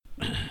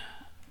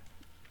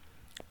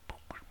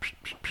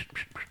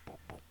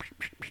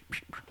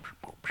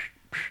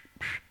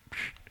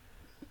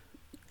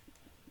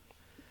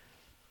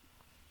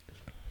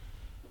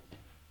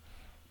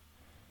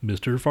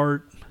Mr.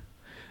 Fart.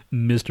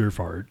 Mr.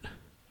 Fart.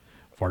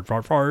 Fart,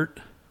 fart, fart.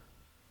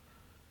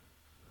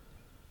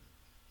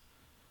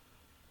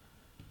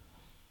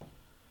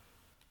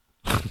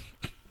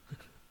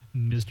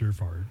 Mr.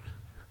 Fart.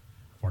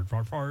 Fart,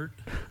 fart, fart.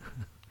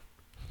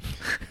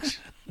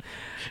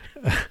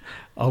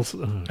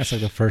 Also, that's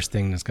like the first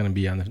thing that's going to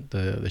be on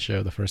the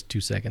show, the first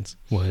 2 seconds.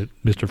 What?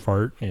 Mr.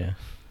 Fart? Yeah.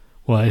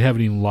 Well, I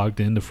haven't even logged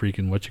into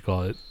freaking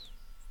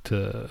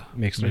to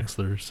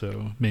Mixler,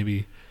 so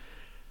maybe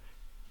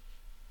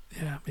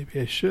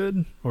I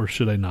should, or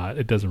should I not?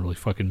 It doesn't really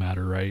fucking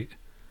matter, right?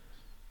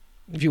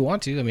 If you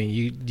want to, I mean,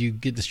 you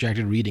get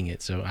distracted reading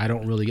it, so I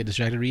don't really get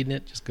distracted reading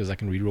it just because I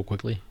can read real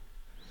quickly.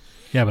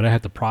 Yeah, but I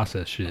have to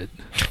process shit,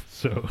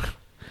 so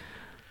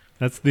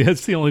that's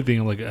the only thing.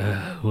 I'm like,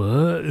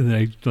 what? And then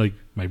I like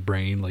my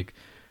brain, like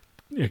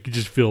I could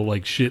just feel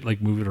like shit,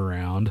 like moving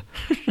around,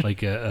 like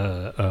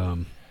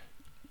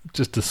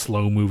just a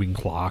slow moving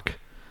clock.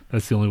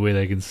 That's the only way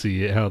that I can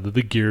see it. How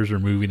the gears are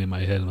moving in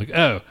my head. I'm like,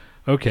 oh,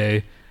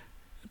 okay.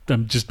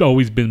 I'm just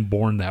always been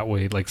born that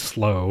way, like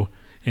slow.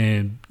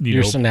 And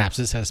your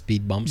synapses have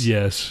speed bumps.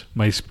 Yes,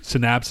 my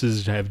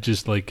synapses have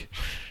just like,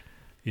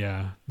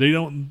 yeah, they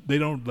don't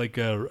like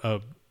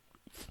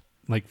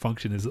like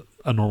function as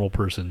a normal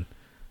person.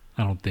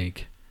 I don't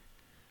think.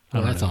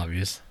 Well, that's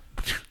obvious.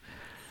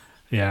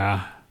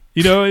 Yeah,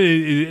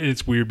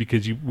 it's weird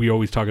because we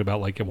always talk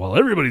about like, well,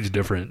 everybody's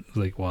different. It's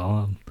like,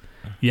 well,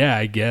 yeah,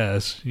 I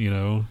guess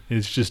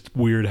it's just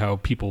weird how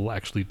people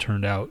actually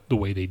turned out the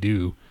way they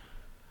do.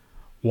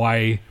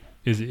 Why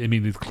is it? I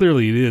mean,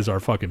 clearly it is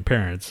our fucking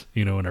parents,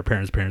 and our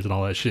parents' parents and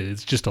all that shit.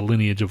 It's just a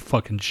lineage of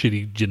fucking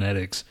shitty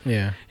genetics.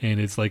 Yeah. And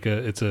it's like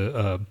it's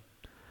a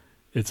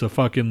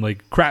fucking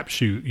like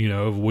crapshoot,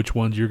 of which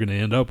ones you're going to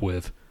end up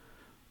with.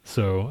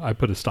 So I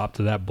put a stop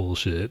to that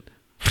bullshit.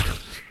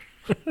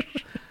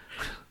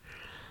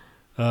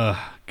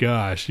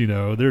 Gosh,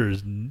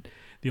 there's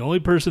the only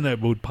person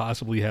that would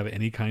possibly have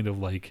any kind of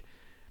like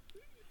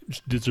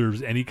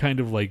deserves any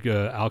kind of like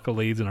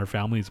accolades in our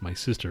family is my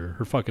sister.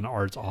 Her fucking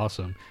art's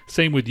awesome.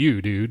 Same with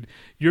you, dude.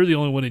 You're the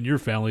only one in your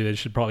family that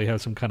should probably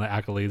have some kind of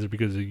accolades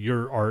because of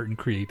your art and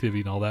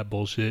creativity and all that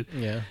bullshit.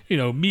 Yeah.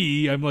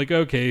 Me, I'm like,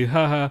 okay,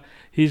 haha,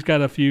 he's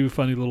got a few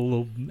funny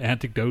little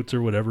anecdotes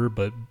or whatever,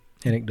 but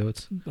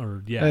anecdotes.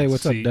 Or yeah. Hey,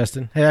 what's up,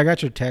 Dustin? Hey, I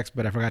got your text,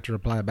 but I forgot to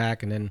reply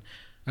back, and then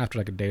after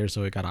like a day or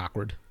so, it got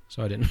awkward,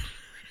 so I didn't.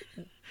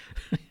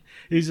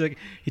 He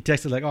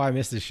texted like, "Oh, I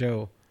missed the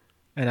show."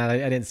 And I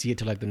didn't see it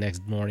till like the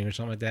next morning or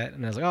something like that.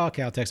 And I was like, oh,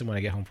 okay, I'll text him when I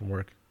get home from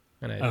work.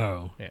 And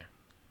yeah.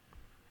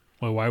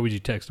 Well, why would you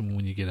text him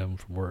when you get home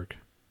from work?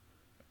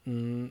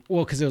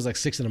 Well, because it was like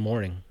 6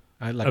 a.m.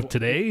 Of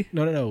today?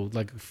 No.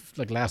 Like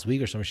last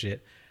week or some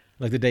shit.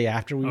 Like the day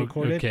after we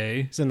recorded.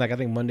 Okay. So then like I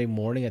think Monday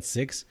morning at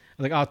 6.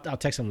 I was like, I'll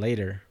text him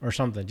later or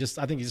something.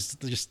 I think it's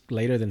just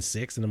later than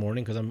 6 in the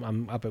morning because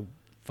I'm up at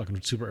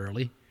fucking super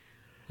early.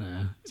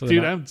 So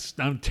dude,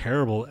 I'm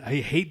terrible. I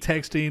hate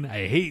texting.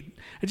 I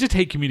just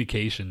hate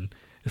communication.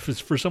 If it's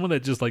for someone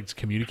that just likes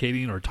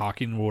communicating or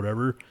talking or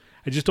whatever,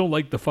 I just don't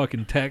like the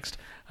fucking text.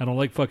 I don't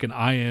like fucking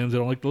IMs. I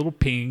don't like the little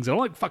pings. I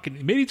don't like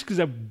fucking. Maybe it's because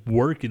I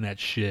work in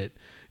that shit,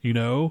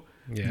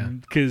 Yeah.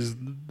 Because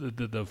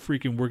the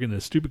freaking work in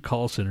the stupid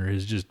call center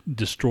has just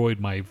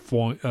destroyed my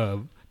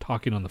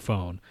talking on the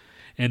phone.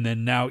 And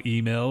then now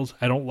emails.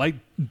 I don't like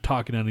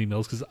talking on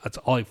emails because that's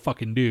all I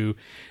fucking do.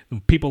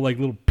 And people like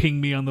little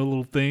ping me on the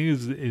little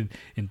things in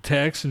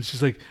text, and it's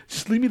just like,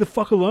 just leave me the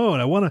fuck alone.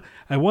 I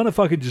wanna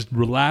fucking just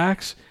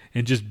relax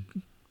and just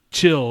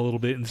chill a little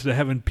bit instead of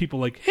having people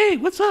like, hey,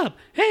 what's up?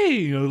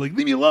 Hey, like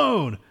leave me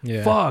alone.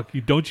 Yeah. Fuck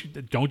you. Don't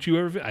you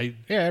ever? Yeah,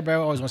 everybody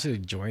always wants to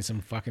join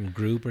some fucking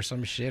group or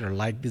some shit or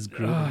like this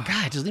group.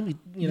 God, just leave me.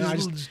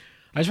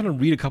 I just want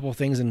to read a couple of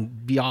things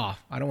and be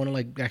off. I don't want to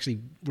like actually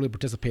really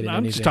participate in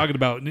anything. I'm just talking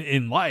about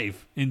in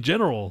life in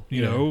general.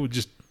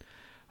 Just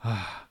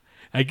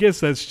I guess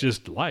that's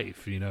just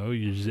life.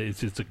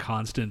 It's a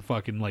constant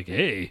fucking like,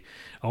 hey,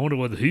 I wonder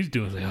what he's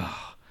doing. Like,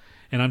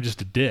 and I'm just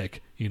a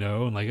dick,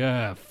 and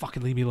like,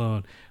 fucking leave me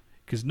alone,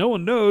 because no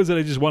one knows that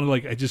I just want to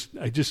like, I just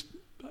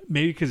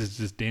maybe because it's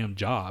this damn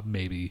job,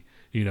 maybe.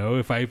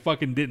 If I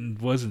fucking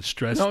wasn't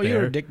stressed. No, you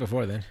were a dick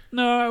before then.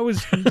 No, I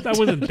wasn't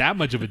that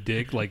much of a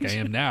dick like I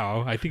am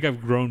now. I think I've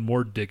grown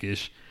more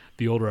dickish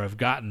the older I've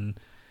gotten,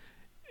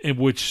 and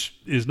which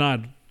is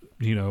not,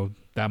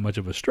 that much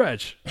of a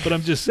stretch. But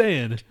I'm just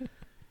saying,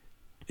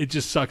 it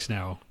just sucks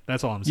now.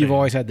 That's all I'm saying. You've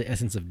always had the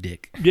essence of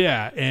dick.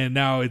 Yeah, and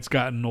now it's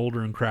gotten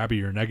older and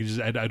crappier, and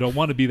I don't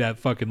want to be that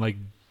fucking like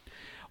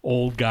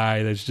old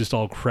guy that's just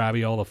all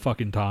crabby all the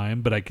fucking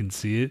time, but I can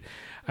see it.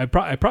 I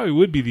probably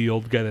would be the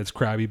old guy that's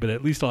crabby, but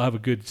at least I'll have a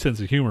good sense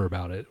of humor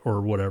about it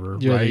or whatever,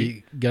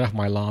 right? Get off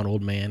my lawn,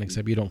 old man,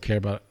 except you don't care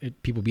about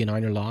people being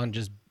on your lawn,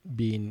 just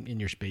being in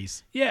your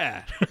space.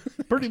 Yeah,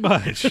 pretty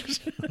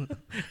much.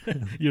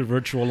 Your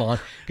virtual lawn.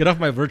 Get off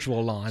my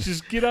virtual lawn.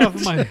 Just get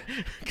off my...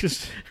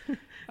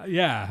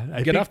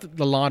 Yeah. Get off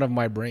the lawn of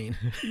my brain.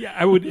 Yeah,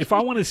 I would. If I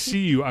want to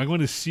see you, I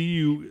want to see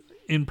you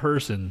in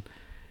person.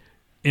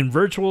 In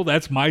virtual,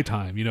 that's my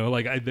time.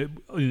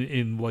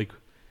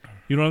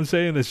 You know what I'm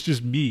saying? That's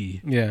just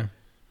me. Yeah.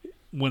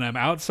 When I'm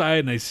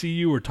outside and I see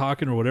you or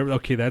talking or whatever,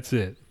 okay, that's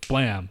it.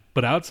 Blam.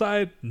 But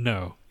outside,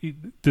 no.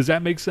 Does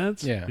that make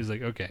sense? Yeah. He's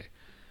like, okay.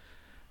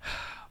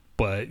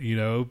 But,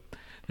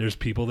 there's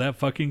people that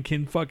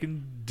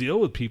can deal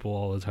with people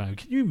all the time.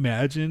 Can you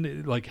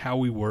imagine like how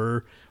we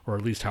were, or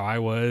at least how I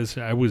was?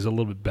 I was a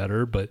little bit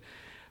better, but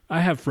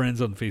I have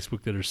friends on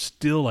Facebook that are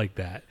still like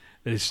that.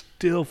 They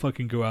still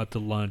fucking go out to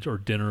lunch or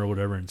dinner or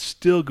whatever and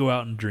still go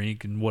out and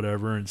drink and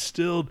whatever and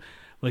still...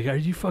 Like, are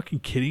you fucking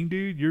kidding,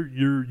 dude?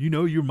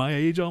 You're my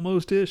age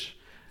almost-ish.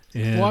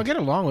 And well, I get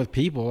along with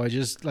people. I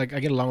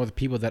get along with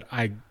people that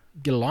I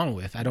get along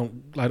with.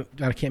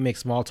 I can't make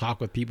small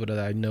talk with people that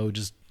I know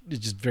it's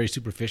just very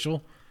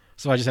superficial.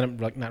 So I just end up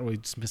like not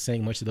really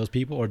saying much to those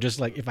people, or just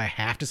like if I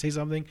have to say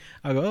something,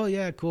 I go, oh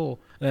yeah,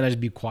 cool. And then I just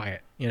be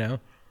quiet, Yeah.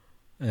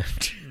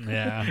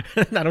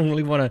 I don't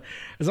really want to.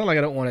 It's not like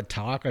I don't want to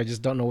talk. I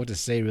just don't know what to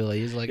say.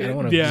 Really, it's like I don't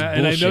want to. Yeah,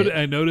 and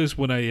I notice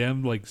when I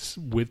am like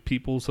with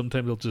people,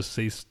 sometimes they'll just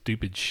say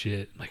stupid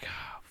shit. I'm like,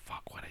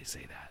 fuck, why'd I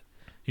say that?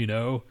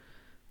 And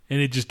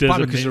it just doesn't.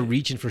 Probably because you're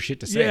reaching for shit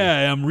to say.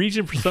 Yeah, I'm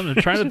reaching for something.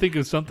 I'm trying to think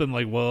of something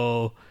like,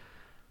 well,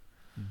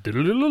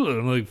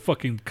 and like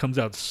fucking comes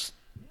out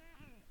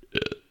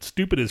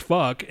stupid as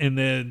fuck, and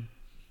then.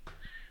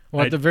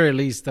 Well, at the very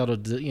least,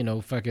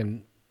 that'll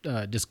fucking.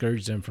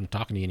 Discourage them from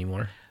talking to you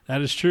anymore.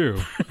 That is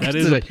true. That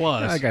is a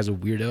plus. That guy's a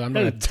weirdo. I'm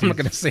not going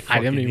to say hi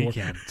to him anymore. He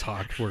can't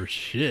talk for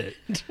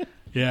shit.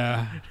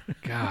 Yeah.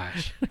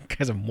 Gosh. That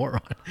guy's a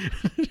moron.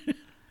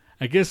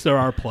 I guess there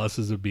are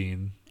pluses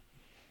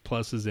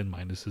and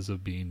minuses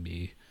of being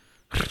me.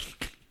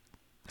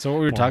 So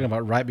what we were talking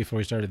about right before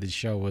we started the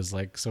show was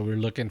like, so we were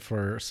looking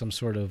for some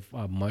sort of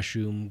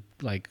mushroom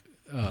like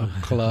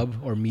club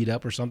or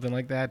meetup or something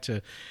like that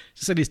to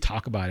just at least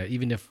talk about it,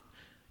 even if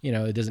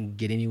it doesn't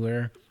get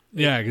anywhere.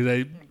 Yeah,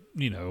 because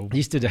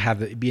used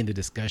to be in the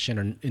discussion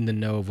or in the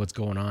know of what's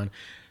going on.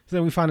 So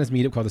then we found this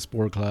meetup called the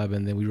Spore Club,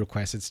 and then we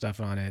requested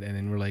stuff on it, and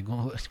then we're like,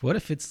 well, what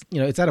if it's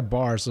it's at a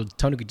bar, so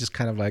Tony could just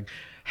kind of like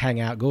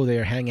go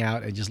there, hang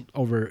out, and just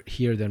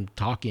overhear them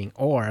talking,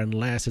 or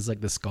unless it's like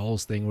the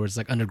Skulls thing where it's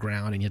like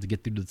underground and you have to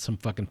get through some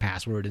fucking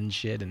password and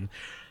shit, and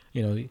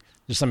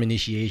there's some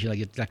initiation, like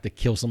you have to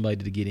kill somebody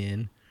to get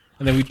in,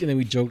 and then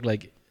we joked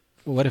like,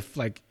 well, what if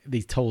like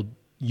they told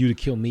you to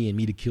kill me and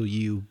me to kill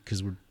you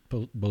because we're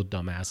both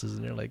dumbasses,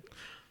 and they're like,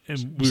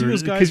 and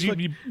because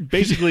you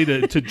basically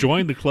to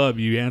join the club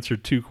you answer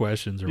 2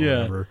 questions or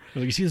whatever.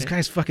 Like, you see this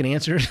guy's fucking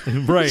answers,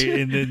 right?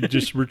 And then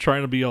just we're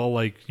trying to be all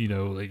like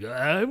like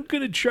I'm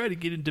gonna try to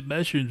get into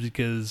mushrooms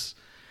because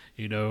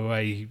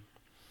I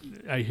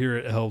hear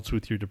it helps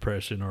with your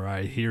depression, or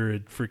I hear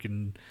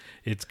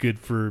it's good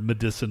for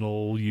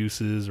medicinal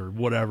uses or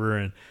whatever,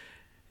 and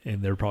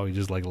they're probably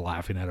just like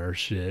laughing at our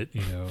shit,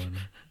 and.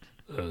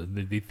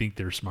 They think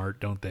they're smart,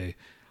 don't they?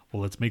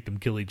 Well, let's make them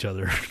kill each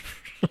other.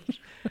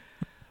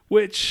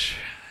 Which,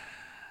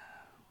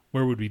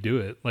 where would we do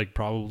it? Like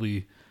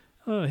probably,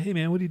 oh, hey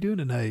man, what are you doing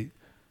tonight?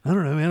 I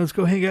don't know, man. Let's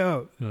go hang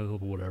out.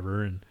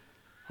 Whatever. And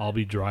I'll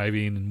be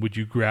driving. And would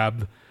you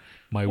grab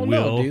my wheel?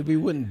 No, dude, we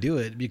wouldn't do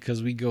it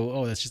because we go,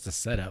 oh, that's just a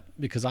setup.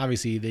 Because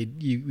obviously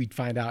we'd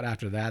find out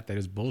after that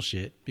it's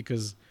bullshit.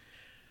 Because,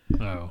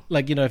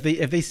 like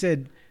if they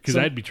said, because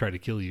I'd be trying to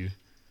kill you.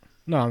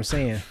 No, I'm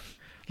saying.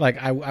 Like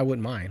I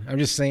wouldn't mind. I'm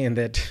just saying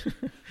that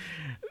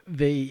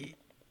they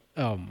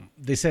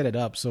set it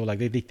up so like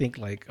they think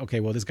like,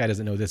 okay, well, this guy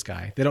doesn't know this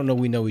guy. They don't know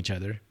we know each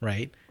other,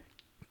 right?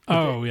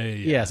 Oh, yeah.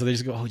 Yeah, so they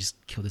just go, oh,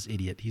 just kill this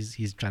idiot.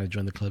 He's trying to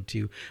join the club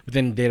too. But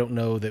then they don't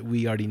know that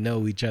we already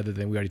know each other.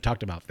 Then we already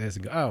talked about this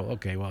and go, oh,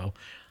 okay, well,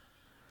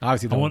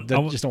 obviously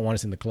they just don't want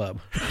us in the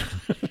club.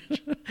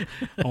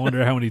 I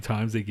wonder how many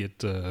times they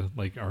get or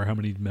how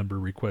many member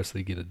requests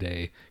they get a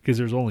day, because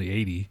there's only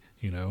 80.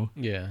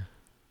 Yeah.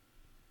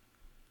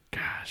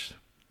 Gosh.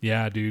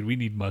 Yeah, dude, we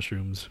need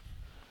mushrooms.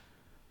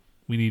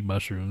 We need to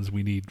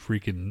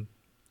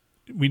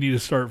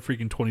start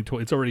freaking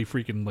 2020. It's already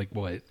freaking like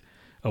what?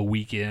 A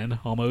weekend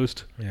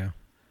almost. Yeah.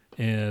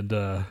 And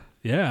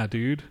yeah,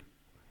 dude.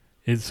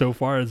 And so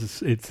far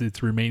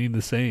it's remaining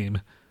the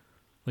same.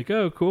 Like,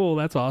 oh, cool,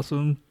 that's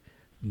awesome.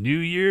 New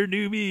year,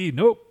 new me.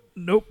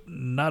 Nope,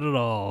 not at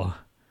all.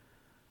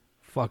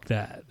 Fuck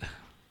that.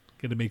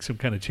 Gotta make some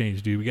kind of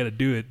change, dude. We gotta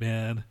do it,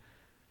 man.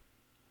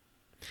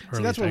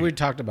 So that's what we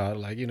talked about.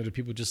 Like, do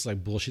people just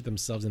like bullshit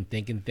themselves and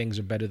thinking things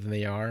are better than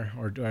they are?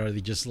 Or are they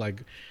just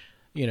like,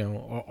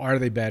 or are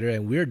they better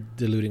and we're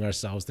deluding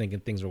ourselves thinking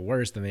things are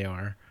worse than they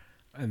are?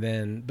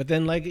 But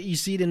then like you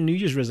see it in New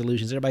Year's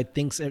resolutions. Everybody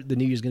thinks the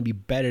New Year's going to be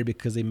better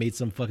because they made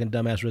some fucking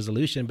dumbass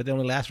resolution, but they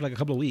only last for like a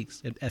couple of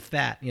weeks at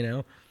that, And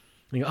you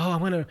go, oh, I'm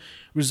going to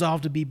resolve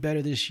to be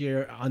better this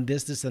year on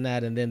this, and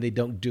that, and then they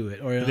don't do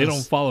it. Or they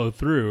don't follow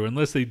through.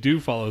 Unless they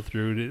do follow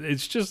through.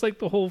 It's just like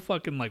the whole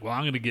fucking like, well,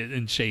 I'm going to get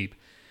in shape.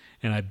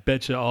 And I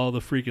bet you all the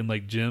freaking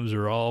like gyms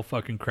are all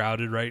fucking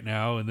crowded right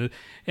now.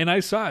 And I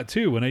saw it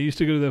too when I used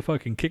to go to the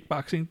fucking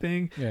kickboxing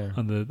thing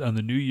on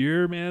the New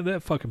Year. Man,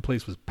 that fucking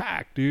place was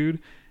packed, dude.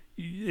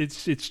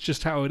 It's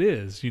just how it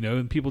is,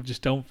 and people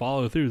just don't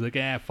follow through. It's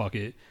like, fuck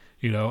it,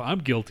 I'm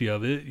guilty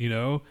of it,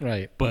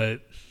 Right.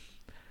 but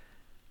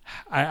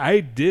I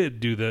did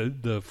do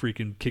the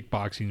freaking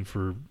kickboxing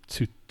for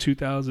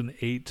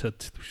 2008 to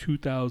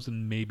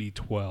 2000 maybe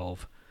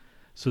 12.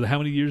 So how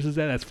many years is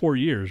that? That's 4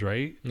 years,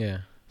 right? Yeah.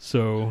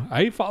 So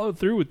I followed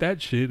through with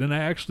that shit, and I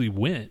actually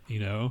went,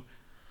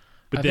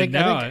 But I then think,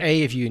 now, I think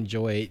A, if you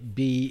enjoy it,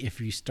 B,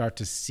 if you start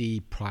to see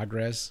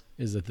progress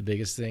is the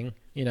biggest thing,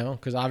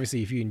 because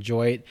obviously if you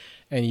enjoy it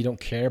and you don't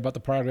care about the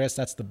progress,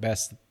 that's the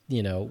best,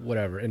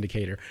 whatever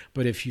indicator.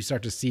 But if you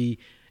start to see,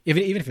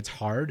 even if it's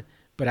hard,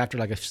 but after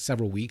like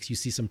several weeks, you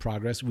see some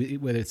progress,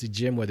 whether it's a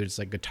gym, whether it's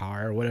like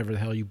guitar or whatever the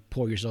hell you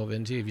pour yourself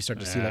into, if you start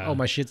to see like, oh,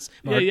 my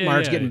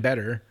art's getting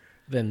better,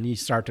 then you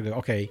start to go,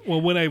 okay.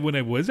 Well, when I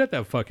was at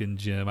that fucking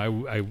gym,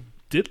 I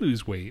did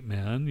lose weight,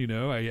 man.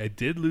 I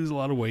did lose a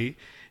lot of weight,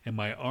 and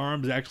my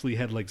arms actually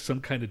had like some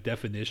kind of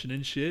definition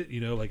and shit.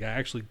 Like I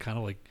actually kind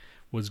of like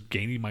was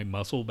gaining my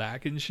muscle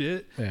back and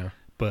shit. Yeah.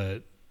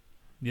 But,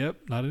 yep,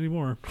 not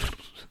anymore.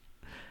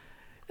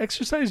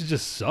 Exercise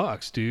just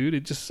sucks, dude.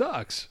 It just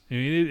sucks. I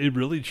mean, it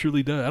really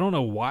truly does. I don't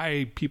know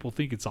why people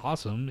think it's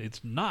awesome.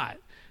 It's not.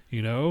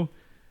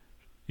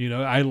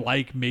 I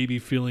like maybe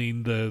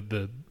feeling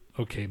the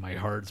okay, my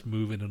heart's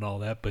moving and all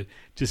that, but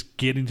just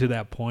getting to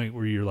that point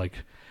where you're like,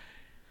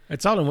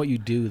 it's all in what you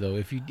do, though.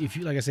 If you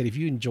like I said, if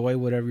you enjoy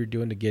whatever you're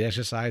doing to get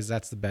exercise,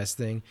 that's the best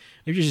thing.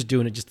 If you're just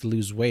doing it just to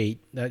lose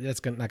weight,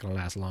 that's not gonna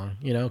last long,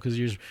 because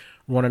you're just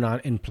running on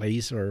in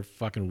place or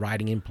fucking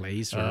riding in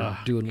place or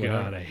doing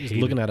whatever. Just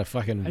looking at a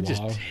fucking wall. I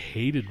just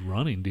hated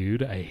running,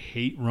 dude. I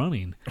hate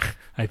running.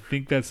 I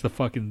think that's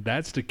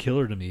the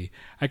killer to me.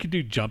 I could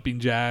do jumping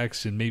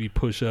jacks and maybe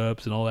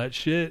push-ups and all that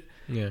shit.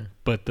 Yeah.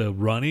 But the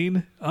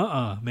running,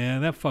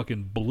 man, that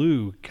fucking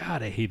blew.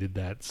 God, I hated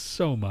that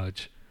so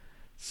much.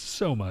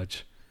 So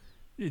much.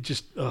 It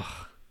just,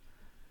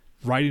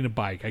 riding a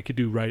bike.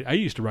 I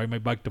used to ride my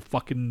bike to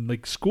fucking,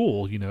 like,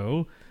 school,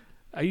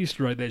 I used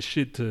to ride that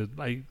shit to,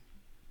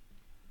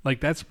 like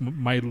that's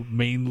my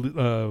main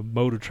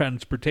mode of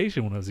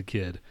transportation when I was a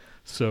kid.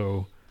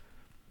 So,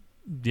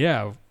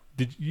 yeah.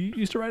 Did you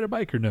used to ride a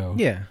bike or no?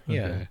 Yeah, Okay.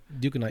 yeah.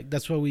 Duke and I,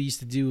 that's what we used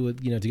to do,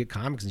 to get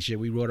comics and shit.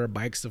 We rode our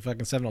bikes to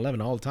fucking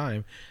 7-Eleven all the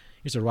time.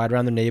 Used to ride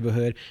around the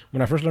neighborhood.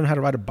 When I first learned how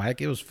to ride a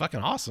bike, it was fucking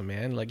awesome,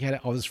 man. Like, you had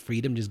all this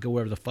freedom, just go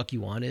wherever the fuck you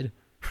wanted.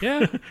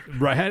 Yeah,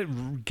 right.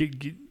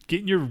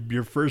 Getting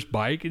your first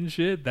bike and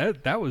shit.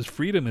 That was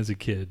freedom as a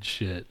kid.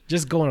 Shit.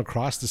 Just going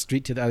across the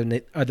street to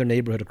the other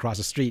neighborhood across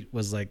the street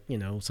was like,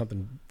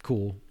 something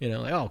cool.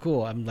 Like, oh,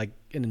 cool. I'm like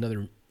in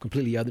another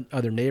completely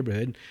other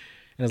neighborhood,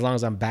 and as long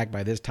as I'm back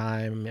by this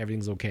time,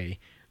 everything's okay.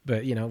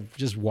 But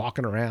just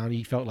walking around,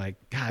 you felt like,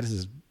 God, this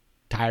is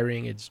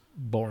tiring. It's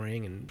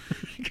boring, and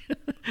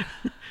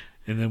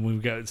and then when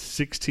we got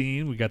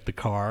 16, we got the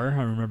car.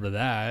 I remember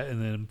that, and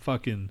then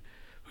fucking.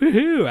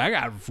 Woohoo! I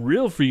got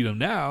real freedom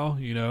now,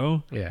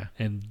 Yeah.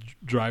 And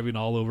driving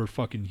all over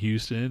fucking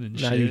Houston and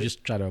shit. Now you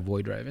just try to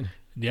avoid driving.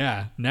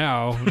 Yeah.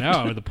 Now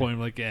I'm at the point I'm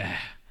like,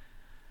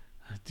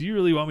 do you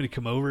really want me to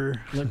come over?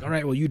 Like, all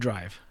right, well, you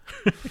drive.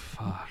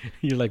 Fuck.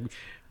 You're like,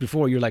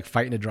 before you're like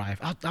fighting to drive.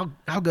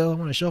 I'll go. I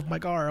want to show off my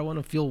car. I want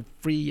to feel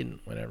free and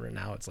whatever.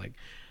 Now it's like,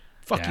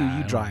 fuck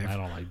you drive. I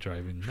don't like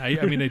driving.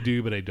 I mean, I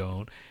do, but I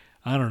don't.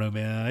 I don't know,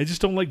 man. I just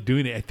don't like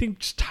doing it. I think I'm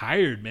just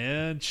tired,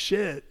 man.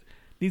 Shit.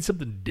 Need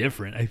something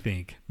different, I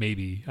think.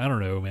 Maybe. I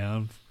don't know,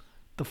 man.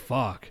 The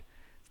fuck?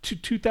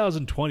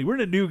 2020. We're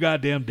in a new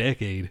goddamn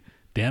decade.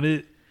 Damn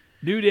it.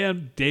 New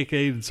damn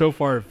decade, and so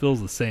far it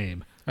feels the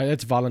same. All right,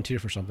 let's volunteer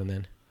for something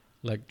then.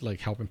 Like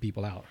helping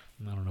people out.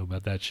 I don't know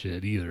about that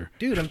shit either.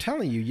 Dude, I'm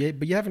telling you,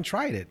 but you haven't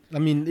tried it. I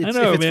mean, I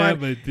know, if it's man,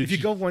 fine, but if you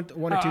go one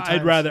or two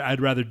times.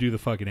 I'd rather do the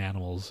fucking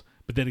animals.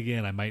 But then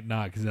again, I might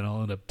not, because then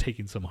I'll end up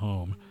taking some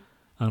home.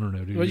 I don't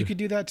know, dude. Well, you could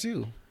do that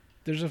too.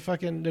 There's a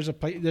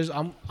place.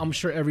 I'm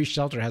sure every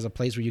shelter has a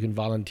place where you can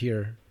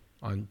volunteer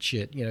on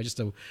shit.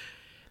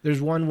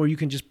 There's one where you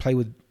can just play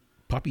with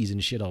puppies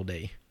and shit all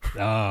day.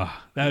 That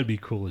would be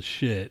cool as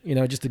shit.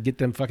 Just to get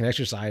them fucking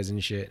exercise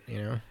and shit.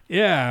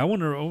 Yeah, I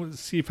want to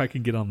see if I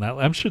can get on that.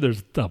 I'm sure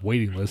there's a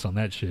waiting list on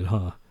that shit,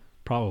 huh?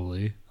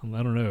 Probably. I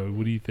don't know.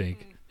 What do you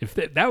think? If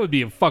that would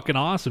be a fucking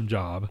awesome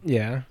job.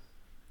 Yeah.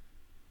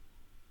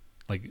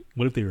 Like,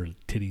 what if they were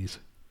titties?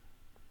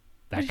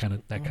 That kind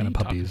of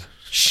puppies.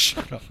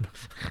 Shut up.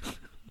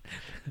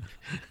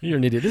 You're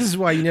an idiot. This is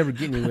why you never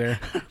get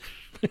anywhere.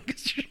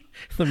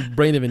 The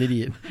brain of an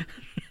idiot.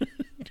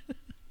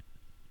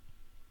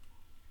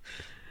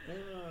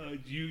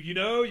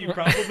 You're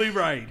probably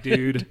right,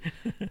 dude.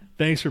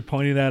 Thanks for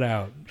pointing that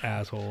out,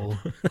 asshole.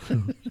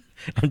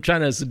 I'm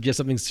trying to suggest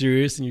something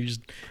serious, and you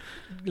just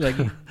like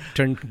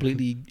turn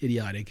completely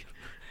idiotic.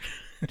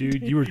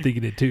 Dude, you were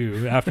thinking it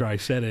too after I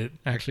said it.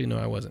 Actually, no,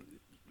 I wasn't.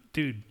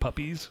 Dude,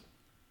 puppies.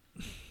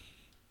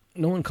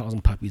 No one calls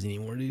them puppies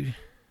anymore, dude.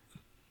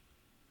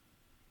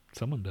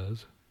 Someone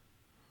does.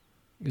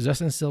 Is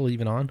Justin still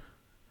even on?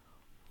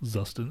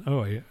 Justin?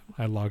 Oh,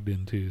 I logged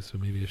in too, so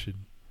maybe I should.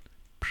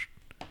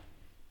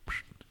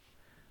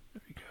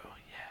 There we go.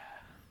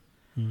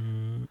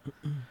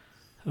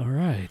 Yeah. All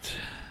right.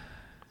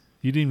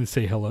 You didn't even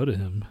say hello to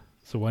him.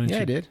 So why didn't Yeah,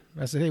 you? I did.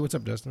 I said, hey, what's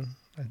up, Dustin?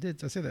 I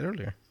did. I said that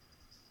earlier.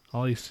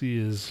 All I see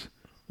is,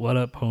 what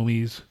up,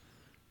 homies?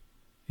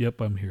 Yep,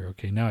 I'm here.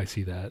 Okay, now I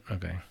see that.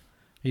 Okay.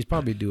 He's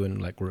probably doing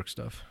like work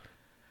stuff.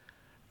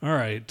 All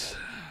right.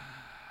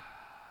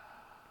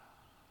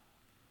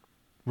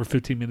 We're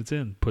 15 minutes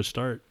in. Push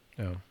start.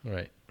 Oh, all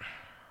right.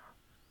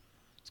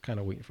 It's kind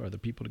of waiting for other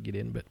people to get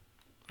in, but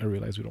I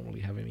realize we don't really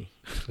have any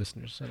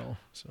listeners at all.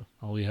 So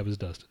All we have is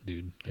Dustin,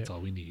 dude. That's Yep.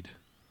 all we need.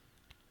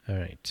 all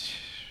right.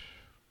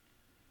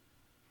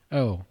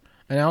 Oh,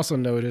 and I also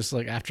noticed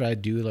like after I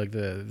do like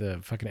the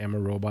fucking Emma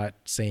robot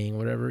saying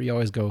whatever, you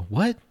always go,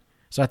 what?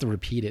 So I have to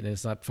repeat it, and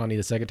it's not funny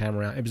the second time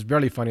around. It was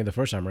barely funny the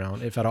first time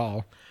around, if at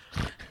all.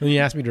 Then you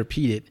asked me to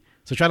repeat it,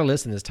 so try to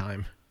listen this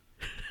time.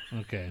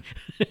 Okay.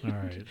 All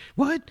right.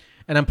 What?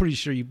 And I'm pretty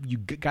sure you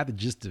got the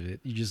gist of it.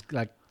 You just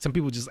like some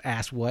people just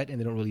ask what and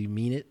they don't really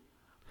mean it.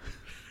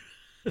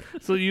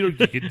 So you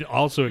can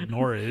also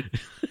ignore it.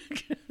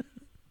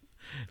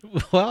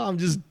 Well, I'm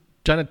just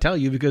trying to tell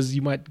you because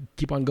you might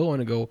keep on going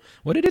and go,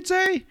 what did it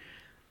say?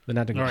 Then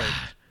not to go, All right.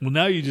 Well,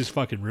 now you just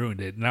fucking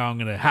ruined it. Now I'm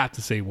going to have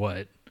to say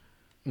what?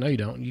 no, you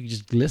don't. You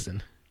just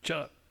listen.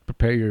 Chuck.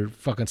 Prepare your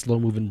fucking slow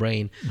moving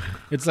brain.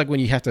 It's like when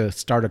you have to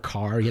start a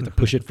car, you have to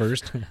push it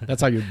first.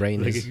 That's how your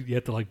brain Like is. you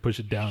have to like push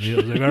it downhill.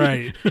 It's like, all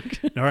right.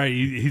 All right.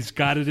 He's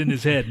got it in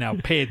his head. Now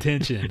pay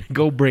attention.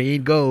 Go,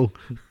 brain, go.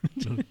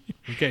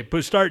 Okay.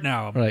 Push start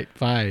now. All right.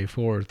 5,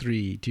 4,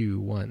 3, 2,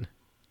 1.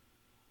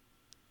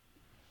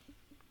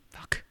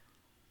 Fuck.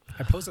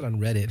 I posted on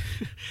Reddit.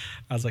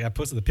 I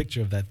posted the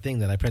picture of that thing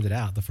that I printed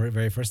out, the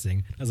very first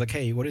thing. I was like,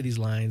 hey, what are these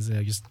lines?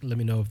 Just let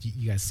me know if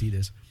you guys see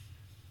this.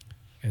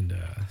 And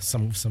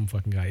some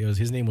fucking guy,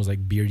 his name was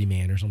like Beardy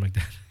Man or something like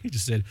that. He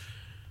just said,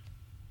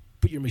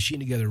 put your machine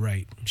together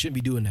right. Shouldn't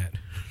be doing that.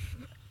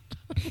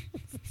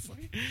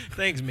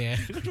 Thanks, man.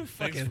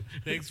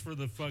 Thanks for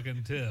the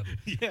fucking tip.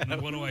 Yeah. Now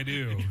what do I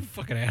do?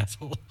 Fucking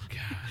asshole.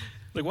 God.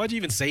 Like, why'd you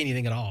even say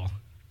anything at all?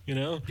 You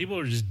know? People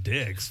are just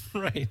dicks.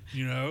 Right.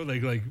 You know,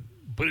 like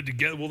put it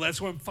together. Well, that's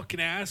what I'm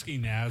fucking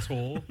asking,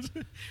 asshole.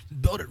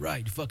 Build it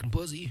right, you fucking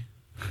pussy.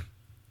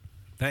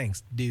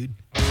 Thanks, dude.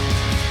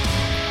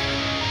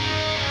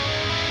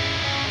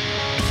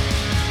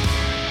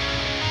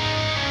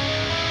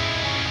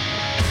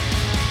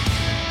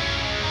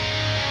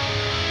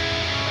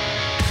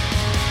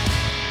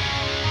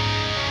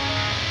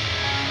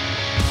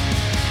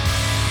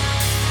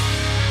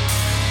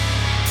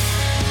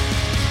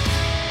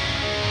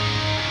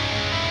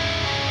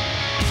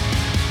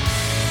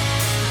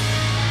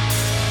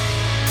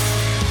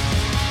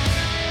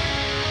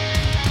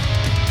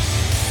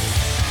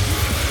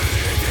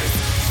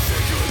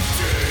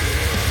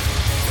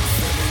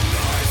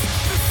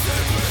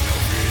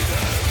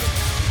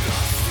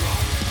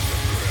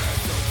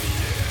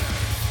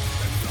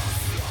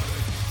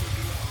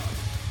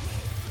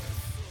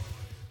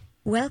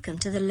 Welcome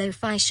to the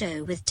Lo-Fi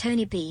Show with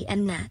Tony B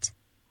and Nat.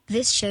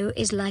 This show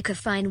is like a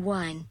fine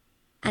wine.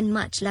 And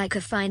much like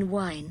a fine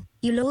wine,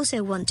 you'll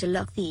also want to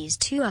lock these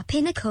two up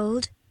in a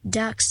cold,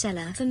 dark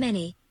cellar for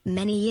many,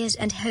 many years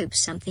and hope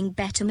something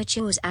better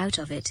matures out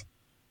of it.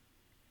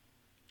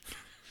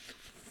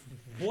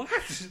 What?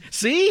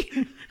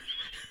 See?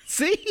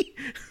 See?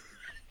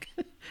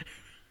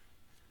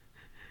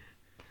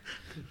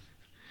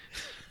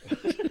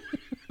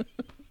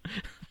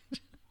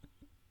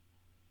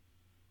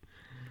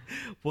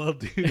 Well,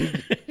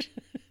 dude.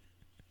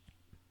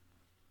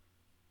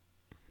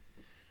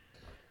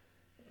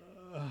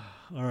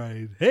 All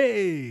right.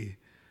 Hey.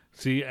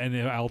 See, and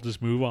then I'll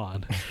just move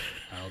on.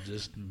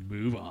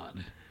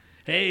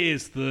 Hey,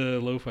 it's the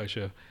Lo-Fi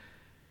Show.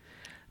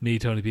 Me,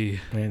 Tony B.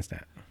 Man,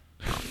 that.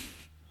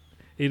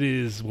 It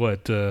is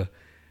January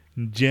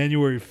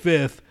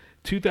 5th,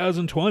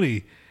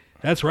 2020.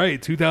 That's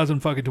right,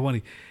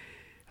 2020.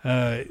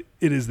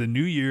 It is the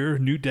new year,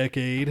 new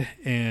decade,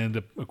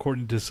 and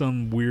according to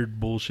some weird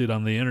bullshit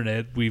on the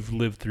internet, we've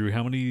lived through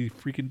how many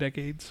freaking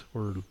decades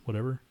or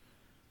whatever?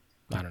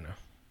 I don't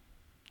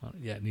know.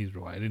 Yeah, neither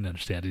do I. I didn't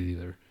understand it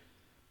either.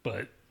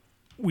 But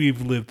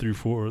we've lived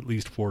through at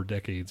least four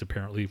decades,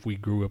 apparently, if we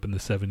grew up in the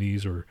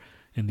 70s or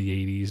in the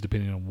 80s,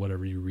 depending on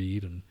whatever you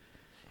read. And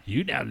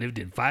you now lived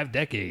in 5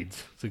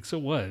 decades. It's like, so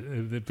what?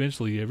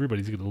 Eventually,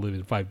 everybody's going to live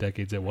in 5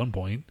 decades at one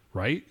point,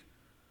 right?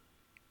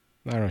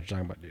 I don't know what you're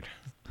talking about, dude.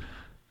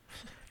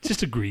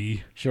 Just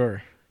agree.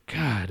 Sure.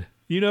 God.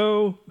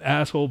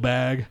 Asshole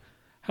bag.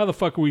 How the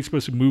fuck are we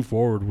supposed to move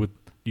forward with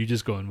you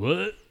just going,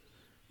 what?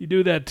 You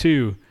do that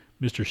too,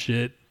 Mr.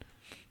 Shit.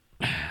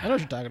 I know what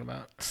you're talking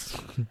about.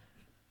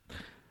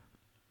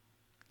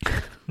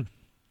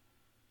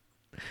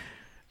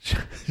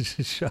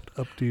 Shut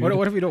up, dude.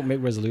 What if we don't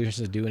make resolutions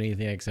to do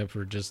anything except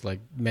for just like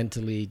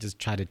mentally just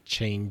try to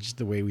change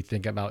the way we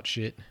think about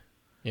shit?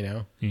 You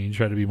know? You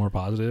try to be more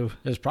positive?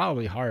 It's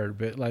probably hard,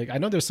 but like I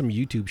know there's some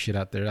YouTube shit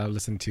out there I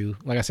listen to.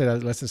 Like I said,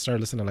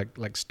 started listening to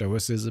like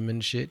stoicism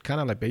and shit.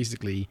 Kind of like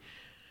basically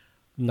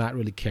not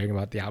really caring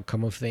about the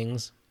outcome of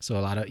things. So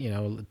a lot of,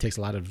 it takes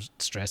a lot of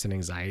stress and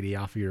anxiety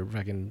off of your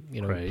fucking,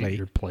 right, plate.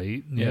 your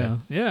plate.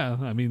 Yeah.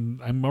 I mean,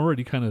 I'm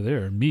already kind of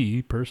there.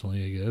 Me,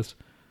 personally, I guess.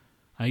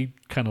 I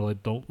kind of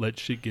like don't let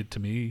shit get to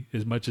me.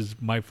 As much as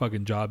my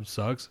fucking job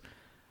sucks,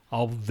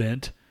 I'll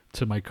vent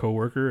to my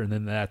coworker and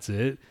then that's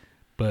it.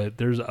 But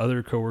there's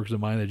other coworkers of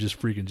mine that just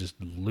freaking just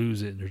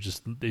lose it, and they're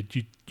just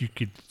you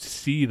could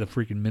see the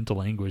freaking mental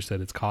anguish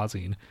that it's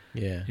causing.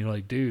 Yeah. You're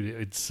like, dude,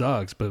 it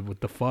sucks, but what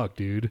the fuck,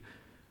 dude?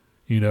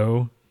 You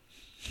know,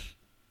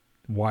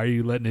 why are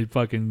you letting it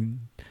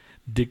fucking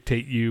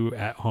dictate you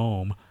at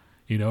home?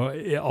 You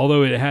know,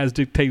 although it has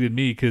dictated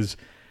me, because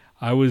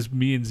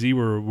me and Z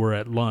were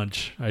at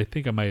lunch. I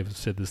think I might have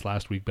said this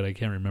last week, but I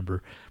can't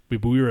remember.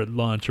 But we were at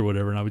lunch or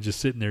whatever, and I was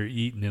just sitting there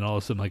eating, and all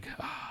of a sudden, like,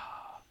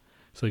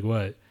 it's like,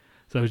 what?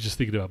 So I was just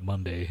thinking about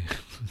Monday,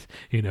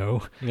 you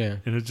know? Yeah.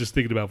 And I was just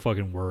thinking about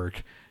fucking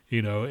work,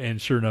 you know? And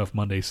sure enough,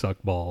 Monday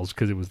sucked balls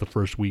because it was the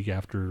first week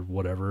after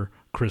whatever,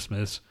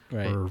 Christmas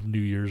or New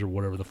Year's or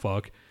whatever the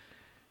fuck.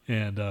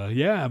 And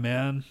yeah,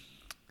 man.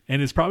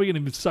 And it's probably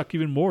going to suck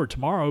even more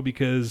tomorrow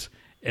because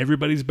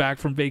everybody's back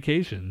from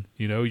vacation.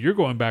 You know, you're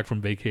going back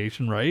from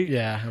vacation, right?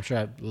 Yeah, I'm sure I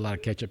have a lot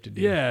of catch up to do.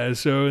 Yeah,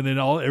 so and then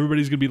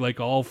everybody's gonna be like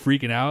all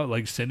freaking out,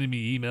 like sending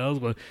me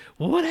emails, like,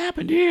 well, what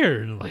happened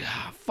here? And I'm like,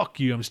 fuck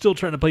you, I'm still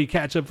trying to play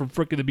catch up from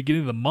freaking the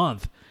beginning of the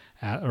month,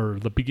 or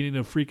the beginning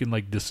of freaking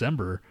like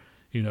December.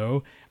 You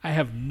know, I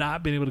have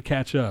not been able to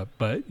catch up,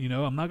 but you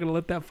know, I'm not gonna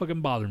let that fucking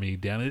bother me.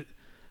 Damn it!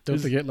 Don't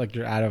forget like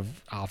your out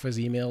of office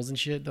emails and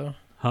shit though.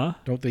 Huh?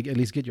 Don't they at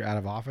least get your out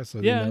of office? So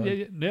Yeah.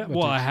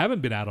 Well, I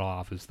haven't been out of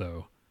office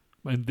though.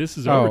 And this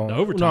is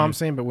overtime. No, I'm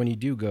saying, but when you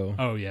do go.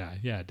 Oh,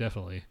 yeah,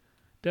 definitely.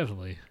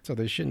 So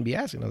they shouldn't be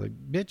asking. I was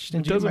like, bitch,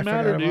 didn't it you doesn't get my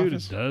matter, fucking out of dude.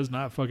 office? It does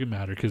not fucking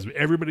matter because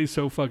everybody's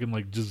so fucking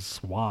like just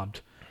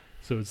swamped.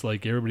 So it's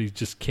like everybody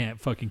just can't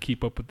fucking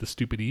keep up with the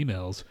stupid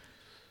emails.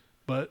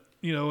 But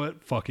you know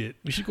what? Fuck it.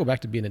 We should go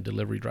back to being a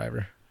delivery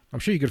driver. I'm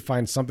sure you could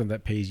find something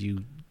that pays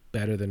you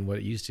better than what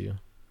it used to.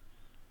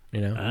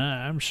 You know?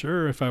 I'm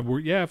sure if I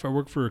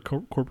work for a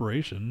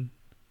corporation,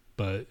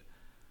 but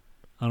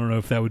I don't know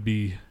if that would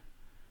be.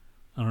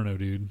 I don't know,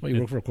 dude. Well, you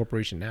work for a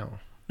corporation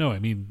now. No, I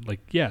mean, like,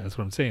 yeah, that's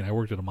what I'm saying. I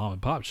worked at a mom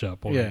and pop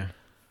shop. Yeah.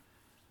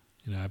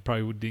 You know, I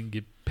probably didn't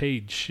get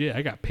paid shit.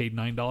 I got paid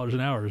 $9 an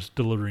hour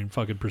delivering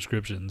fucking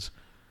prescriptions.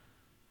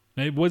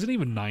 And it wasn't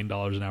even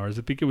 $9 an hour. I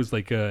think it was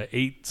like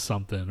 8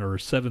 something or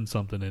 7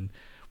 something. And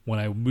when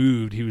I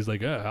moved, he was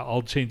like,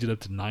 I'll change it up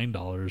to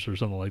 $9 or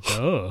something like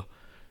that. Oh,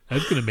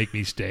 that's going to make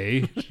me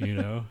stay, you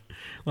know.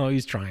 Well,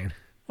 he's trying.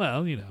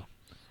 Well, you know.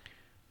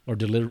 Or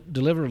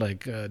deliver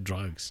like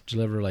drugs.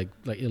 Deliver like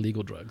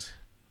illegal drugs,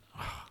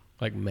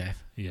 like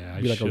meth. Yeah,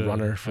 be like a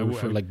runner for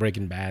like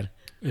Breaking Bad.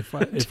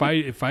 If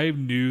I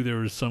knew there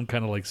was some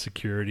kind of like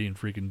security and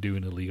freaking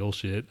doing illegal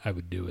shit, I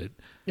would do it.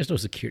 There's no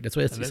security. That's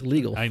why it's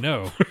illegal. I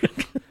know.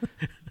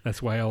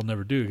 That's why I'll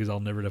never do it because I'll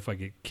never know if I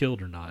get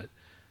killed or not.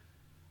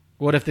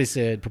 What if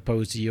they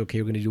propose to you?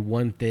 Okay, we're gonna do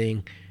one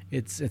thing.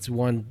 It's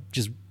one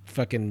just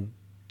fucking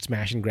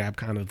smash and grab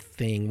kind of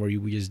thing where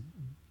we just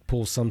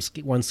pull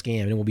one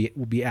scam and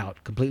we'll be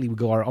out completely. We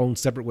go our own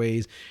separate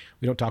ways.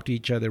 We don't talk to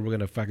each other. We're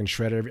gonna fucking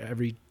shred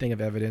everything of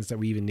evidence that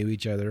we even knew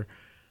each other.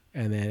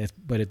 And then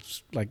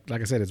it's like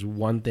I said, it's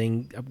one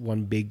thing,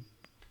 one big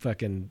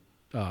fucking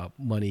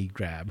money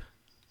grab.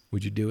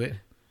 Would you do it?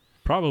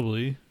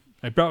 Probably.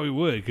 I probably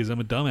would because I'm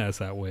a dumbass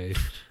that way.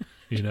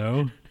 You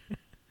know.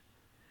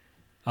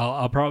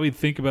 I'll probably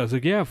think about it. It's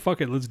like, yeah,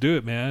 fuck it, let's do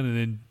it, man, and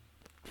then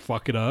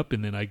fuck it up,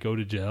 and then I go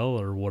to jail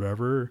or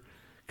whatever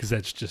because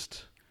that's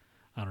just.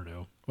 I don't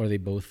know. Or they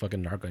both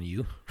fucking narc on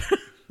you.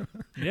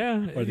 Yeah,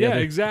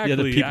 The exactly.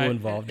 other people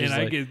involved. And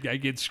I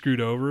get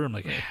screwed over. I'm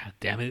like,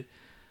 damn it.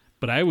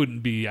 But I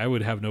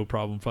would have no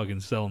problem fucking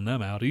selling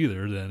them out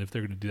either then if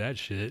they're going to do that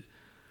shit.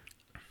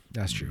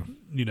 That's true.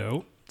 You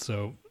know?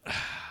 So,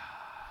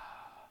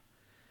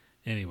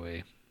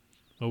 anyway.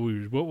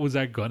 What was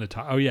I going to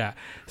talk? Oh, yeah.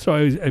 So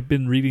I've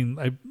been reading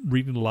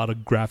a lot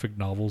of graphic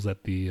novels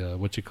at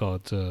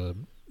the,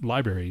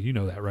 library. You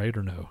know that, right?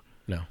 Or no?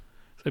 No.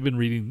 I've been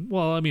reading.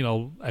 Well, I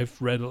mean, I've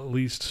read at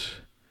least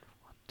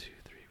 1, 2,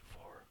 3,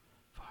 4,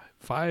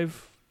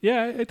 5.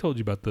 Yeah, I told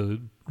you about the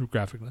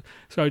graphic.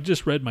 So I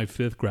just read my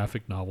 5th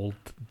graphic novel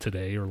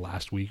today or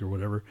last week or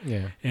whatever.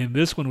 Yeah. And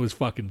this one was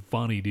fucking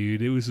funny,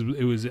 dude. It was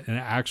an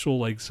actual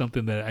like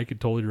something that I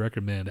could totally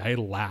recommend. I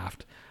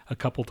laughed a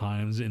couple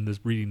times in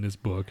reading this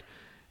book.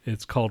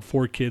 It's called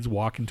 4 Kids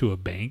Walk Into a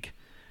Bank,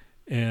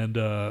 and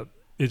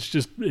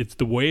it's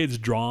the way it's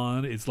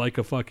drawn. It's like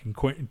a fucking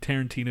Quentin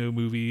Tarantino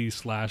movie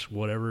 /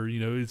 whatever. You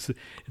know, it's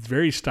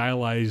very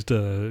stylized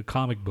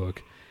comic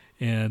book,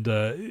 and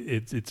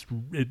it's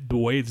the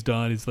way it's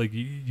done. It's like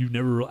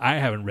I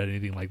haven't read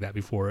anything like that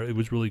before. It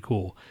was really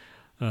cool,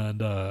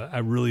 and I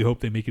really hope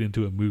they make it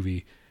into a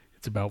movie.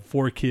 It's about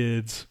 4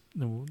 kids.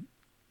 1,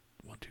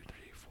 2,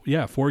 3, 4.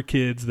 Yeah, 4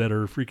 kids that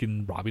are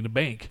freaking robbing a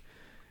bank,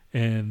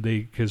 and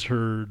because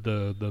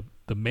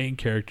the main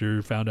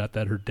character found out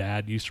that her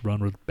dad used to run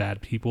with bad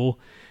people,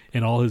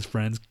 and all his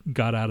friends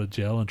got out of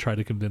jail and tried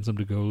to convince him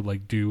to go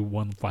like do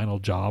one final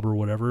job or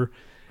whatever.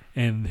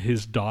 And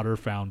his daughter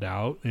found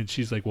out, and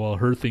she's like, well,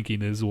 her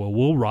thinking is, well,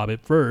 we'll rob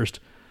it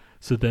first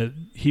so that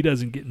he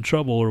doesn't get in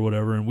trouble or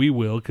whatever, and we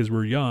will because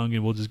we're young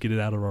and we'll just get it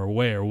out of our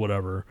way or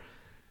whatever.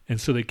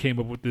 And so they came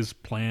up with this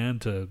plan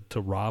to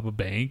rob a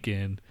bank,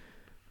 and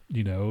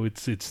you know,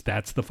 it's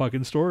that's the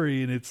fucking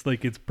story, and it's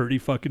like it's pretty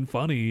fucking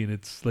funny, and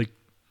it's like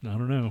I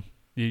don't know,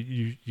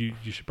 you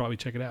should probably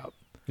check it out.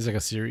 It's like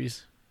a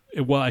series.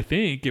 Well, I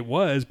think it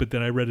was, but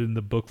then I read it in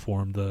the book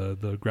form,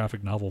 the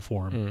graphic novel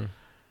form.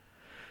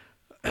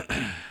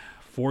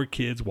 4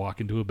 kids walk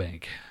into a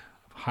bank.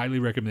 Highly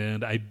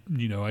recommend. I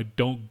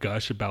don't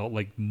gush about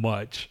like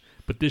much,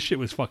 but this shit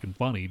was fucking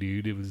funny,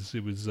 dude. It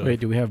was. Wait,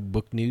 do we have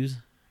book news?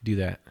 Do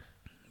that.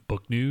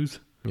 Book news?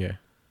 Yeah.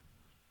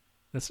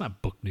 That's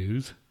not book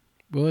news.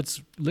 Well,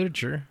 it's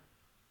literature.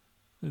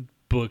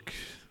 Book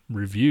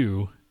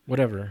review.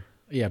 Whatever.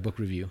 Yeah, book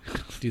review.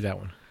 Do that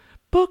one.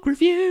 Book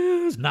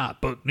reviews,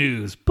 not book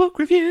news. Book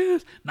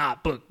reviews,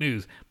 not book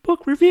news.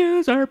 Book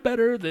reviews are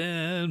better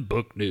than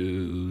book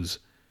news.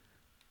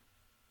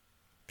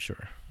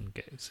 Sure.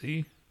 Okay,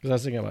 see? Because I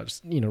was thinking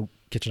about,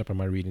 catching up on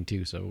my reading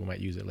too, so we might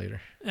use it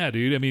later. Yeah,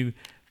 dude. I mean,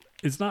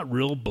 it's not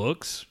real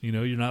books.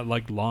 You're not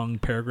like long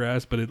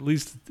paragraphs, but at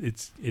least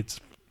it's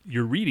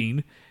you're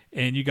reading,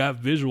 and you got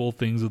visual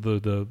things of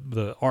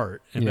the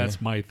art, and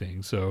that's my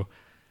thing. So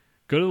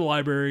go to the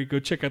library, go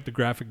check out the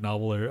graphic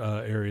novel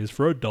areas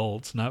for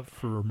adults, not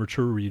for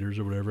mature readers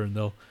or whatever,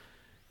 and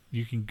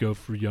you can go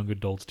for young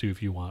adults too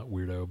if you want,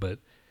 weirdo. But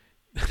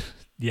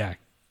yeah,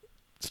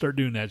 start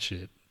doing that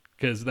shit.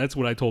 Because that's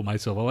what I told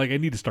myself. I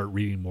need to start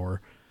reading more.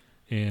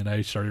 And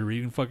I started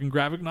reading fucking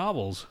graphic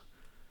novels.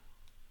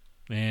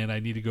 And I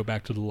need to go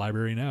back to the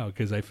library now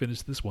because I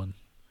finished this one.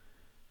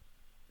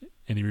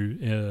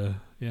 Yeah.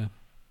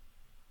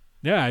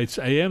 Yeah,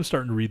 I am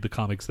starting to read the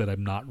comics that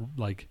I'm not,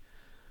 like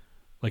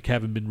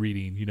haven't been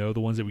reading. The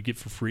ones that we get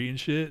for free and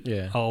shit.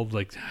 Yeah. I'll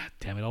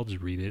damn it, I'll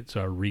just read it.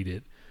 So I read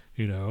it,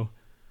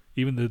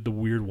 Even the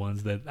weird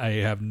ones that I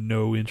have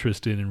no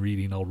interest in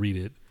reading, I'll read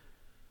it.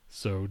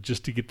 So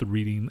just to get the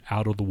reading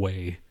out of the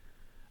way.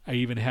 I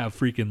even have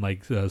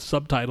freaking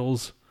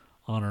subtitles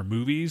on our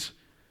movies.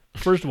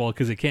 First of all,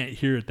 because I can't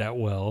hear it that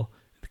well,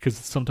 because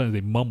sometimes they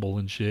mumble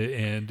and shit.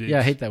 And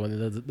I hate that when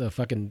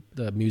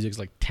the music's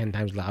like 10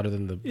 times louder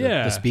than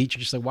the speech.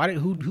 You're just like,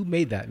 who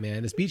made that,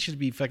 man? The speech should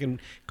be fucking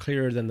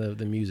clearer than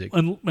the music.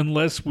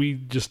 Unless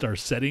our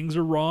settings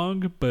are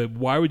wrong. But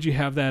why would you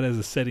have that as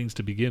a settings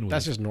to begin with?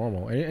 That's just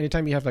normal.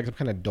 Anytime you have like some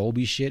kind of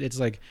Dolby shit, it's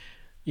like,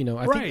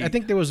 I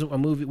think there was a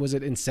movie, was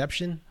it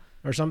Inception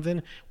or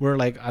something, where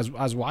like I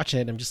was watching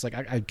it and I'm just like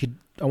I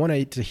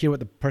wanted to hear what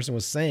the person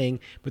was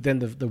saying, but then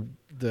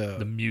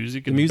the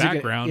music in the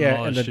background and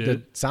all that shit.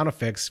 The sound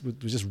effects was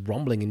just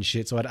rumbling and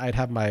shit. So I'd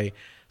have my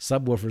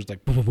subwoofers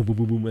like boom, boom, boom,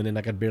 boom, boom, and then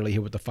I could barely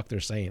hear what the fuck they're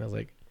saying. I was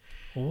like,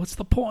 well, what's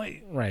the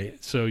point?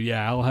 Right. So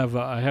yeah,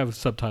 I have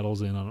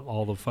subtitles in on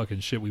all the fucking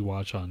shit we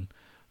watch on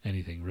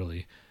anything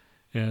really.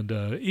 And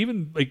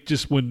even like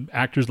just when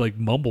actors like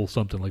mumble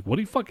something, like what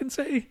do you fucking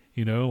say?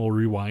 We'll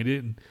rewind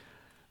it, and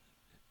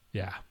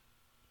yeah,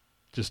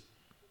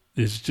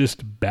 it's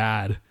just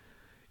bad.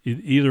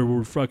 Either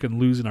we're fucking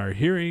losing our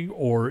hearing,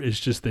 or it's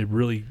just they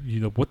really,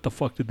 what the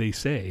fuck did they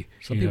say?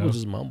 Some people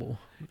just mumble.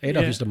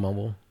 Adolf used to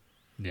mumble.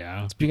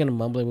 Yeah. Speaking of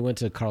mumbling, we went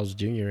to Carl's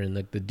Jr. and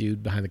like the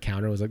dude behind the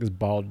counter was like this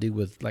bald dude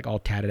with like all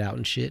tatted out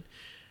and shit.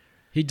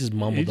 He just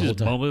mumbled the whole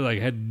time. Mumbled, like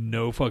had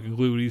no fucking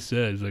clue what he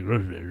said. He's like,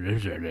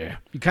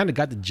 you kind of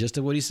got the gist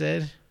of what he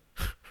said.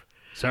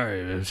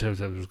 Sorry, I was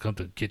come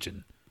to the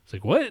kitchen. It's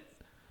like, what?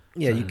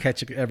 Yeah, you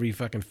catch every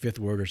fucking fifth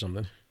word or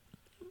something.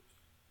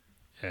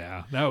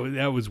 Yeah,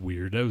 that was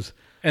weird.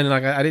 And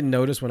like I didn't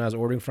notice when I was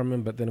ordering from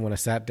him, but then when I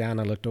sat down,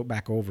 I looked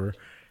back over,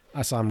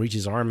 I saw him reach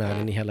his arm out,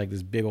 and he had like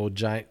this big old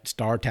giant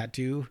star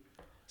tattoo.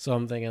 So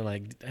I'm thinking,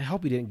 like, I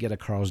hope he didn't get a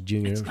Carl's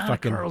Jr. It's not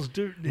fucking Carl's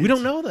Jr. We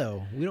don't know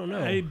though. We don't know.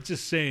 I'm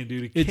just saying,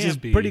 dude. It's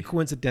just pretty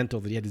coincidental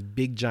that he had this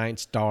big giant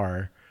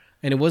star,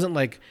 and it wasn't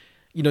like,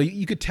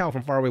 you could tell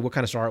from far away what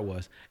kind of star it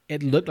was.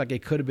 It looked like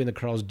it could have been the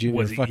Carl's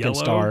Jr. fucking yellow?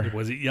 star.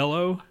 Was it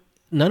yellow?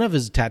 None of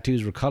his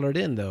tattoos were colored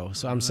in though,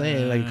 so I'm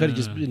saying like it could have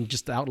just been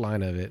just the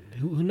outline of it.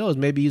 Who knows?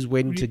 Maybe he's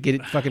waiting to get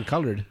it fucking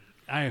colored.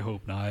 I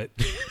hope not.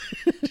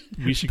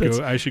 We should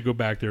go. I should go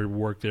back there,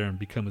 work there, and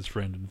become his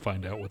friend and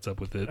find out what's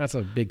up with it. That's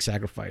a big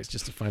sacrifice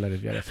just to find out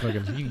if you had a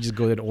fucking. You can just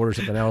go there and order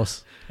something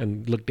else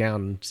and look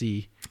down and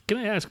see. Can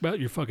I ask about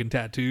your fucking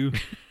tattoo?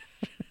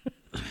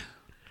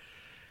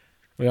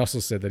 They also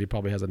said that he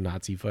probably has a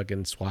Nazi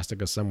fucking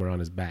swastika somewhere on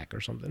his back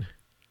or something.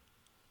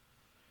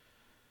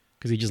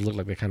 Because he just looked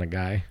like that kind of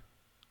guy.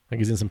 Like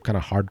he's in some kind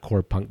of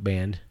hardcore punk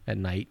band at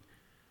night.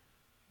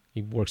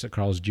 He works at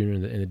Carl's Jr.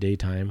 in the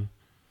daytime,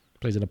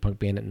 plays in a punk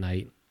band at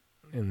night,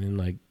 and then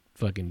like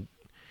fucking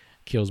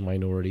kills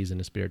minorities in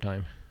his spare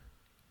time.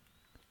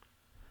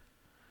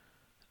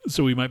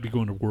 So we might be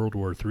going to World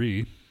War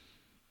III.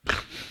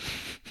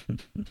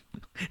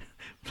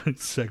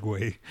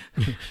 Segue.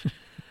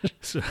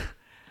 So,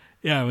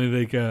 yeah, I mean,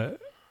 like,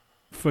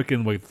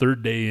 fucking like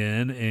third day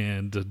in,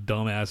 and the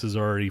dumbass is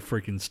already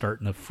freaking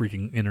starting a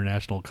freaking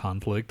international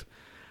conflict.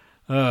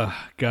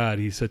 God,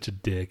 he's such a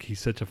dick.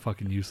 He's such a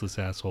fucking useless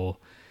asshole.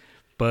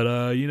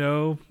 But, you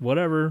know,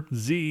 whatever.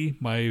 Z,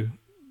 my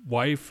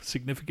wife,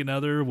 significant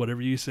other,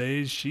 whatever you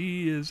say,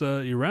 she is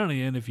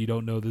Iranian, if you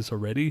don't know this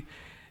already.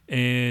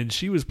 And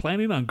she was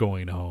planning on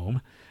going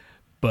home.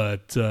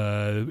 But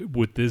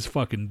with this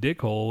fucking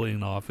dickhole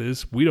in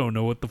office, we don't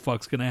know what the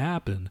fuck's going to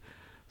happen.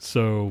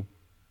 So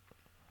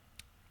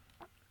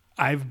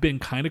I've been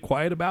kind of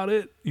quiet about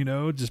it, you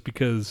know, just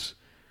because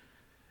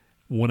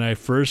when I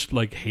first,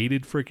 like,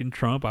 hated freaking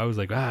Trump, I was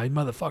like,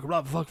 motherfucker,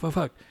 blah,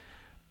 fuck.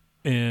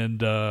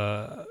 And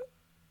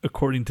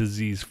according to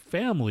Z's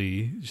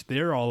family,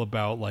 they're all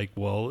about, like,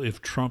 well,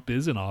 if Trump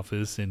is in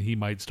office and he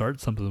might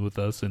start something with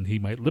us and he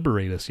might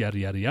liberate us, yada,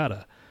 yada,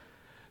 yada.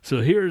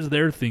 So here's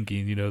their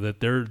thinking, you know,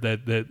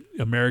 that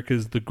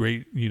America's the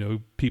great, you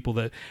know, people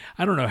that,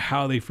 I don't know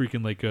how they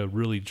freaking, like,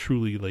 really,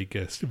 truly, like,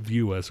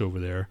 view us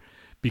over there,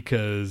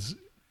 because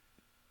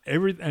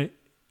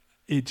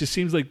it just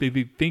seems like they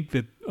think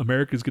that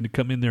America's going to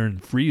come in there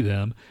and free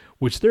them,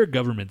 which their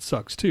government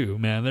sucks too,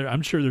 man.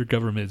 I'm sure their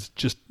government is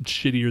just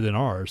shittier than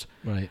ours.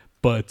 Right.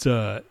 But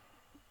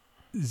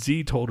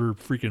Z told her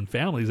freaking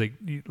family, he's like,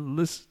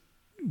 listen,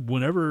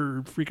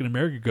 whenever freaking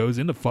America goes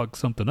in to fuck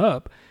something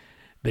up,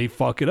 they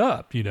fuck it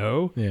up, you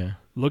know? Yeah.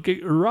 Look at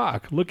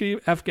Iraq. Look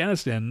at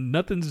Afghanistan.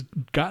 Nothing's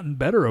gotten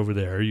better over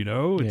there, you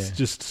know? It's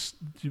just,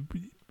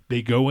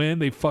 they go in,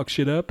 they fuck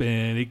shit up,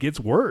 and it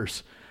gets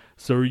worse.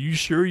 So are you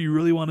sure you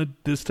really wanted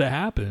this to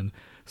happen?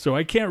 So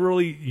I can't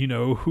really, you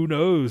know, who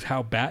knows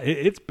how bad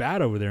it's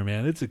bad over there,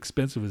 man. It's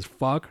expensive as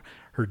fuck.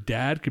 Her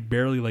dad could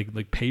barely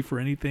like pay for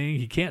anything.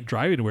 He can't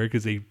drive anywhere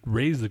because they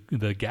raised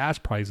the gas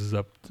prices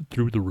up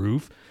through the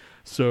roof.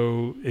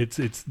 So it's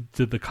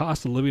the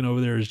cost of living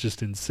over there is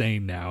just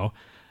insane now,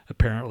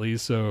 apparently.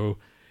 So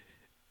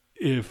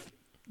if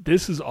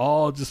this is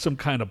all just some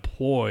kind of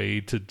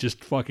ploy to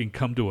just fucking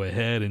come to a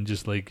head and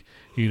just, like,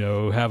 you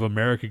know, have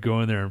America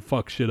go in there and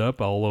fuck shit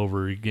up all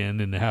over again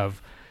and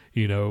have,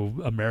 you know,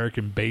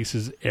 American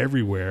bases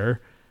everywhere,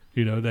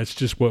 you know, that's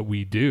just what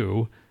we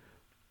do.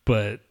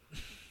 But,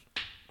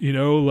 you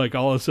know, like,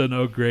 all of a sudden,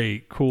 oh,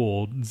 great,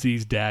 cool,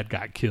 Z's dad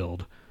got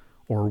killed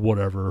or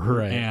whatever, her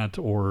aunt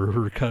or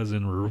her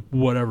cousin or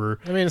whatever.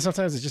 I mean,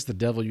 sometimes it's just the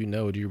devil, you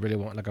know. Do you really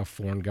want, like, a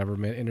foreign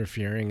government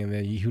interfering, and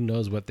then who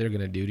knows what they're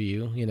going to do to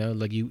you, you know?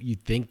 Like, you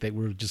think that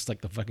we're just like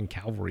the fucking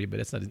cavalry,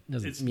 but it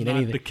doesn't mean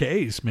anything. It's not the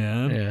case,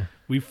 man. Yeah.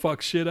 We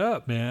fuck shit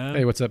up, man.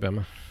 Hey, what's up,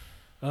 Emma?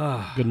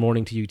 Good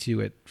morning to you,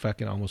 too, at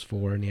fucking almost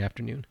 4 in the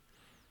afternoon.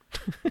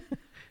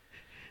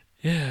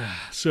 Yeah.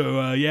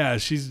 So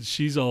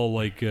she's all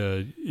like,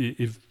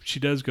 if she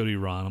does go to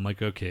Iran, I'm like,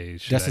 okay.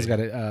 Dustin's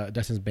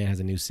band has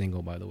a new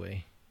single, by the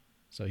way.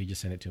 So he just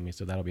sent it to me.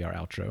 So that'll be our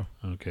outro.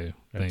 Okay.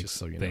 Thanks. Thanks.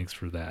 So you know. Thanks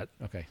for that.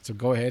 Okay. So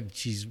go ahead.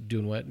 She's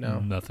doing what now?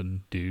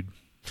 Nothing, dude.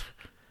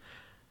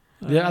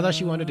 Yeah, I thought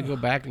she wanted to go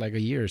back like a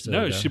year or so.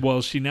 No,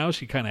 ago.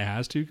 she kind of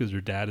has to, because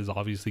her dad is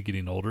obviously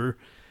getting older.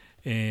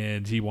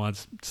 And he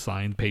wants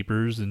signed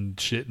papers and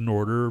shit in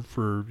order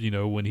for, you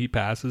know, when he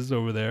passes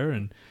over there,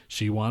 and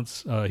he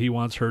wants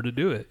her to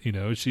do it. You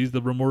know, she's the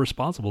more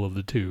responsible of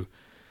the two.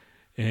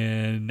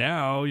 And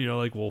now, you know,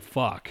 like, well,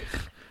 fuck.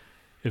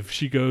 If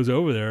she goes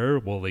over there,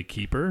 will they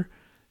keep her?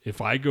 If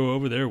I go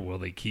over there, will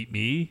they keep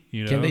me?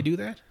 You know, can they do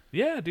that?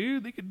 Yeah,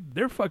 dude,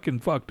 they're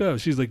fucking fucked up.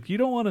 She's like, you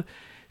don't want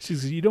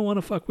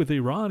to fuck with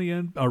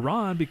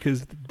Iran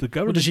because the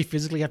government. Well, does she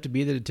physically have to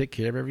be there to take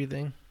care of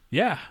everything?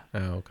 Yeah.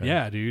 Oh, okay.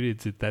 Yeah,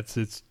 dude.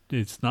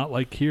 It's not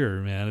like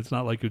here, man. It's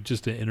not like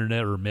just an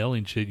internet or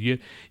mailing shit. You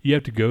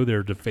have to go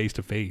there to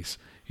face.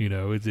 You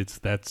know,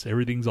 that's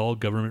everything's all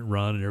government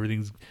run,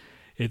 and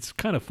it's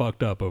kind of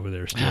fucked up over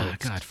there still.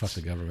 God, fuck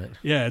the government.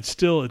 Yeah, it's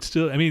still.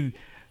 I mean,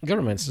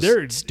 government's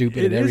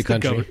stupid in every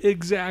country.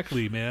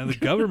 Exactly, man. The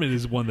government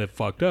is one that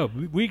fucked up.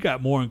 We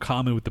got more in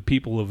common with the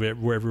people of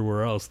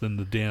everywhere else than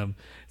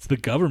it's the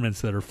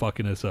governments that are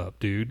fucking us up,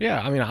 dude.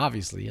 Yeah, I mean,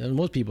 obviously. And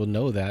most people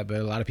know that, but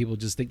a lot of people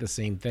just think the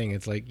same thing.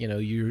 It's like, you know,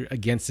 you're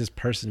against this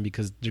person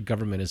because their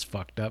government is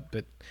fucked up,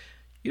 but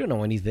you don't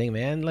know anything,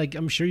 man. Like,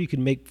 I'm sure you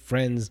can make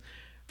friends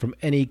from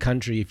any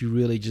country if you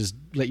really just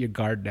let your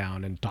guard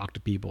down and talk to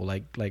people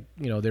like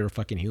you know, they're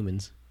fucking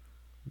humans.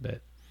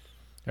 But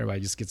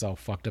everybody just gets all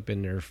fucked up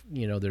in their,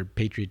 you know, their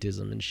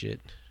patriotism and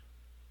shit.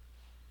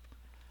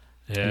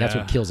 Yeah. And that's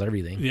what kills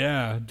everything.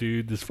 Yeah,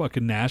 dude. This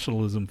fucking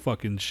nationalism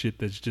fucking shit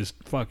that's just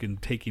fucking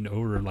taking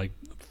over, like,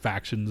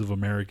 factions of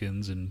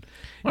Americans. And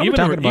well, even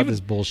talking about this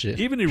bullshit.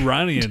 Even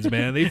Iranians,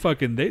 man,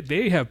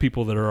 they have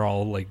people that are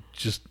all, like,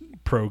 just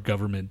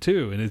pro-government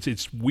too. And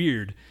it's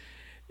weird.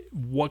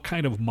 What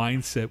kind of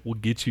mindset will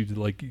get you to,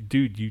 like,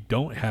 dude, you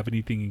don't have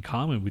anything in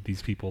common with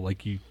these people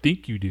like you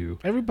think you do.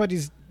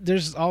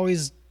 There's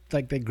always,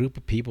 like, that group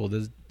of people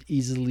that's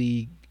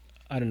easily,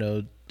 I don't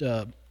know,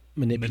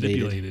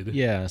 manipulated.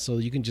 Yeah, so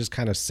you can just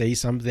kind of say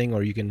something,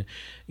 or you can,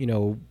 you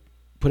know,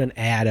 put an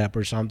ad up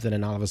or something,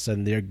 and all of a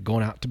sudden they're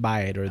going out to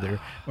buy it, or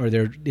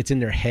it's in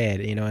their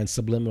head, you know, and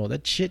subliminal.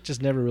 That shit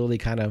just never really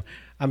kind of.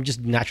 I'm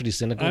just naturally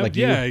cynical, like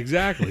you. Yeah,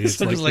 exactly. It's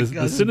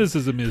the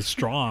cynicism is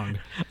strong.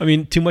 I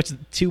mean, too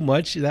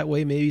much that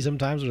way maybe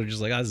sometimes, or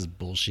just like, this is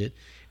bullshit.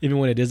 even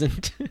when it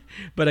isn't.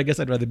 But I guess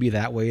I'd rather be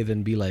that way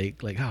than be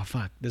like, oh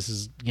fuck, this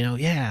is,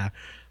 yeah,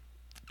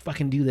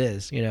 fucking do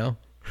this,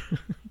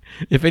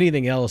 If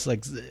anything else,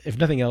 like, if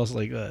nothing else,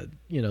 like,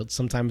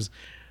 sometimes,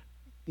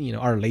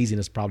 our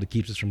laziness probably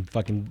keeps us from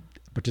fucking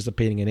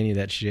participating in any of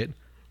that shit.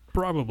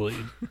 Probably.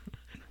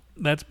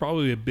 That's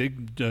probably a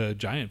big,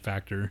 giant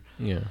factor.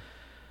 Yeah.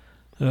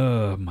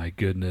 Oh, my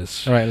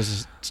goodness. All right, let's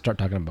just start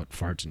talking about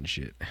farts and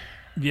shit.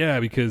 Yeah,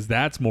 because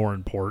that's more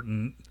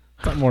important.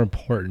 It's not more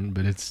important,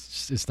 but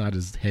it's not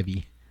as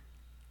heavy.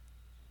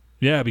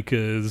 Yeah,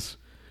 because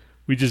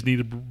we just need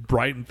to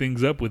brighten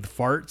things up with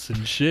farts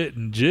and shit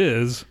and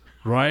jizz,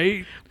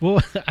 right?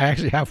 Well, I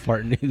actually have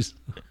fart news.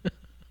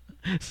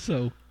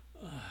 So...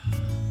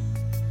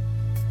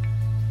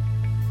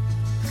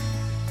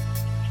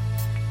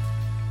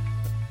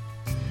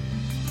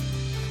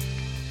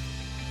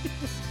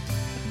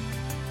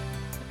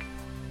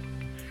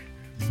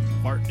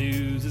 Fart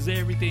news is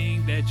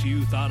everything that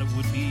you thought it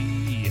would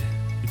be.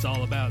 It's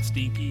all about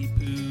stinky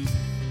poop.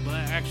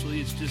 But actually,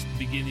 it's just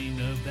the beginning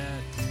of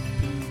that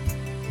poop,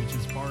 which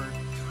is fart.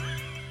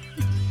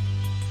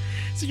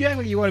 So you act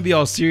like you want to be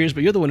all serious,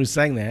 but you're the one who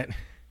sang that.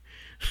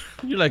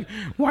 You're like,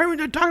 why are we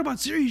not talking about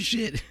serious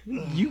shit?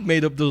 You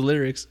made up those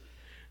lyrics.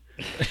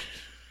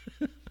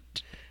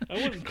 I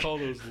wouldn't call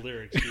those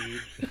lyrics,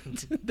 dude.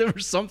 There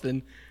was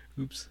something.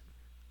 Oops.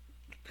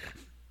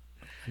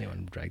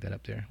 Anyone drag that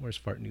up there? Where's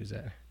fart news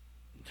at?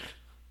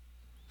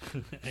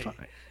 I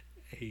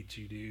hate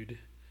you, dude.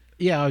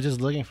 Yeah, I was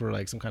just looking for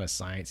like some kind of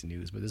science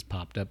news, but this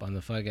popped up on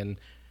the fucking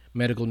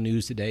medical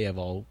news today of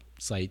all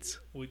sites.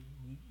 What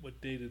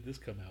day did this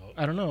come out?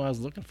 I don't know. I was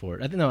looking for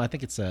it. I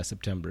think it's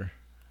September.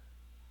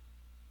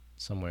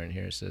 Somewhere in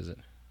here it says it.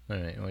 All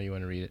right. Well, you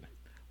want to read it?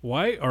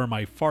 Why are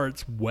my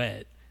farts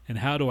wet, and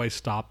how do I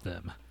stop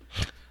them?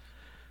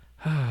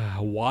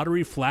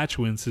 Watery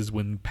flatulence is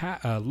when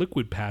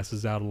liquid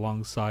passes out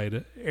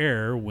alongside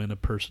air when a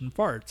person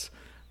farts.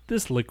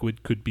 This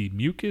liquid could be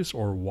mucus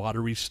or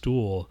watery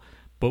stool.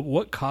 But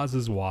what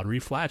causes watery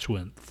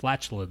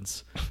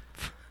flatulence?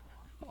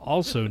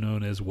 Also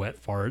known as wet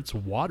farts,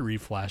 watery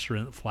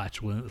flatulence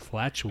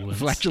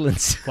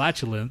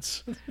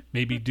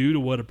may be due to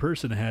what a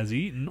person has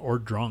eaten or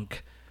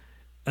drunk.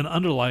 An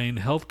underlying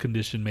health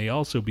condition may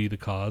also be the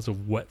cause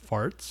of wet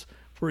farts.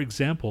 For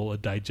example, a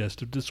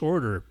digestive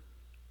disorder.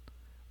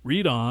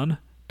 Read on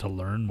to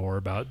learn more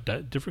about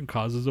different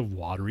causes of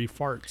watery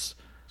farts.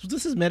 So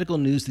this is medical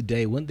news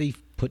today. Wouldn't they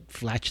put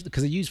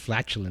because they use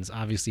flatulence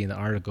obviously in the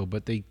article,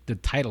 but the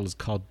title is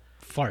called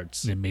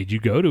farts. It made you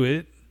go to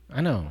it.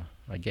 I know.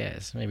 I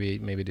guess maybe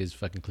it is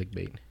fucking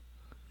clickbait.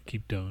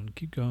 Keep going.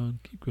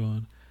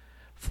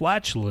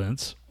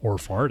 Flatulence or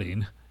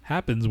farting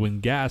happens when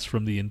gas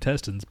from the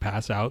intestines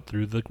pass out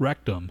through the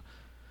rectum.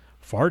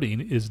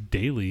 Farting is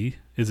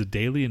a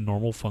daily and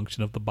normal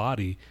function of the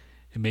body.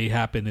 It may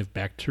happen if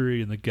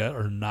bacteria in the gut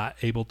are not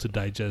able to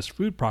digest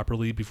food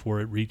properly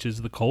before it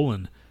reaches the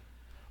colon.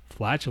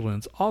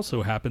 Flatulence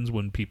also happens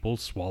when people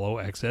swallow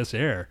excess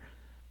air.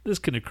 This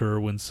can occur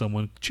when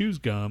someone chews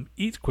gum,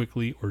 eats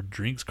quickly, or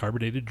drinks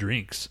carbonated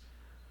drinks.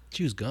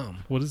 Chews gum?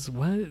 What?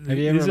 Have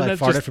you ever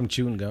farted from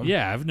chewing gum?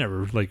 Yeah, I've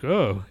never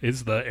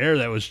it's the air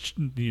that was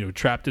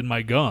trapped in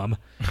my gum,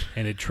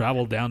 and it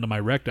traveled down to my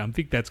rectum. I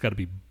think that's got to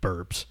be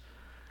burps.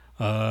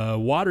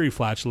 Watery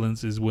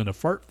flatulence is when a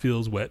fart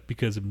feels wet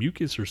because a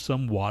mucus or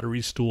some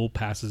watery stool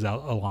passes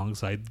out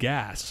alongside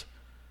gas.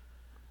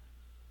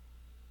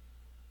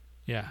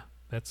 Yeah,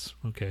 that's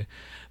okay.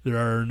 There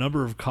are a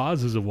number of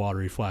causes of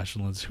watery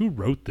flatulence. Who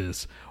wrote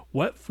this?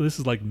 This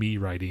is like me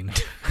writing.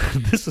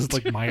 This is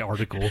like my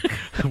article.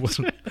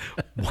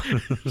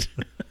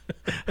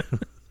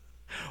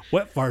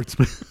 Wet farts.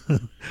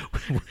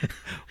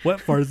 Wet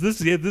farts.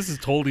 This is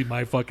totally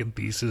my fucking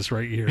thesis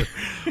right here.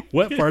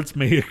 Wet farts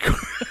may occur.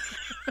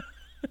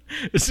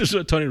 This is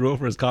what Tony wrote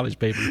for his college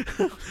paper.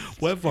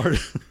 Wet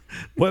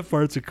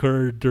farts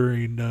occur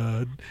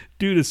due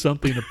to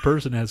something a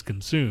person has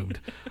consumed.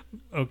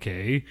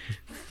 Okay,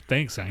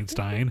 thanks,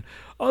 Einstein.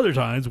 Other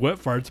times, wet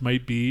farts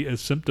might be a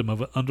symptom of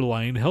an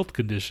underlying health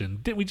condition.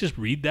 Didn't we just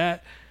read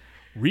that?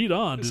 Read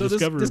on to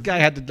discover. This guy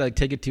had to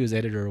take it to his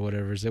editor or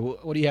whatever. Say,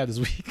 what do you have this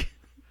week?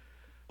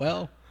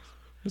 Well,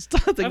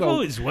 I'm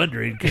always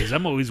wondering because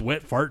I'm always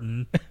wet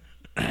farting.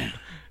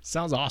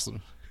 Sounds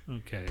awesome.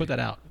 Okay, put that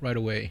out right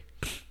away.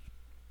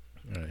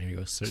 All right, here you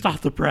go. Stop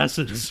the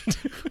presses.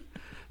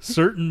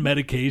 Certain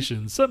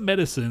medications. Some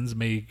medicines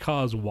may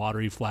cause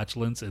watery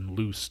flatulence and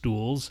loose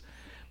stools.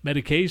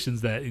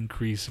 Medications that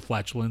increase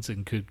flatulence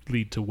and could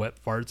lead to wet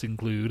farts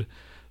include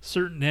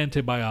certain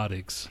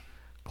antibiotics,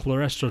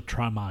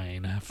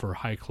 cholesterotramine for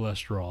high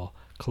cholesterol,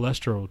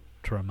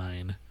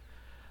 cholesterotramine,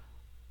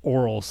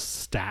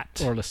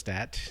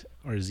 Orlistat,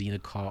 or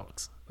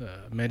Xenocox,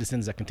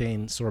 medicines that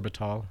contain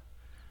sorbitol.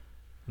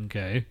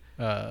 Okay.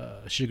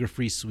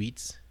 Sugar-free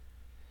sweets.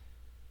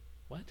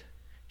 What?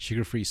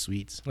 Sugar-free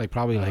sweets, like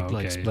probably like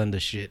Splenda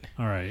shit.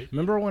 All right.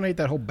 Remember when I ate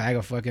that whole bag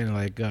of fucking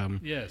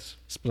yes,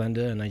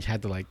 Splenda, and I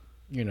had to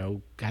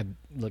had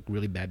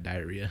really bad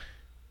diarrhea.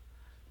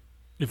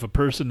 If a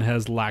person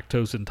has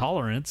lactose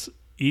intolerance,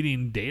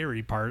 Eating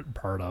dairy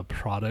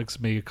products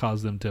may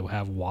cause them to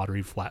have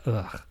watery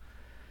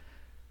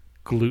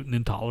gluten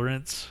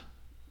intolerance.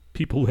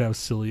 People who have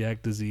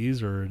celiac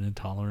disease or an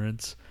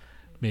intolerance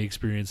may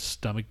experience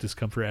stomach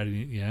discomfort.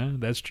 Yeah,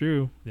 that's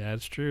true. Yeah,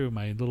 that's true.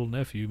 My little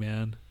nephew,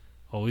 man,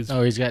 always.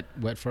 Oh, he's got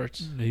wet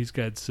farts. He's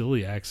got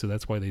celiac, so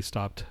that's why they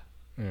stopped.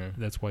 Yeah.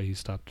 That's why he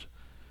stopped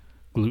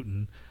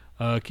gluten.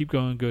 Keep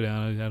going, go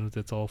down.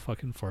 That's all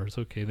fucking farts.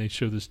 Okay, they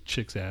show this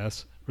chick's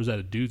ass. Or is that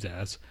a dude's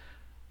ass?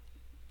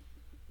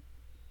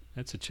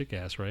 That's a chick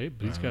ass, right?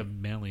 But he's got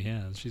manly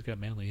hands. She's got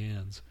manly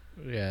hands.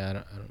 Yeah, I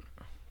don't know.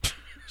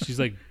 She's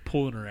like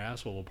pulling her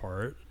asshole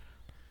apart.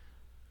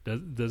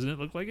 Doesn't it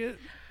look like it?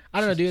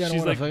 I don't know, dude. I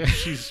don't want to.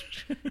 She's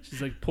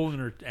like pulling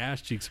her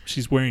ass cheeks.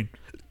 She's wearing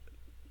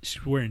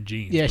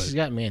jeans. Yeah, she's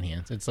got man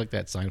hands. It's like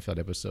that Seinfeld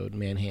episode,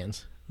 Man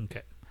Hands.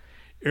 Okay.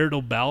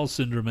 Irritable bowel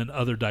syndrome and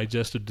other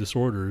digestive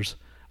disorders.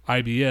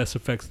 IBS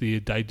affects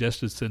the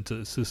digestive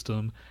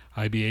system.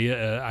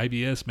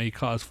 IBS may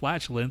cause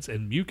flatulence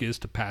and mucus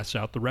to pass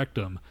out the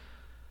rectum.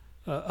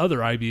 Other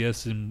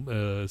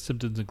IBS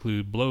symptoms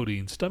include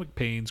bloating, stomach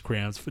pains,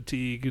 cramps,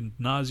 fatigue, and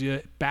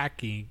nausea,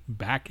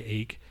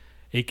 backache,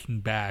 aching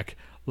back,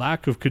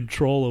 lack of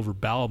control over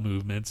bowel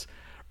movements,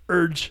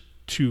 urge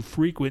to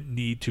frequent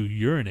need to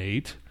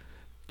urinate.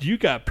 You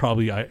got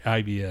probably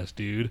IBS,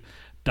 dude.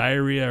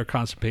 Diarrhea or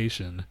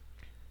constipation.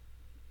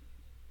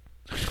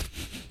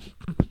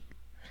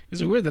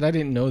 Is it weird that I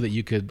didn't know that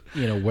you could,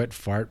 wet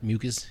fart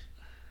mucus?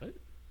 What?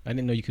 I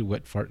didn't know you could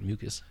wet fart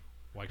mucus.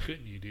 Why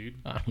couldn't you, dude?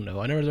 I don't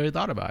know. I never really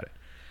thought about it.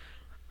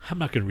 I'm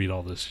not going to read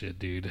all this shit,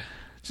 dude.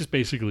 It's just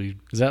basically...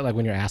 Is that like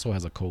when your asshole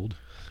has a cold?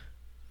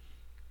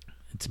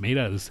 It's made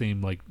out of the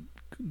same,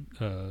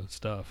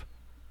 stuff.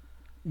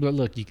 But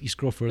look, you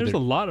scroll further. There's a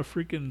lot of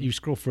freaking... You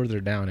scroll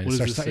further down, and What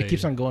does it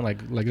keeps on going.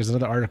 Like there's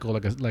another article,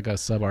 like a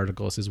sub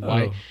article. It says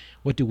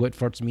what do wet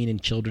farts mean in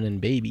children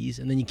and babies?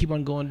 And then you keep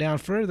on going down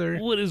further.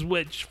 What does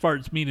wet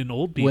farts mean in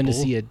old people? When to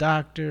see a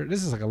doctor.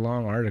 This is like a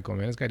long article,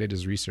 man. This guy did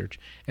his research,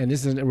 and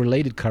this is a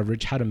related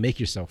coverage: how to make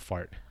yourself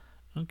fart.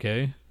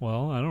 Okay,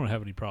 well, I don't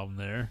have any problem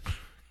there.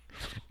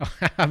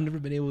 I've never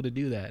been able to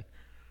do that.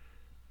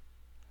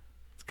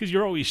 It's because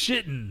you're always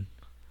shitting.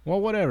 Well,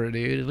 whatever,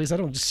 dude. At least I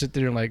don't just sit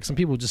there and some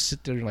people just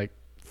sit there and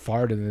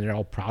fart and then they're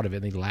all proud of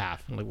it and they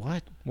laugh. I'm like,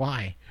 what?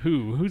 Why?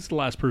 Who's the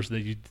last person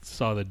that you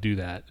saw that do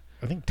that?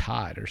 I think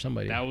Todd or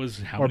somebody. That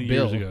was how or many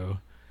Bill. years ago?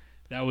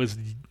 That was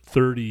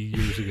 30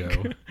 years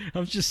ago.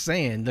 I'm just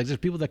saying, there's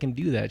people that can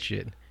do that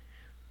shit.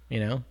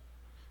 I'm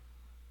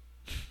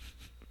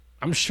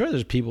sure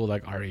there's people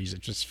like our age that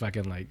just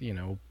fucking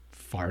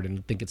fart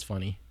and think it's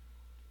funny.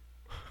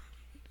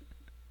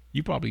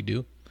 You probably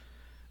do.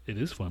 It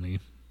is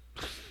funny.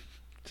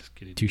 Just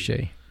kidding.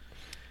 Touche.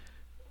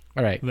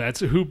 All right. That's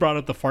who brought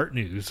up the fart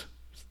news.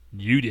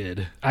 You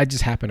did. I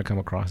just happened to come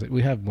across it.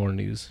 We have more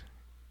news.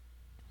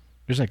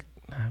 There's we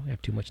have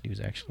too much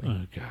news, actually.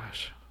 Oh,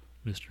 gosh.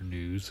 Mr.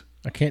 News.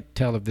 I can't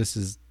tell if this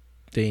is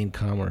day and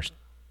come or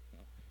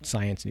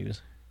science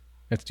news.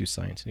 Let's do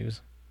science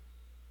news.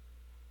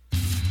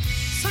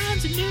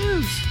 Science and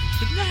news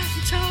with Nat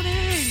and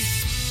Tony.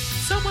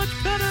 So much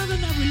better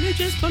than that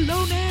religious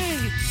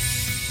baloney.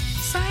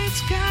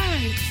 Science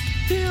guy,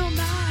 Bill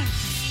Nye.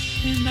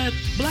 And that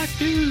black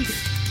dude,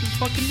 his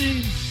fucking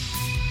name.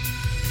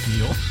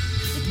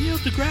 Neil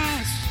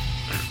deGrasse.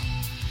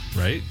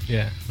 Right?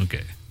 Yeah.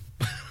 Okay.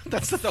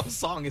 That's the whole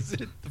song, is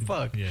it? The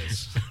fuck?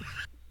 Yes.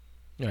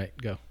 All right,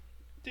 go.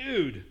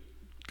 Dude.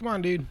 Come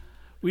on, dude.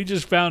 We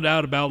just found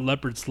out about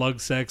leopard slug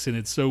sex, and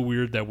it's so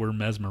weird that we're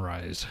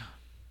mesmerized.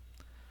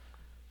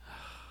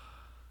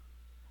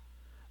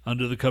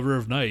 Under the cover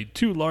of night,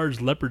 two large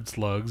leopard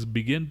slugs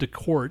begin to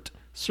court,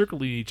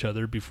 circling each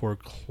other before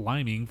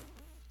climbing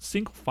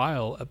single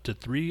file up to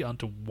 3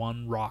 onto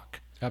one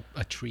rock. Up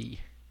a tree.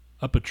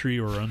 Up a tree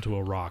or onto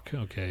a rock.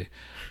 Okay.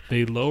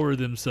 They lower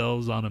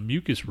themselves on a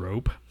mucus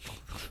rope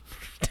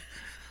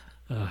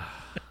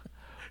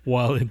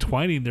while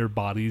entwining their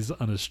bodies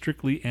on a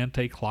strictly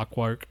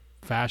anti-clockwork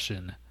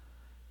fashion.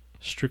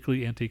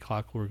 Strictly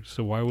anti-clockwork.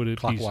 So why would it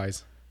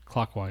Clockwise. be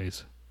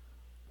clockwise?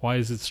 Why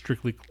is it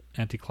strictly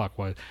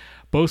anti-clockwise?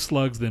 Both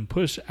slugs then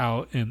push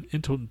out and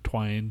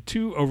intertwine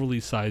two overly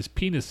sized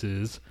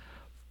penises.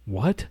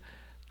 What?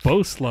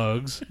 Both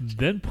slugs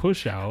then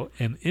push out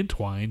and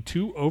entwine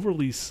two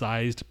overly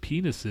sized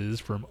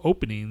penises from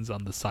openings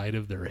on the side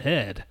of their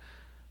head.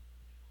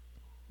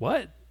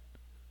 What?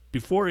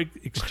 Before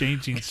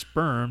exchanging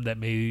sperm that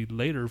may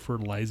later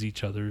fertilize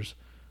each of their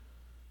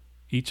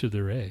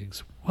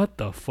eggs. What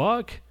the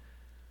fuck?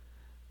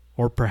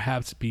 Or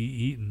perhaps be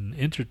eaten.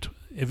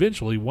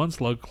 Eventually, one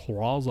slug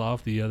crawls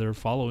off the other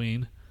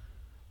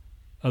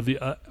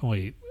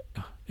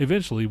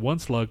Eventually, one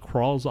slug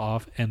crawls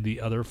off and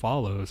the other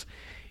follows,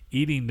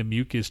 eating the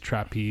mucus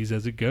trapeze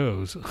as it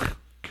goes. God.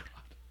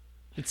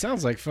 It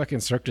sounds like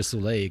fucking Cirque du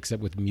Soleil,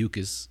 except with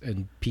mucus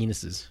and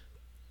penises.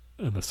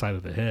 on the side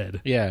of the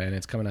head. Yeah, and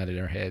it's coming out of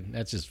their head.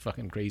 That's just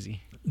fucking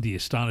crazy. The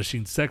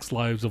astonishing sex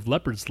lives of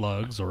leopard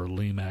slugs, or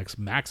Limax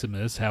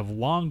maximus, have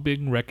long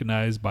been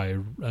recognized by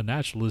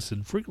naturalists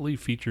and frequently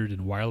featured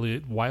in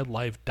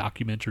wildlife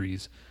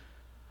documentaries.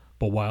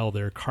 But while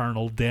their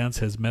carnal dance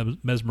has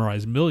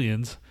mesmerized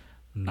millions,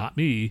 not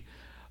me,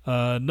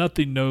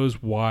 nothing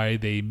knows why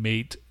they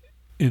mate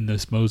in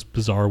this most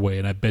bizarre way,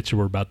 and I bet you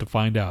we're about to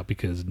find out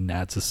because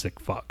Nat's a sick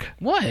fuck.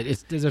 What?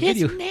 There's a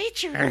video. It's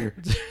nature.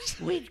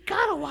 We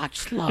gotta watch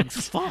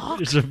slugs fuck.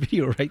 There's a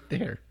video right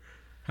there.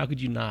 How could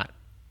you not?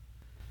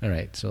 All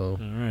right, so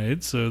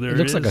there it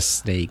looks like a is.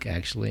 snake,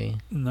 actually.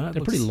 No, it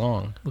They're looks- pretty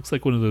long. Looks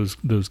like one of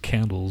those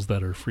candles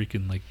that are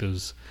freaking like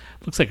those.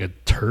 Looks like a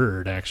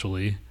turd,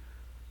 actually.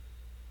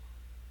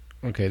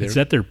 Okay, Is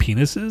that their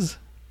penises?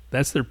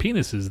 That's their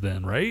penises,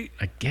 then, right?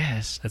 I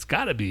guess. That's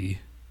got to be.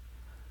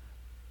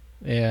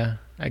 Yeah,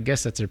 I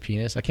guess that's their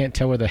penis. I can't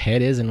tell where the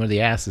head is and where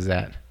the ass is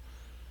at.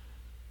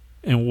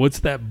 And what's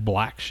that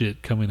black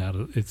shit coming out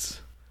of?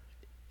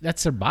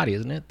 That's their body,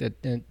 isn't it?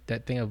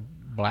 That thing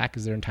of black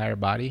is their entire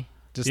body.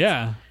 Just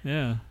Yeah.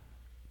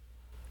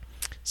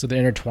 So they're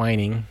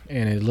intertwining,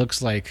 and it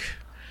looks like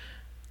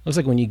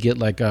when you get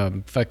like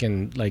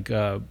fucking like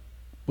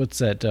what's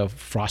that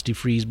Frosty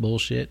Freeze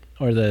bullshit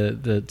or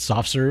the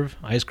soft serve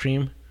ice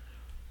cream.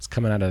 It's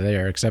coming out of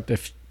there. Except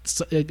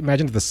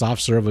imagine if the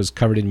soft serve was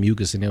covered in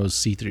mucus and it was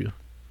see through.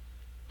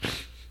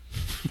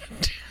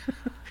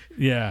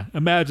 Yeah,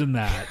 imagine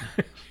that.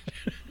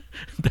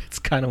 That's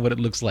kind of what it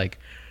looks like.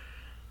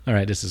 All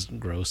right, this is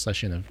gross. I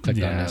shouldn't have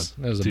clicked on this.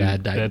 That was a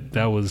bad diet.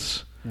 That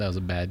was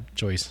a bad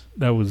choice.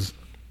 That was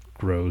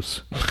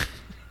gross.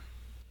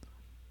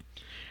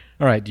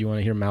 All right, do you want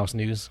to hear mouse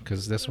news?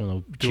 Because this one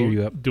will cheer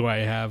you up. Do I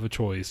have a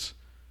choice?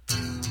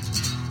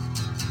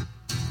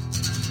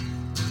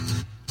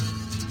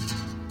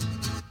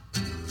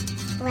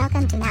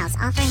 Welcome to Mouse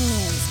Offering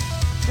News.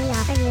 We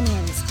offer you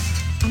news,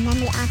 and then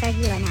we offer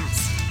you a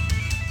mouse.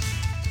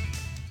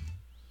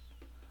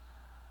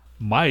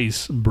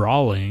 Mice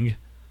brawling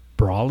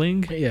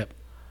Yep.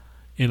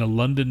 in a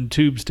London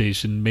tube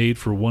station made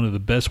for one of the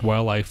best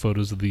wildlife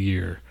photos of the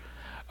year.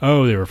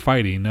 Oh, they were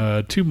fighting.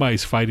 Two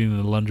mice fighting in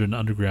the London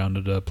Underground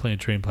at a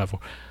train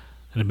platform.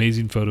 An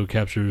amazing photo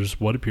captures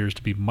what appears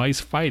to be mice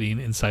fighting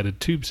inside a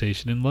tube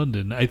station in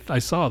London. I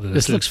saw this.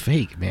 This looks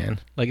fake, man.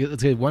 Like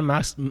it's one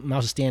mouse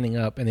is standing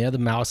up, and the other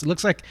mouse. It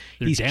looks like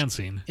They're he's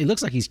dancing. It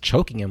looks like he's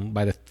choking him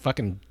by the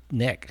fucking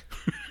neck.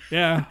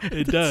 Yeah,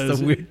 it does. That's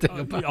the weird thing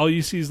about it. All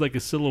you see is like a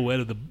silhouette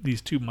of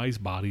these two mice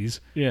bodies.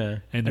 Yeah,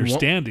 And they're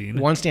standing.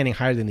 One standing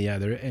higher than the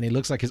other, and it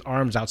looks like his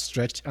arms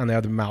outstretched on the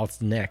other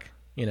mouse's neck.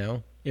 You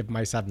know, if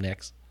mice have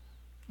necks.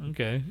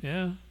 Okay,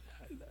 yeah.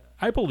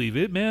 I believe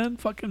it, man.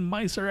 Fucking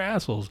mice are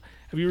assholes.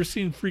 Have you ever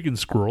seen freaking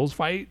squirrels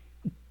fight?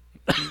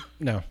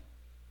 No.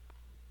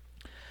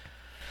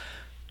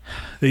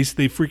 They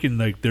freaking,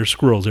 like, there's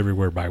squirrels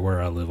everywhere by where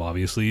I live,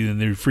 obviously,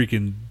 and they're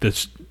freaking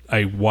this.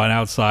 I went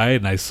outside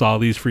and I saw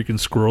these freaking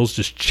squirrels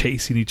just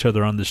chasing each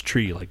other on this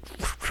tree, like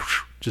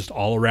just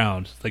all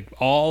around, like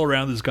all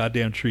around this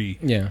goddamn tree.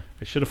 Yeah.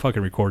 I should have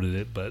fucking recorded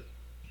it, but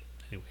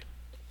anyway.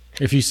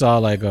 If you saw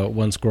like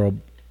one squirrel,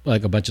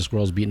 like a bunch of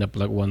squirrels beating up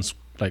like one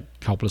like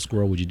helpless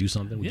squirrel, would you do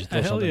something? Would you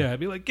throw Hell something? yeah! I'd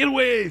be like, get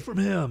away from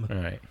him. All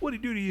right.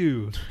 What'd he do to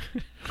you?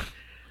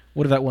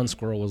 What if that one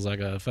squirrel was like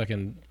a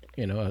fucking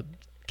a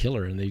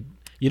killer, and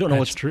you don't know That's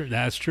what's true.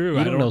 That's true.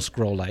 You don't know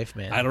squirrel life,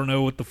 man. I don't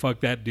know what the fuck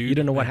that dude. You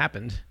don't know what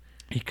happened.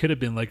 He could have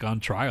been like on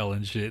trial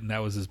and shit, and that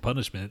was his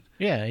punishment.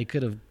 Yeah, he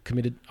could have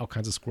committed all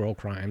kinds of squirrel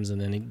crimes,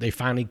 and then they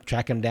finally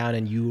track him down,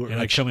 and you And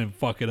I come and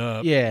fuck it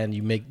up. Yeah, and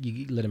you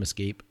let him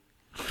escape.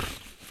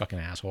 Fucking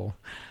asshole.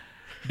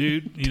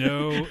 Dude,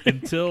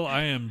 until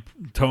I am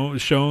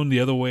shown the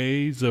other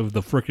ways of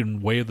the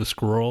freaking way of the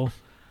squirrel,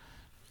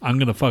 I'm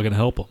going to fucking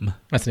help him.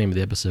 That's the name of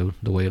the episode,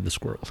 The Way of the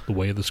Squirrel. The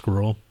way of the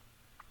squirrel.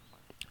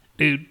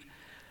 Dude,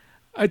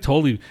 I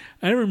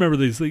remember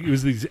these, like, it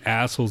was these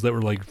assholes that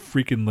were like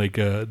freaking like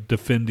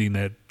defending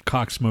that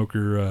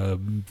cocksmoker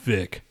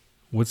Vic.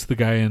 What's the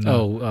guy in...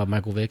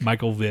 Michael Vick.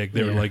 Michael Vick.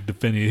 They were like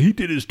defending, he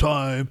did his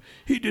time.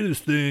 He did his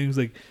things.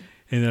 Like,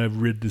 and then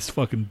I've read this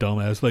fucking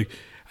dumbass, like,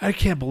 I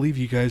can't believe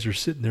you guys are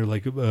sitting there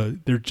like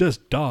they're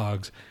just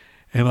dogs.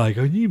 And I'm like,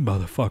 oh, you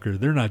motherfucker,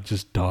 they're not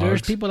just dogs.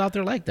 There's people out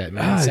there like that,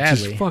 man. It's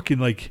Sadly, just fucking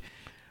like,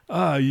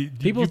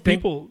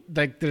 people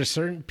like there's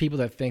certain people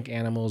that think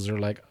animals are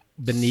like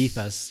beneath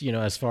us,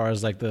 as far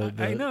as like the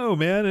I know,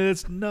 man,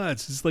 it's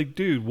nuts. It's like,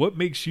 dude, what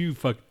makes you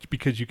fuck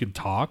because you can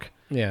talk?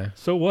 Yeah.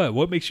 So what?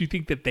 What makes you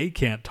think that they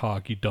can't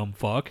talk? You dumb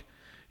fuck.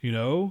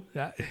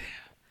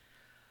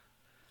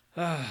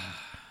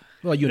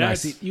 Well, you and I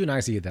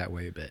see it that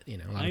way, but a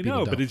lot of I people know,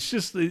 don't. but it's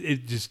just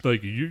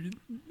like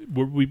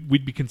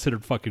we'd be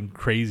considered fucking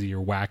crazy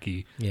or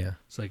wacky. Yeah.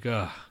 It's like,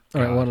 All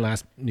right, one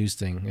last news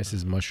thing. This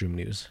is mushroom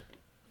news.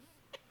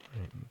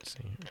 Let's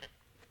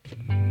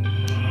see.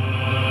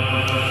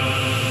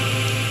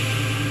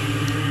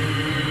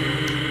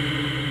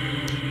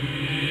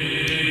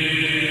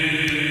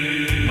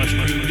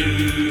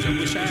 Mushrooms. I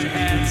wish I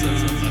had some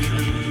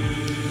mushrooms.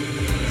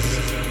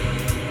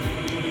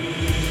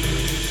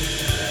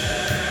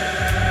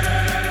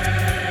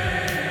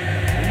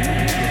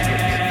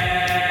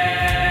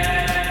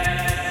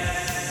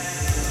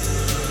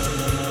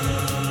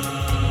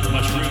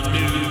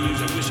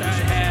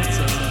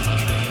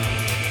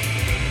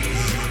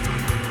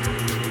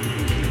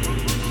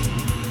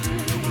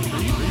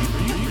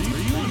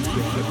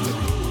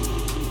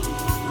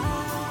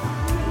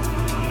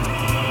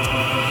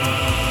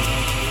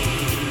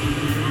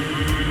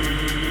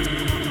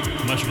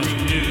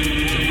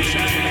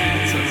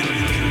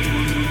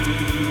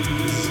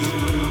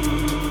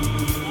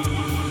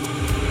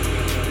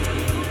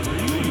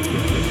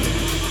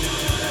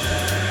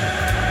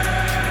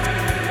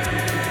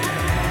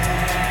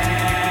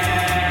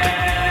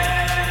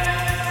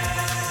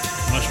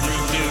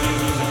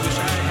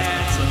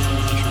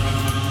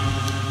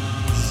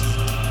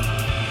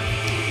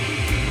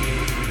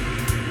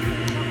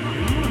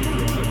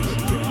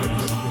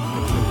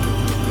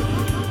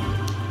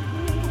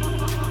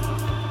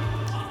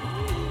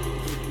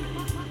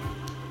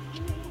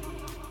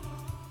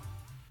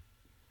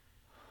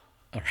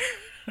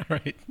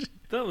 Right.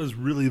 That was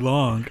really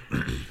long.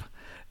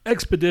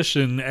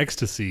 Expedition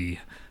Ecstasy,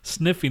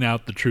 sniffing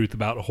out the truth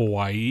about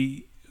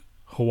Hawaii's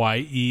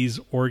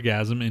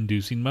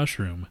orgasm-inducing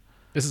mushroom.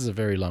 This is a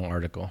very long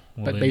article.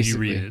 Well, but then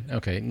basically, you read it.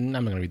 Okay, I'm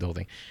not going to read the whole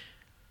thing.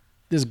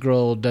 This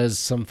girl does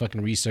some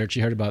fucking research.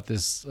 She heard about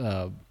this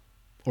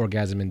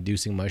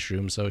orgasm-inducing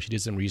mushroom, so she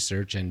did some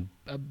research. And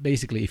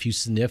basically, if you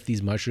sniff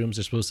these mushrooms,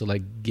 they're supposed to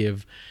like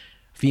give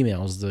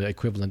females the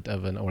equivalent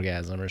of an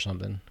orgasm or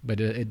something. But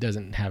it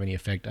doesn't have any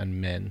effect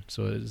on men.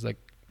 So it's like...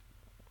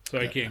 So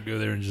I can't go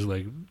there and just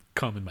like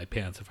come in my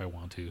pants if I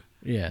want to.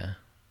 Yeah.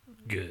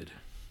 Good.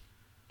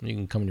 You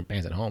can come in your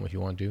pants at home if you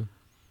want to.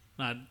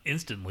 Not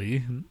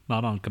instantly,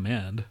 not on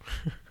command.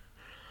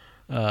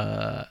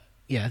 Yeah,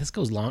 this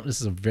goes long.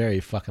 This is a very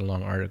fucking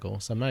long article,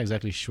 so I'm not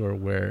exactly sure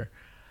where.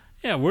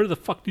 Yeah, where the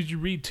fuck did you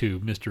read to,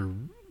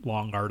 Mr.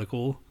 Long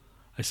Article?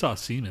 I saw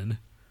semen.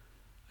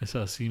 I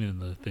saw semen in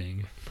the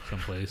thing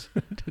someplace.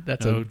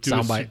 That's a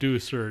soundbite. Do a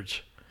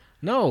search.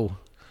 No.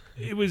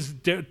 It was,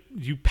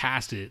 you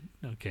passed it.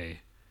 Okay.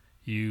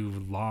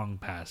 You long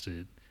passed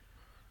it.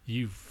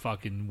 You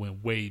fucking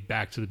went way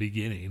back to the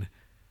beginning.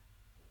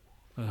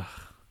 Ugh.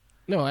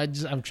 No,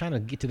 I'm trying to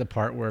get to the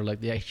part where like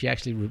she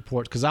actually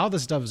reports, because all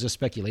this stuff is just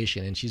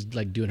speculation, and she's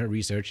like doing her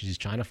research and she's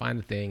trying to find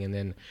the thing, and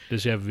then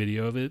Does she have a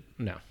video of it?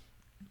 no.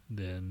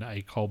 Then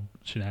I call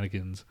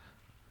shenanigans.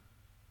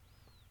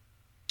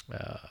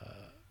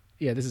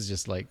 Yeah, this is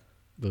just like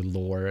the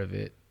lore of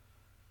it.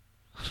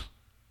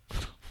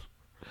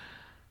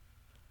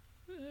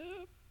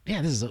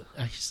 Yeah, this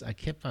is. I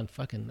kept on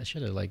fucking. I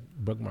should have like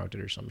bookmarked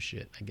it or some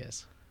shit, I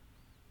guess.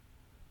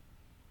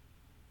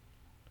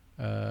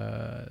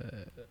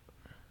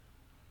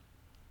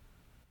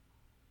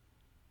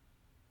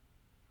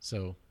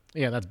 So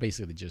yeah, that's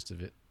basically the gist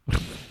of it.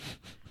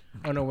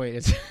 Oh no,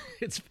 wait,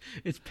 it's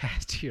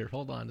past here.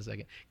 Hold on a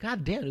second.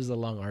 God damn, this is a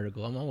long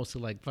article. I'm almost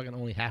like fucking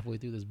only halfway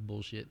through this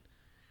bullshit.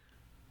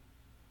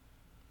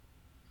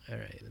 All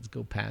right, let's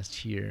go past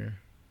here.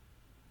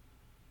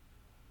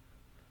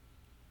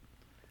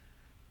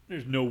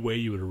 There's no way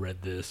you would have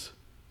read this.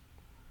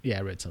 Yeah,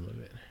 I read some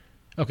of it.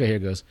 Okay, here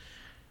goes.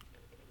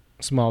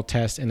 Small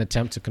test in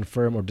attempt to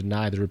confirm or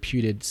deny the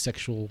reputed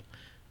sexual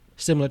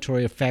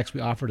stimulatory effects.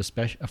 We offered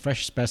a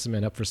fresh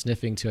specimen up for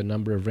sniffing to a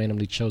number of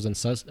randomly chosen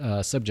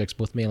subjects,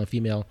 both male and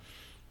female.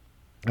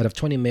 Out of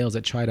 20 males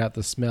that tried out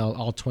the smell,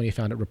 all 20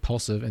 found it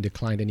repulsive and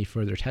declined any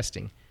further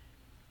testing.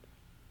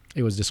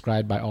 It was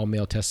described by all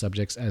male test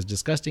subjects as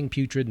disgusting,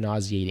 putrid,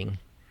 nauseating.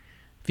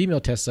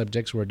 Female test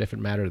subjects were a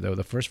different matter, though.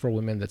 The first 4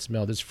 women that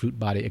smelled this fruit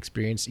body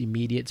experienced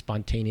immediate,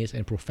 spontaneous,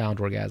 and profound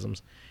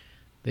orgasms.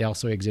 They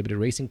also exhibited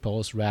racing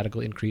pulse,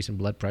 radical increase in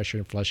blood pressure,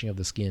 and flushing of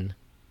the skin.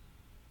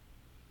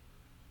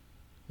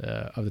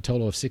 Of the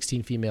total of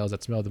 16 females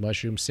that smelled the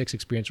mushroom, 6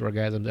 experienced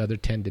orgasms, the other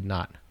 10 did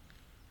not.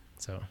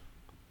 So,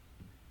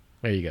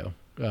 there you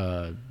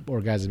go.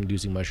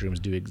 Orgasm-inducing mushrooms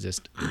do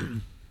exist.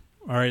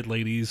 All right,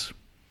 ladies,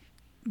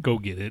 go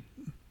get it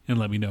and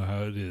let me know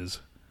how it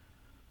is.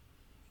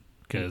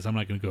 Because I'm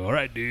not going to go, all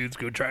right, dudes,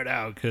 go try it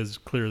out, because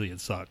clearly it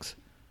sucks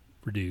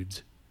for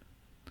dudes.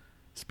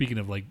 Speaking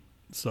of, like,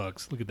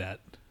 sucks, look at that.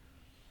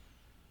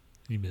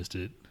 You missed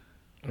it.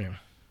 Yeah.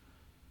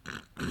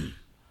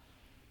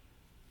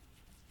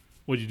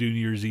 What'd you do New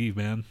Year's Eve,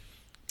 man?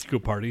 Did you go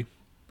party?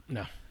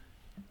 No.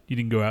 You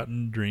didn't go out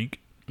and drink?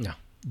 No.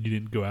 You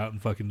didn't go out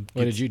and fucking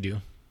What did you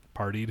do?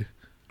 partied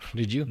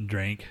Did you? and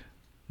drank?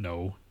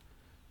 No.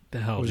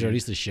 The hell, Was there at dude?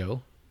 least a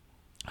show?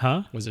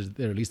 Huh? Was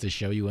there at least a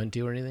show you went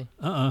to or anything?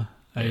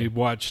 I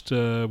watched. We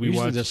Usually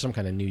watched. there's some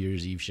kind of New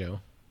Year's Eve show.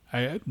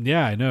 I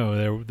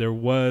know there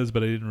was,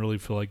 but I didn't really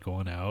feel like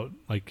going out.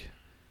 Like,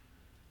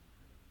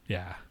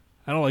 yeah,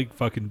 I don't like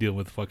fucking dealing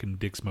with fucking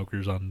dick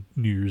smokers on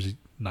New Year's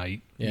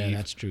night. Yeah, Eve.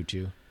 that's true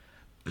too.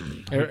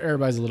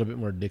 Everybody's a little bit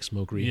more dick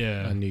smokery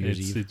on New Year's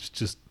Eve. It's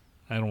just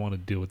I don't want to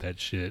deal with that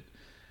shit.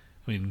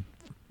 I mean,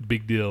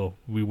 big deal.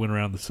 We went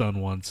around the sun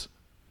once.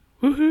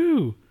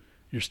 Woohoo!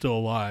 You're still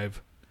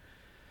alive.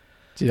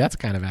 See, that's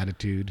the kind of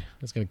attitude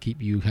that's going to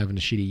keep you having a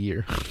shitty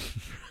year.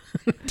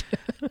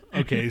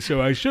 Okay, so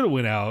I should have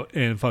went out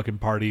and fucking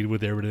partied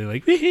with everybody,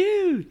 like,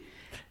 woohoo!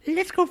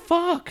 Let's go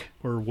fuck!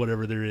 Or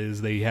whatever there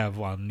is they have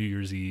on New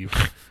Year's Eve.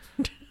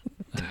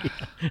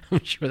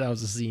 I'm sure that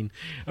was the scene.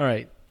 All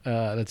right,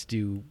 let's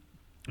do...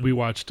 We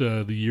watched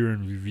the year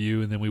in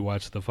review, and then we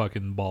watched the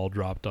fucking ball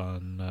dropped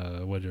on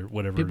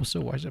whatever. People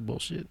still watch that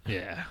bullshit.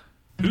 Yeah.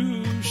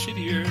 Who's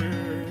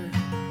shittier?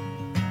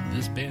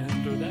 This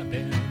band or that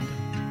band?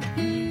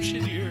 Who's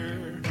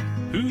shittier?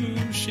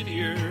 Who's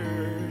shittier?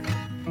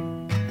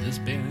 This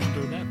band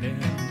or that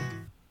band?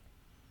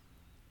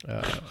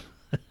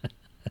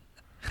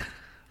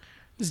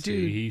 This See,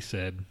 dude... he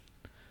said,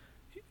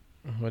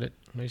 What did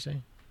you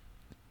say?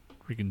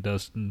 freaking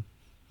Dustin.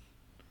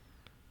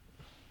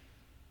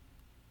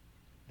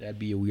 That'd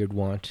be a weird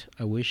want.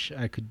 I wish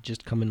I could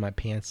just come in my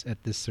pants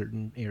at this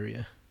certain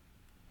area.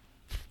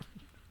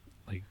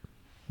 Like,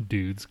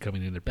 dudes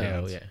coming in their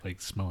pants, yeah.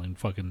 like smelling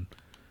fucking...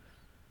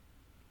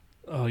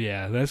 Oh,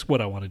 yeah, that's what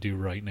I want to do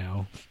right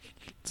now.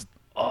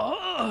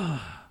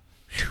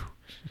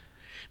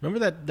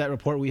 Remember that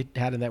report we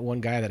had in that one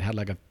guy that had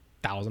like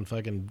 1,000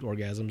 fucking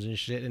orgasms and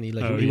shit, and he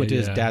Oh, he went to yeah,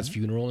 his yeah. dad's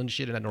funeral and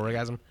shit and had an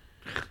orgasm.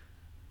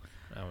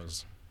 That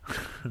was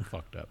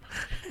fucked up.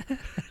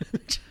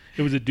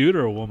 It was a dude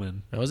or a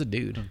woman? That was a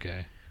dude.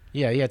 Okay.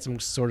 Yeah, he had some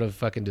sort of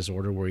fucking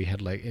disorder where he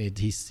had like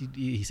he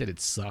said it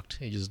sucked.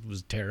 It just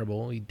was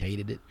terrible. He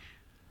hated it.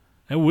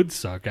 It would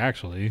suck,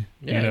 actually.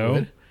 Yeah, you it know?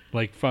 would.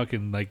 Like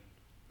fucking like,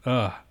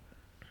 Well,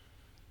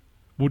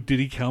 did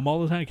he come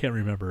all the time? I can't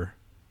remember.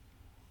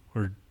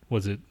 Or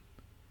was it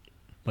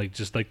like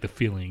just like the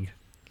feeling?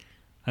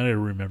 I don't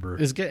remember.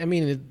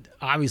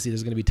 Obviously,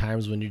 there's going to be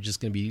times when you're just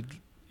going to be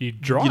You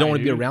dry. you don't want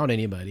to be dude. around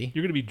anybody.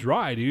 You're gonna be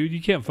dry, dude.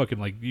 You can't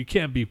fucking you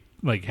can't be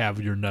like have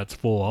your nuts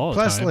full all the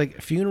Plus, time.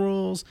 like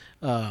funerals,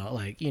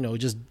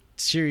 just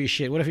serious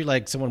shit. What if you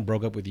like someone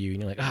broke up with you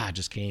and you're like, I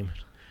just came.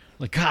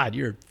 Like, God,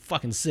 you're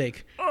fucking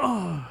sick.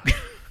 Oh,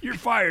 you're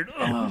fired.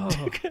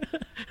 Oh.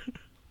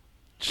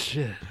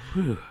 Shit.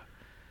 Whew.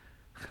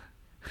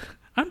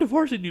 I'm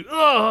divorcing you.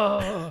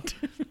 Oh.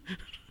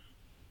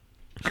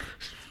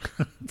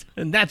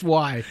 And that's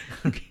why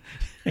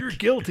You're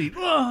guilty.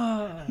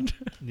 Oh.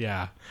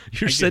 Yeah.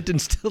 you're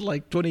sentenced to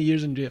like 20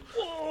 years in jail.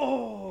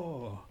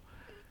 Oh.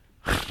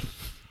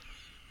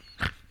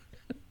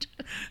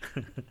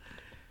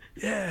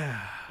 Yeah.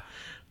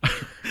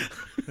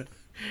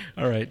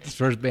 All right, this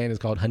first band is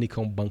called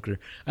Honeycomb Bunker.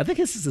 I think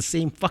this is the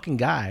same fucking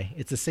guy.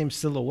 It's the same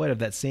silhouette of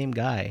that same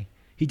guy.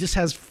 He just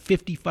has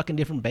 50 fucking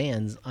different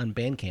bands on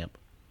Bandcamp.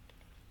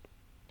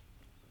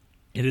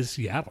 It is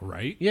Seattle,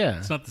 right? Yeah.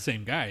 It's not the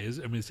same guy, is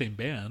it? I mean, the same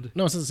band.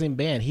 No, it's not the same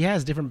band. He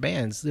has different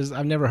bands.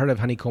 I've never heard of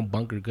Honeycomb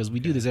Bunker because we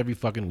do this every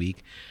fucking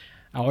week.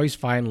 I always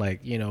find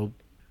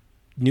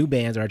new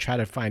bands, or I try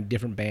to find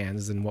different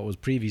bands than what was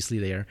previously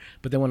there.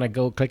 But then when I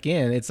go click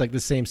in, it's like the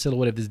same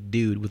silhouette of this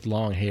dude with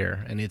long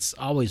hair, and it's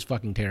always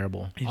fucking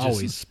terrible. He's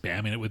Always. just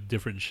spamming it with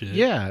different shit.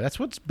 Yeah, that's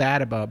what's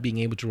bad about being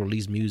able to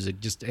release music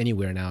just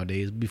anywhere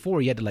nowadays.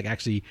 Before you had to like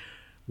actually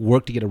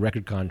work to get a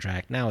record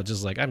contract. Now it's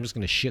just like I'm just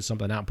gonna shit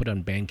something out and put it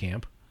on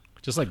Bandcamp,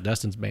 just like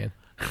Dustin's band.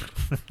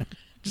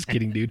 Just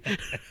kidding, dude.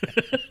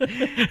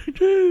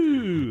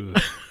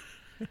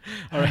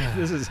 All right,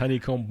 this is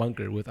Honeycomb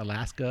Bunker with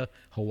Alaska,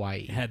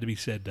 Hawaii. It had to be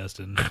said,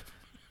 Dustin.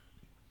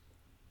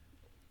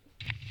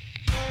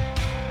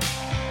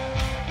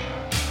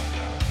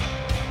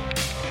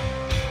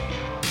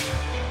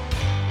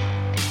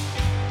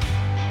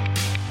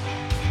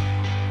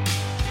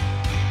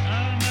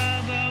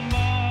 Another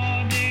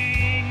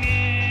morning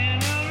in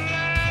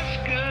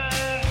Alaska,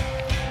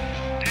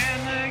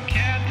 and the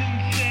captain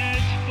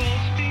says full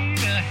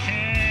speed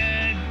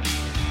ahead.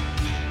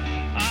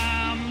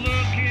 I'm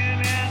looking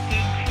at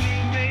the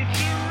crewmates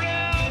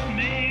around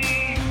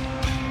me.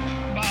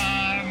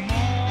 By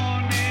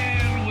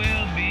morning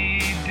we'll be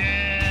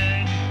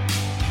dead.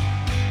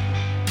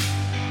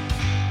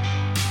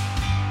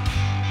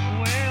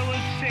 Well,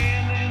 we're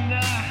sailing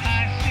the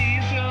high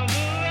seas of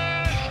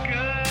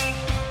Alaska,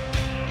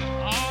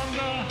 on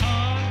the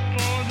hunt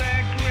for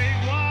that great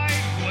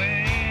white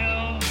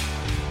whale.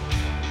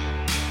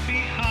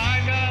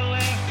 Behind I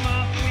left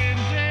my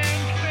friends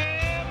and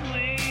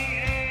family.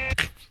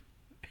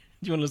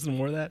 Do you want to listen to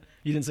more of that?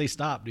 You didn't say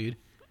stop, dude.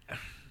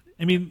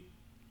 I mean,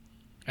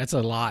 That's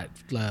a lot.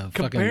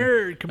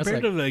 compared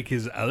like- to like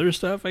his other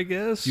stuff, I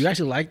guess. You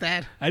actually like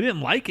that? I didn't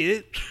like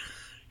it,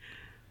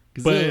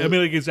 'Cause but it- I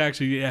mean, like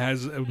it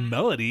has a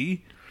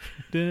melody.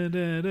 Da,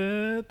 da,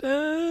 da,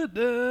 da,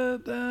 da,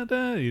 da,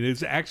 da.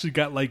 It's actually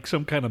got like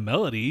some kind of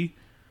melody.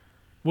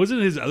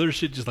 Wasn't his other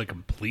shit just like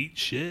complete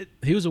shit?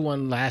 he was the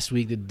one last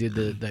week that did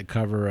that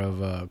cover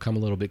of "Come a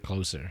Little Bit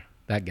Closer."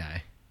 That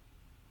guy.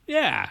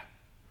 Yeah,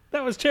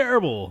 that was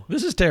terrible.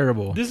 This is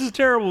terrible. This is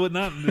terrible, but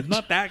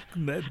not that.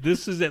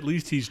 This is at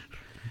least he's.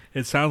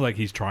 It sounds like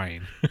he's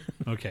trying.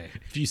 Okay,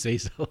 If you say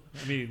so.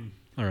 I mean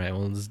All right.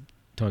 Well,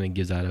 Tony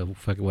gives out a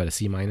fucking a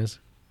C-.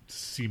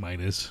 C-.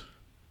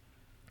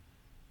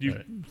 You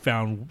Alright.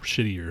 found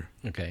shittier.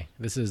 Okay.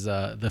 This is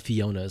the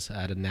Fionas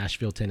out of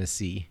Nashville,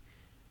 Tennessee,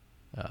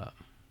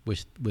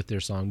 with their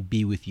song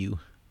 "Be With You."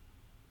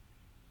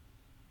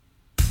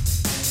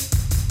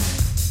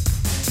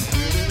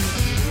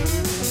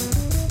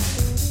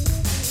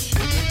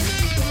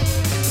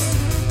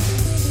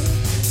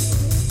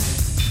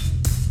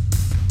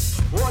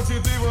 One, two,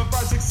 three, four,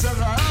 five, six,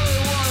 seven. I only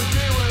want to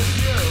be with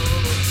you.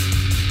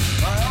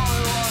 I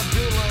only want to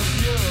be with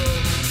you.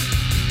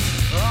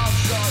 I'm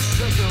so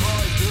sick of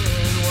always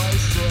being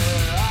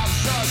wasted. I'm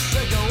so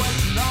sick of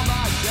wasting all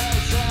my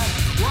days. And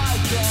why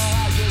can't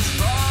I just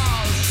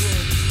fall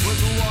asleep with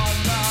the one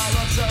I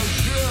love so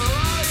true?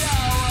 Oh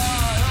yeah, well,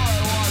 I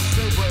only want to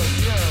sleep with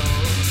you.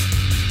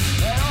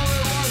 I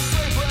only want to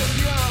sleep with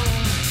you.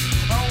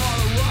 I want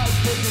to ride,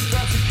 pick and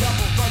dance a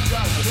couple fucked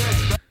up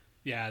kids.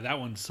 Yeah, that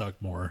one sucked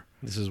more.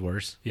 This is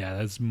worse. Yeah,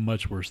 that's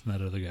much worse than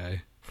that other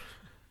guy.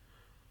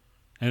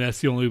 And that's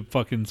the only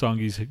fucking song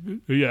he's.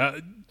 Yeah,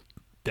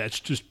 that's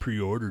just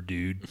pre-order,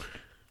 dude.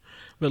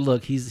 But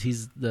look,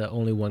 he's the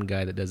only one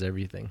guy that does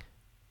everything.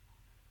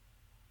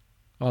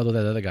 Although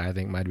that other guy, I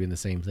think, might have been the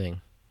same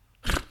thing.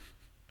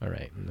 All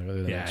right. And go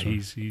to the Yeah, next one.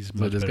 he's So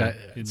much this better.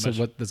 guy. So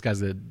what? This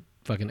guy's a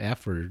fucking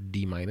F or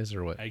D minus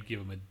or what? I give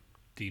him a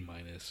D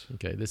minus.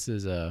 Okay, this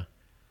is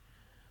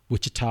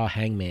Wichita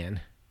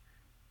Hangman.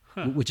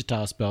 Huh.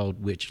 Wichita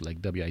spelled witch,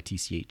 like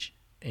WITCH.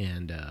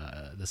 And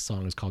the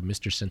song is called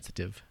Mr.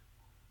 Sensitive.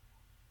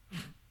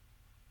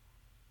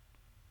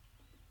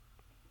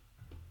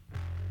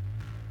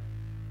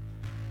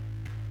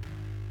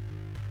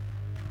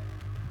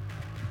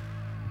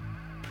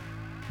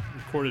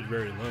 Recorded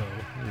very low.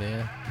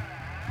 Yeah.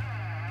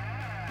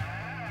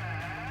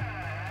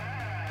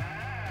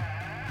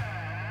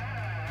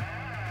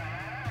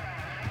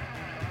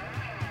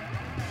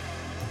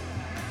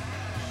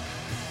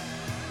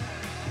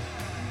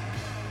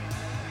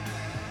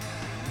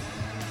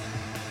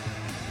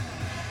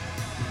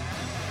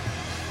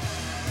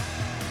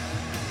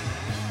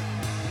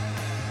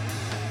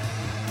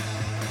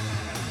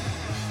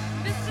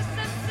 Mr.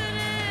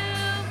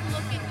 Sensitive,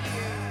 look at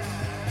you.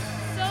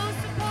 So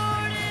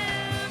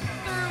supportive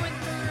through and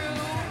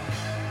through.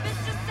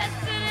 Mr.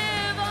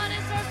 Sensitive on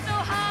his horse so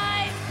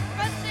high.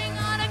 Resting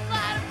on a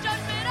cloud of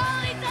judgment.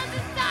 All he does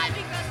is sigh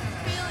because his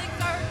feelings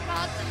are hurt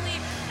constantly.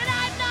 And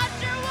I'm not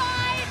sure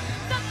why.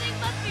 Something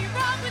must be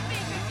wrong with me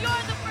because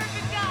you're the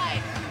perfect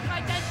guy. My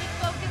attention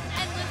focused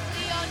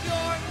endlessly on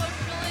your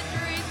emotional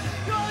injuries.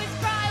 You always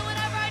cry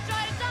whenever I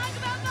try to talk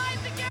about my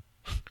insecurities.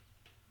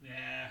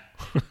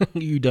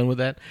 You done with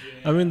that?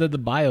 Yeah. I mean, the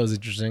bio is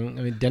interesting.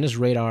 I mean, Dennis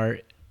Radar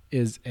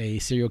is a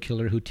serial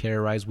killer who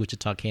terrorized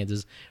Wichita,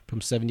 Kansas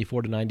from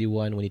 74 to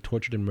 91 when he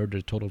tortured and murdered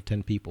a total of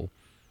 10 people.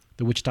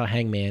 The Wichita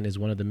Hangman is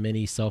one of the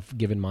many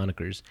self-given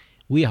monikers.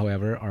 We,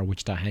 however, are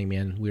Wichita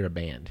Hangman. We're a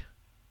band.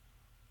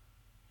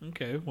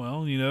 Okay,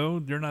 well,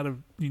 you're not a.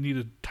 You need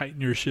to tighten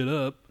your shit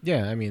up.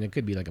 Yeah, I mean, it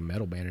could be like a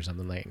metal band or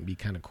something like, and be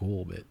kind of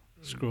cool, but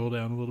Scroll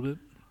down a little bit.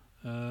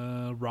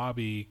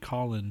 Robbie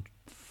Colin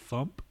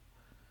Thump.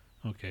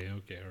 Okay, all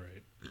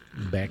right.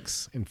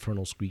 Beck's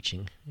Infernal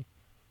Screeching.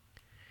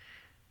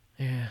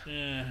 Yeah.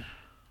 Yeah.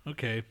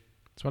 Okay.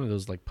 It's one of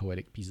those like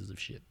poetic pieces of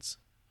shits.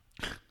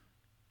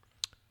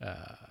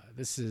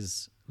 This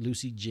is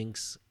Lucy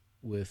Jinx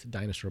with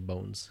Dinosaur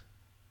Bones.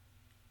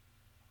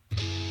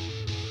 She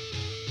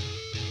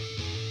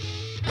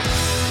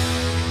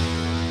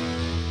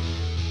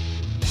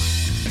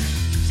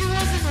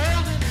wasn't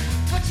holding,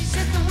 but she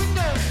set the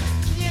window.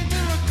 She had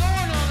they were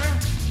going on her,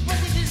 but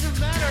it doesn't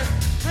matter,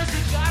 cause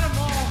he got them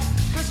all,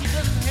 cause he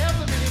doesn't have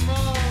them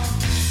anymore.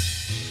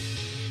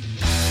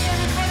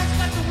 Everybody's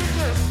got the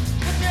windows,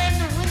 but there ain't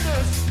no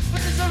windows, but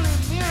there's only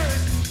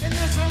mirrors, and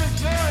there's only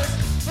doors.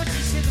 But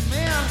she said,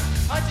 man,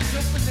 I just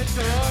opened the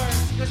doors,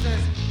 cause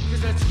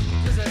that's,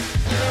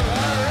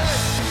 alright.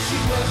 She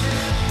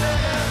wasn't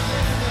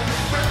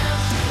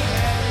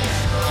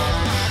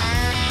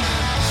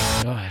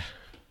God.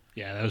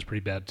 Yeah, that was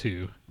pretty bad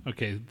too.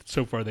 Okay,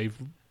 so far they've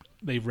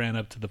ran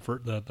up to the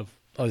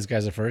Oh, these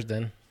guys are first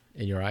then?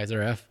 In your eyes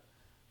are F?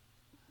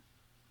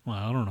 Well,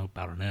 I don't know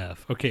about an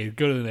F. Okay,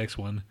 go to the next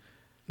one.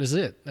 This is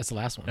it. That's the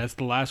last one. That's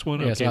the last one?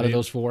 Yeah, okay, so out of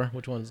those four,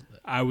 which ones?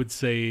 I would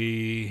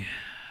say...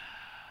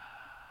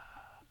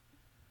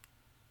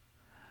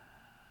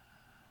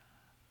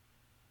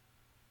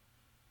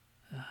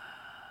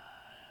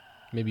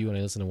 Maybe you want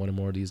to listen to one or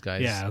more of these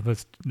guys. Yeah,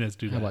 let's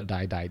do that. How about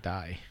Die, Die,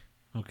 Die?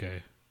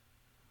 Okay.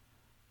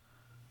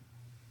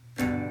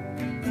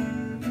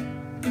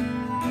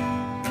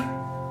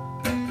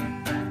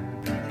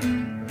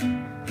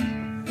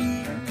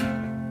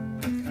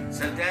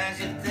 Sometimes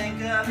you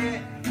think of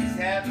it, it's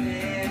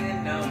happening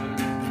in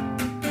numbers.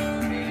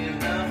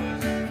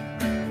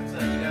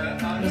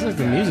 It's like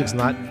the music's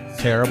not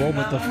terrible,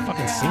 but the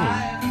fucking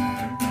singing.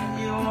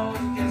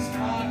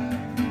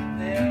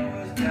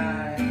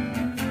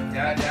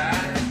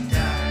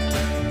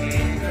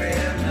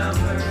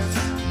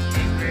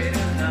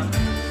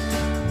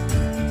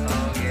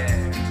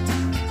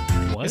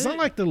 It's not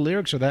like the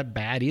lyrics are that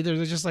bad either.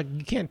 They're just like,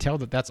 you can't tell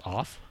that that's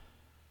off.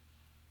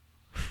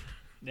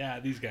 Yeah,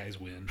 these guys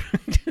win.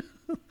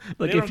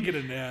 Like they don't get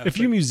an F. If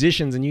you're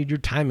musicians and your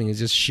timing is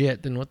just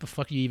shit, then what the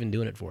fuck are you even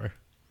doing it for?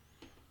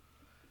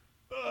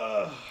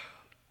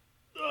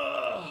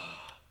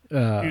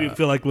 You didn't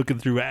feel like looking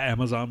through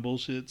Amazon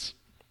bullshits?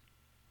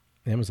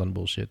 Amazon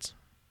bullshits.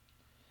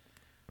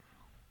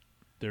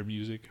 Their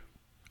music?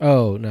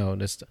 Oh, no.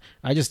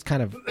 I just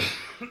kind of,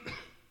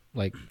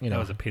 like, That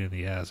was a pain in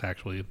the ass,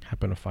 actually.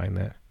 Happen to find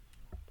that.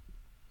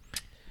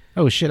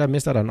 Oh, shit. I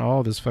missed out on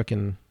all this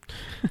fucking...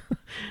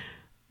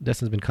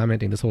 Dustin's been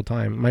commenting this whole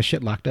time. My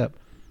shit locked up.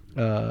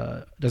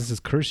 Dustin says,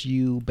 curse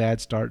you,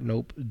 bad start.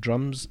 Nope.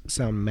 Drums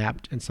sound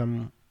mapped and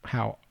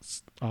somehow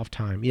off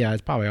time. Yeah,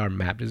 it's probably are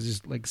mapped. It's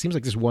just like, seems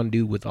like this one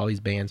dude with all these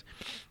bands.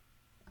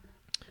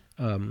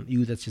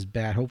 That's just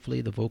bad.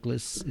 Hopefully the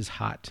vocalist is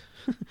hot,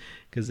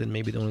 because then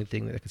maybe the only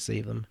thing that could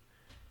save them.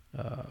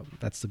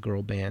 That's the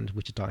girl band,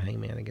 Wichita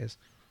Hangman, I guess.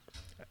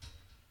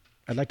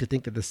 I'd like to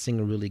think that the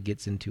singer really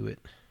gets into it.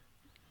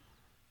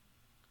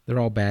 They're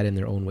all bad in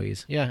their own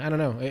ways. Yeah, I don't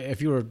know.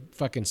 If you were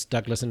fucking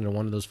stuck listening to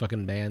one of those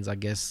fucking bands, I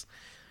guess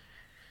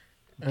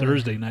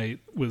Thursday night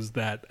was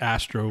that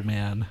Astro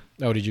Man.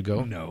 Oh, did you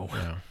go? No.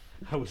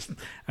 No.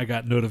 I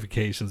got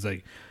notifications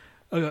like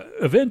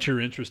event you're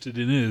interested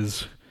in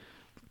is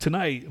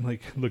tonight. I'm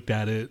like, looked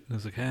at it and I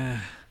was like,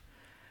 I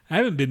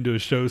haven't been to a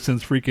show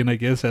since freaking, I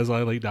guess, As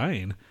I Lay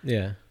Dying.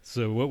 Yeah.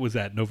 So what was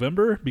that?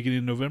 November? Beginning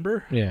of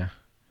November? Yeah.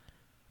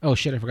 Oh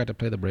shit! I forgot to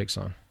play the break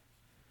song.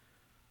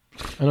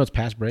 I know it's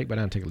past break, but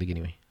I don't take a leak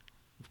anyway.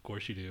 Of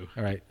course you do.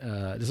 All right.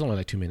 This is only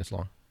like 2 minutes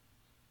long.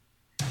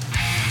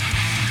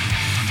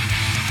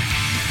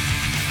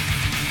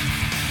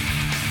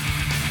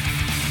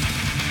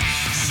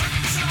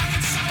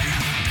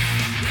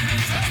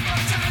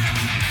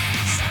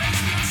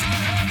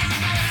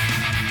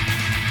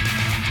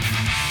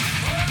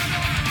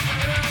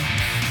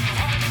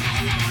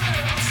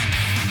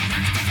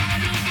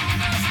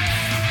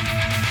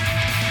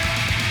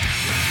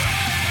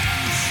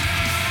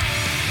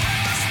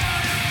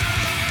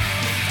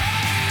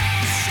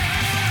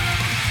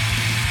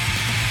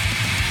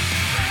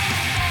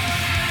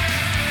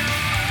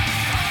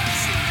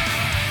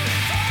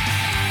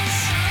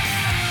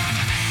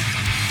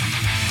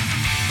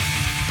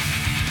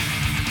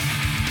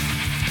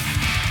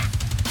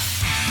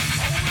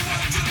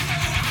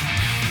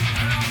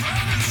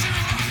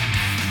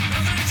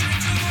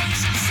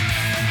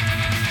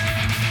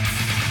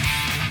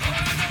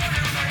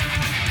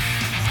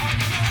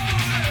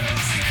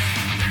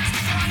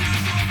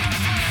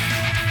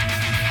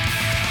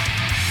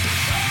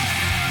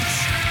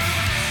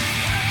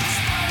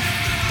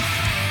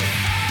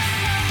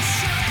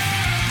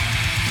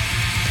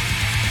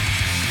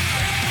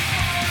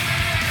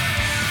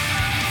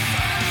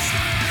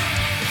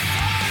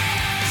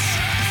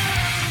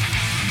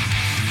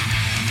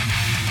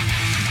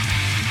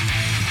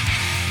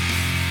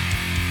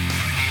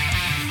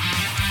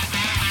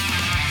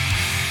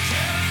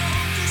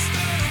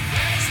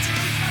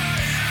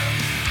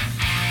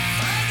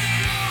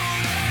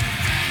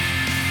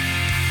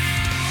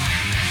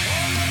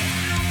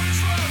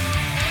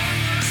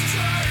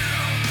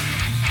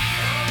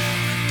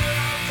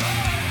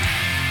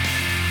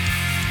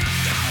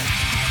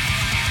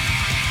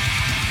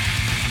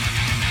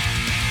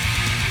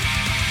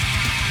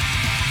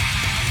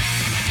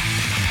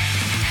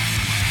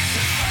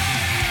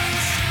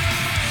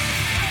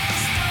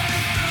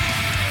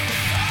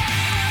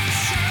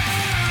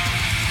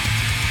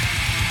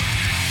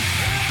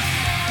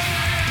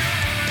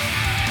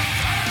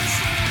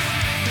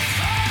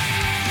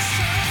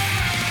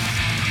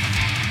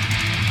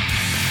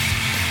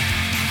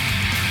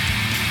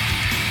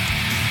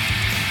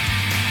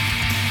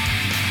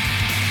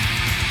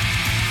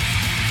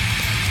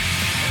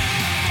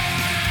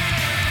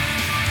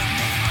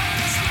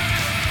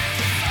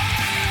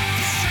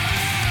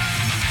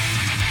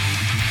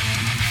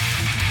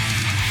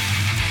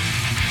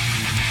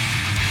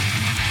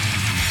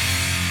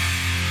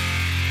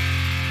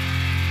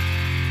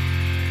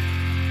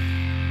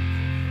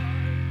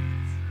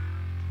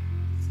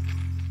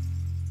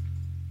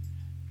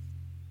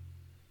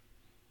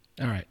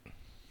 All right.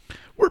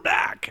 We're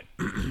back.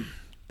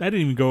 That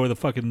didn't even go with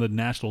the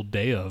national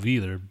day of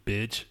either,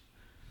 bitch.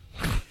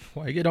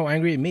 Why you get all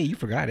angry at me? You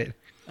forgot it.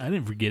 I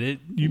didn't forget it.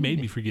 You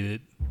made me forget it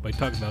by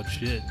talking about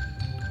shit.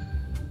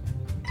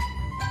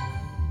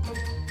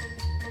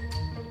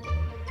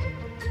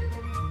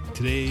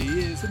 Today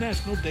is the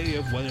national day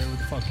of whatever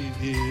the fuck it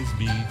is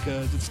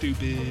because it's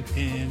stupid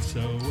and so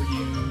are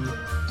you.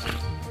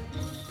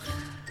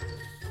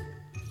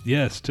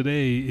 Yes,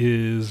 today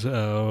is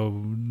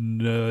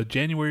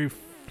January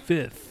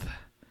 5th.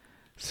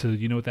 So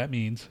you know what that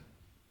means.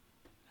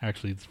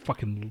 Actually, it's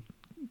fucking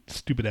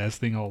stupid ass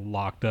thing all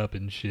locked up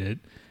and shit.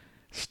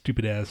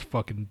 Stupid ass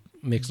fucking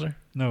Mixler?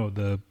 No,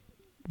 the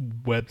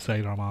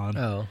website I'm on.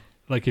 Oh.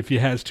 Like if it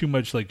has too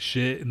much like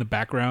shit in the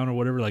background or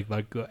whatever, like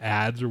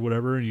ads or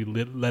whatever, and you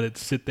let it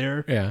sit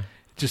there, Yeah.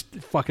 it just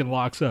fucking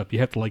locks up. You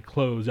have to like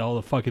close all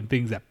the fucking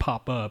things that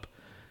pop up.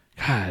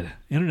 God,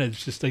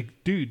 internet's just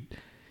like, dude,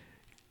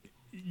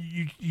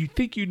 you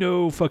think you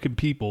know fucking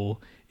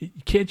people.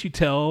 Can't you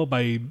tell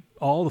by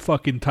all the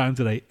fucking times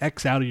that I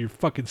X out of your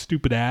fucking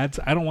stupid ads?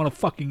 I don't want to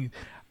fucking,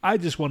 I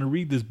just want to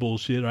read this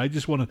bullshit. Or I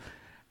just want to,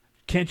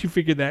 can't you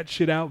figure that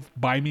shit out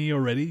by me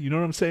already? You know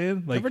what I'm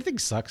saying? Like everything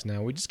sucks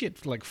now. We just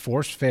get like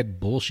force-fed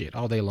bullshit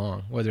all day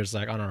long, whether it's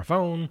like on our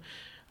phone,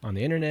 on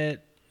the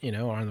internet, you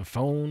know, or on the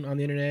phone on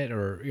the internet,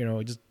 or you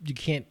know, just you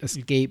can't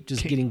escape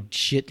just getting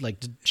shit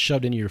like just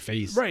shoved into your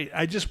face. Right.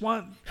 I just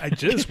want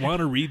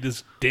to read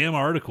this damn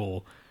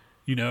article,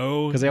 you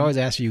know, because they always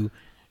ask you,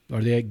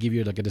 or they give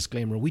you like a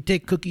disclaimer. We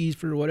take cookies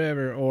for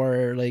whatever,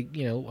 or like,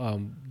 you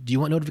know, do you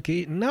want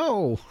notification?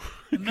 No.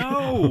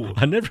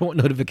 I never want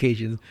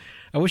notifications.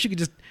 I wish you could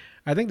just.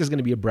 I think there's going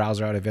to be a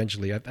browser out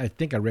eventually. I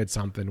think I read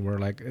something where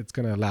like it's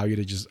going to allow you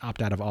to just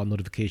opt out of all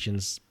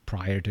notifications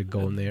prior to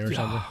going there or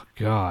something. Oh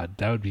God,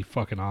 that would be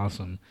fucking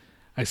awesome.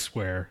 I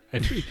swear.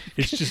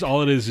 It's just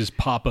all it is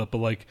pop up, but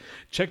like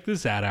check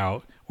this ad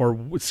out or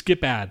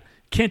skip ad.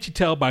 Can't you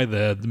tell by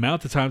the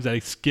amount of times that I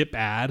skip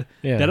ad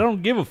that I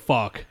don't give a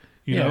fuck?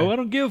 You Yeah. know, I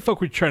don't give a fuck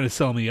what you're trying to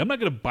sell me. I'm not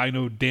going to buy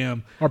no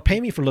damn Or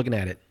pay me for looking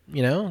at it.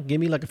 You know, give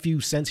me like a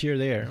few cents here or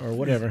there or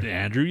whatever.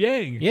 Andrew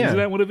Yang. Yeah. Isn't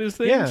that one of his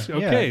things? Yeah.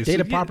 Okay. Yeah. so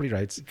Data yeah. property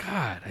rights.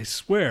 God, I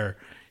swear.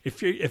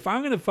 If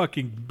I'm going to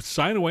fucking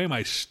sign away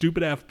my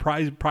stupid ass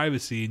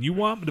privacy and you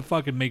want me to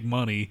fucking make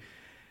money,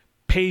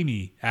 pay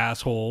me,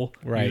 asshole.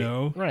 Right. You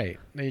know? Right.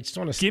 They just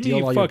want to Give me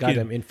steal all your fucking-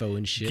 goddamn info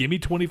and shit. Give me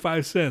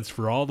 25 cents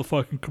for all the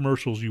fucking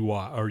commercials you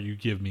want or you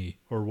give me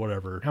or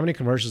whatever. How many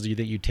commercials do you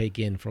think you take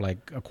in for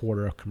like a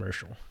quarter of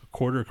commercial? A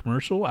quarter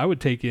commercial? I would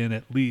take in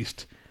at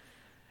least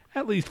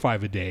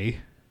 5 a day.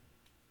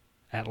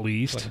 At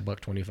least. Like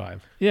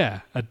 $1.25.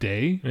 Yeah, a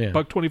day. Yeah.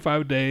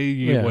 $1.25 a day.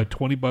 You get Yeah. what,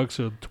 $20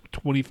 or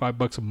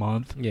 $25 a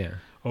month? Yeah.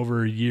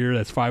 Over a year,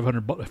 that's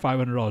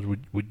 $500.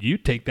 Would you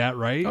take that,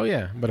 right? Oh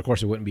yeah, but of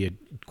course it wouldn't be a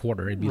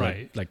quarter. It'd be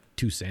Right. like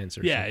 2 cents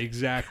or Yeah, something.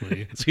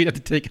 exactly. So you'd have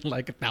to take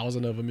like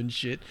 1,000 of them and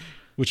shit,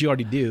 which you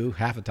already do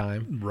half the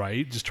time.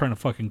 Right? Just trying to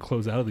fucking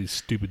close out of these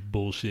stupid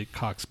bullshit,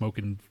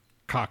 cock-smoking,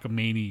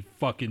 cockamamie,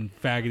 fucking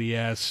faggoty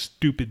ass,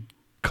 stupid,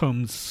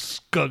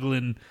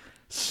 cum-scuggling,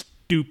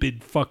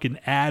 stupid fucking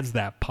ads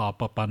that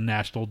pop up on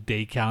National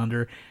Day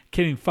Calendar.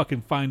 Can't even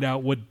fucking find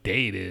out what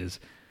day it is.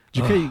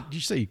 Did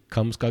you say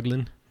cum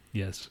scuggling?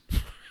 Yes,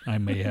 I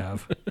may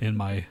have in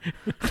my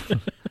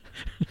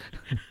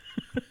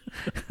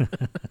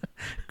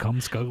cum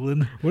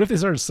scuggling. What if they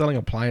started selling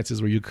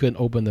appliances where you couldn't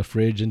open the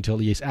fridge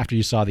until after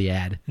you saw the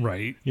ad?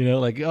 Right. You know,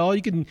 like, oh,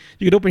 you can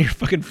open your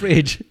fucking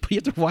fridge, but you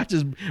have to watch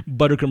this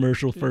butter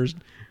commercial first.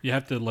 You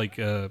have to like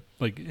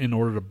in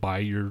order to buy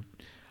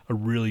a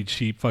really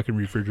cheap fucking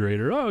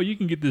refrigerator. Oh, you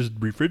can get this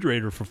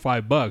refrigerator for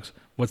 $5.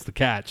 What's the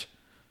catch?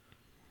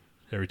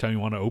 Every time you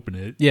want to open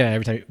it. Yeah,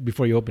 every time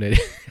before you open it,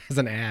 it has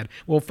an ad.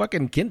 Well,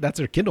 fucking that's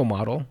their Kindle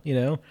model, you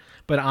know.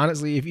 But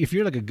honestly, if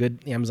you're like a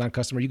good Amazon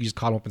customer, you can just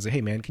call them up and say, "Hey,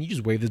 man, can you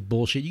just waive this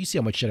bullshit? You see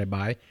how much shit I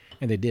buy?"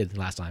 And they did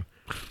last time.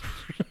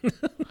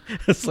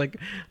 It's like,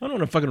 I don't want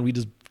to fucking read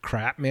this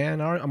crap,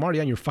 man. I'm already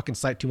on your fucking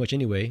site too much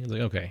anyway. It's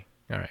like, okay,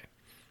 all right.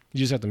 You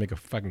just have to make a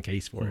fucking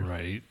case for it.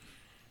 Right.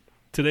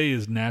 Today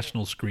is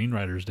National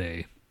Screenwriters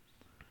Day.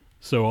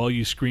 So all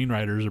you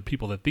screenwriters or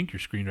people that think you're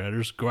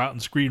screenwriters, go out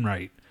and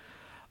screenwrite.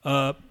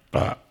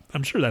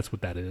 I'm sure that's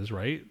what that is,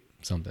 right?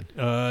 Something.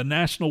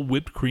 National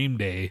Whipped Cream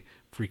Day.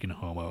 Freaking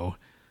homo.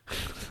 I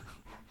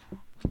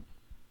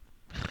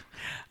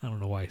don't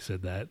know why I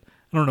said that.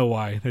 I don't know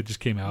why. That just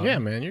came out. Yeah,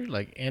 man, you're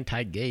like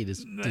anti-gay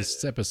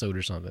this episode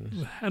or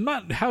something. I'm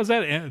not. How's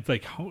that? It's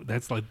like,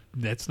 that's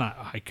not.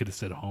 I could have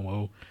said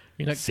homo.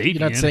 You're not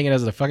Sapien. saying it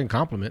as a fucking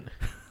compliment.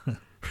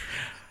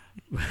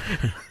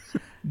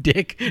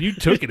 Dick. You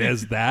took it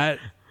as that.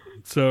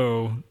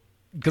 So.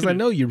 Because I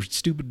know your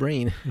stupid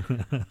brain.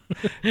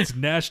 It's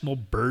National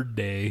Bird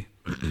Day.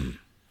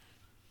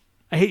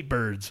 I hate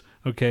birds.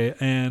 Okay,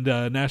 and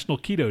National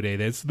Keto Day.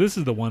 This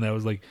is the one that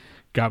was like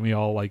got me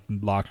all like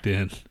locked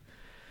in.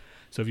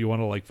 So if you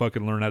want to like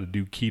fucking learn how to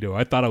do keto,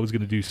 I thought I was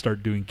gonna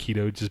start doing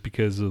keto just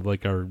because of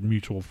like our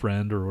mutual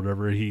friend or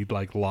whatever. He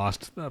like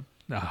lost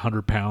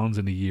 100 pounds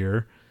in a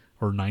year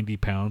or 90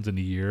 pounds in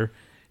a year,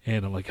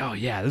 and I'm like, oh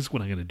yeah, this is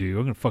what I'm gonna do.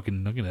 I'm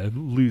gonna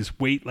lose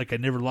weight like I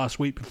never lost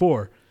weight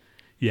before.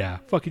 Yeah,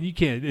 fucking you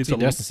can't. It's See,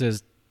 Dustin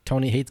says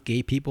Tony hates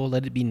gay people.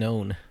 Let it be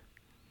known.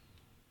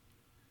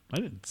 I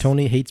didn't.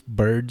 Tony hates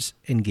birds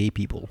and gay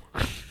people.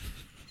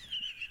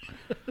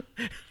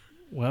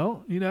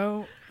 Well, you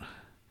know,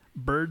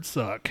 birds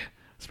suck,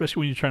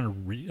 especially when you're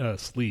trying to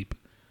sleep,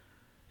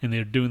 and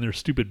they're doing their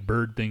stupid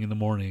bird thing in the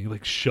morning.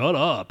 Like, shut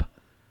up.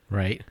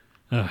 Right.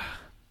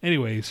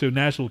 Anyway, so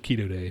National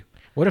Keto Day.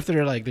 What if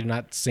they're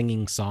not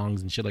singing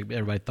songs and shit like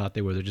everybody thought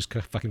they were? They're just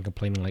fucking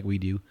complaining like we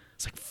do.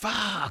 It's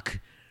like,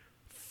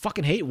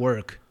 fucking hate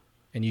work.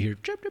 And you hear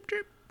chirp, chirp,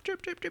 chirp,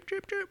 chirp, chirp, chirp,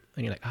 chirp, chirp.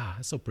 And you're like,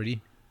 that's so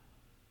pretty.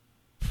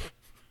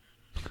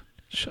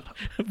 Shut up.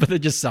 But they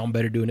just sound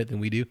better doing it than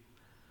we do.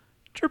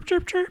 Chirp,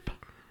 chirp, chirp.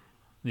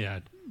 Yeah,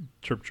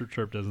 chirp, chirp,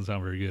 chirp doesn't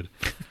sound very good.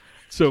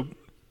 So,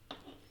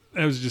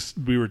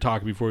 we were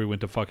talking before we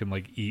went to fucking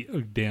like eat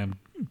a damn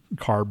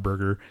carb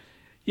burger.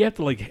 You have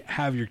to like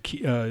have your,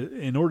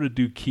 in order to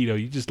do keto,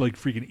 you just like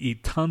freaking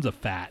eat tons of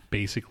fat,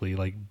 basically,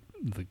 like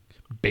the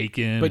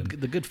bacon. But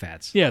the good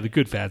fats. Yeah, the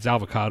good fats,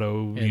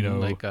 avocado, And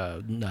like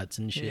nuts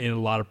and shit. And a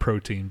lot of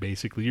protein,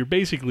 basically. You're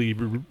basically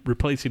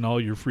replacing all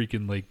your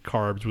freaking like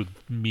carbs with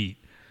meat.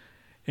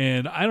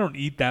 And I don't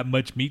eat that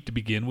much meat to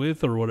begin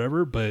with or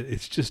whatever, but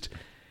it's just,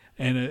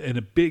 and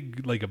a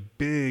big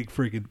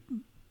freaking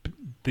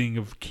thing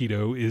of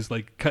keto is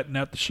like cutting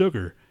out the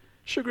sugar.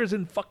 Sugar's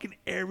in fucking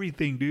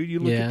everything, dude. You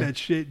look at that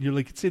shit and you're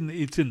like, it's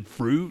in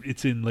fruit.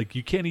 It's in like,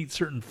 you can't eat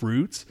certain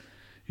fruits,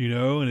 you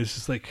know? And it's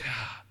just like,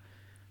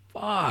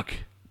 fuck.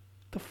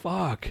 The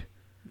fuck?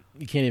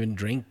 You can't even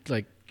drink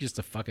like just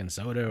a fucking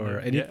soda or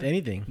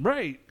anything.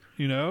 Right.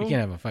 You know? You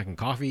can't have a fucking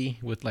coffee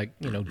with like,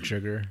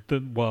 sugar.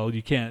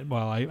 You can't.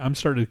 Well, I'm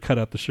starting to cut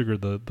out the sugar,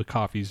 the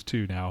coffees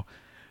too now.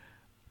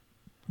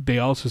 They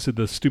also said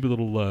the stupid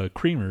little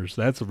creamers.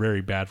 That's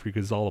very bad for you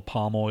because all the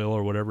palm oil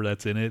or whatever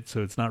that's in it.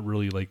 So it's not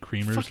really like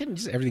creamers. Fucking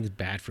just everything's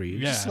bad for you.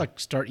 Yeah. Just like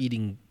start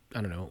eating,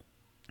 I don't know,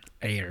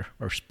 air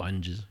or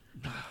sponges.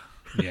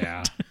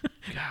 Yeah.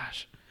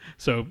 Gosh.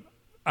 So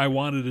I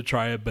wanted to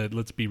try it, but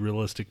let's be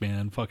realistic,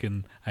 man.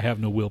 Fucking, I have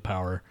no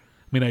willpower.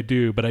 I mean, I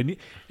do, but I need.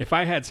 If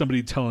I had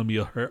somebody telling me,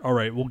 "All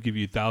right, we'll give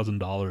you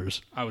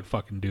 $1,000," I would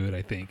fucking do it.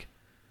 I think.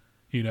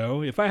 You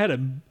know, if I had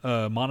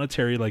a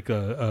monetary like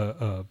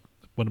a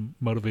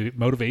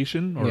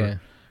motivation or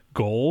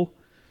goal,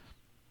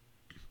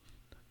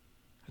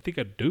 I think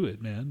I'd do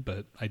it, man.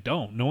 But I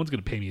don't. No one's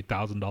gonna pay me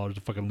 $1,000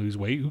 to fucking lose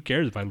weight. Who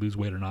cares if I lose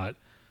weight or not?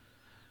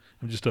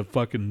 I'm just a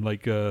fucking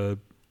like a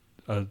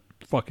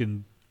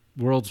fucking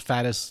world's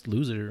fattest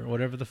loser or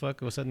whatever the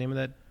fuck. What's that name of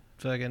that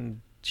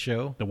fucking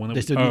show? The one that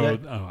they still do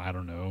that? Oh, I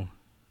don't know.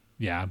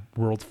 Yeah,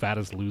 world's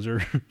fattest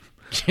loser.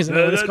 Isn't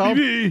that what it's called?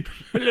 Me.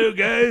 Hello,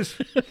 guys.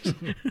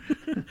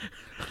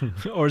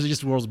 Or is it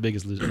just world's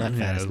biggest loser? Not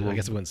fattest. I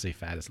guess I wouldn't say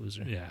fattest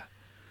loser. Yeah,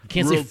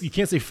 you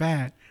can't say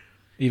fat,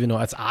 even though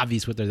it's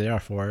obvious what they're there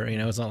for. You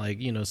know, it's not like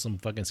some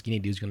fucking skinny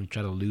dude's gonna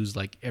try to lose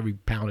like every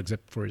pound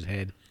except for his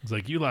head. It's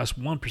like you lost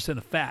 1%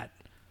 of fat,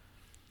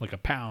 like a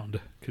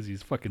pound, because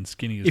he's fucking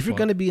skinny as If you're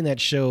gonna be in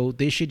that show,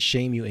 they should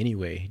shame you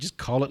anyway. Just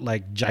call it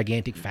like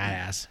gigantic fat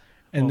ass.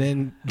 And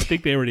then I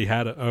think they already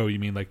had you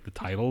mean like the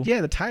title? Yeah,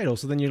 the title.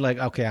 So then you're like,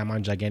 okay, I'm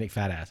on gigantic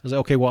fat ass. I was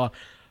like, okay, well,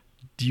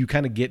 do you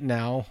kind of get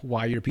now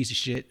why you're a piece of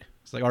shit?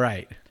 It's like, all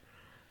right,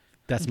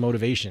 that's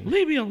motivation.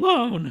 Leave me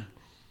alone.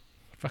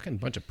 Fucking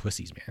bunch of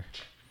pussies, man.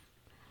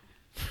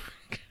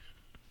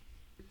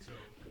 So,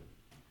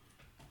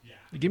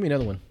 yeah. Give me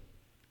another one.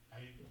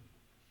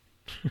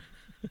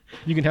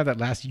 You can have that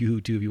last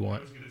yoo-hoo too if you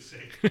want. I was gonna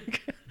say.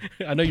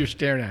 I know you're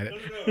staring at it.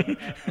 No.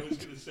 I was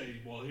gonna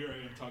say. Well, here I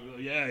am talking about.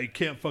 Yeah, I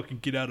can't fucking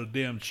get out of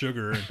damn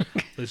sugar,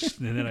 and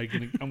then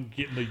I'm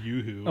getting the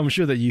yoo-hoo. I'm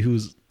sure that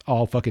yoo-hoo's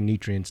all fucking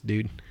nutrients,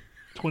 dude.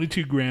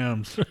 22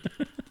 grams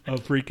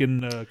of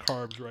freaking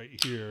carbs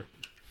right here,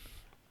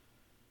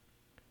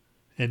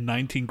 and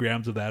 19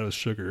 grams of that is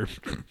sugar.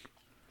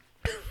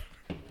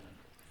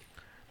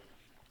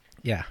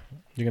 Yeah,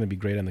 you're gonna be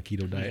great on the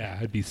keto diet. Yeah,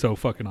 I'd be so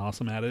fucking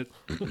awesome at it.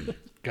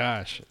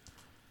 Gosh.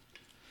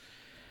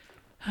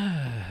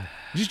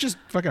 You just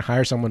fucking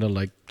hire someone to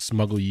like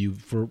smuggle you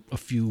for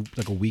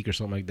a week or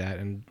something like that,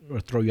 or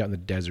throw you out in the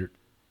desert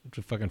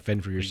to fucking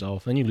fend for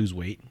yourself. Then you lose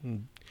weight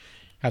and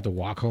have to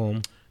walk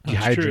home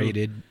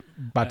dehydrated,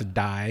 about to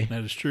die.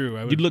 That is true.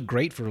 You'd look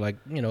great for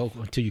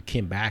until you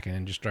came back and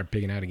then just start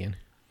pigging out again.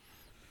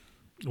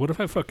 What if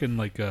I fucking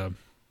like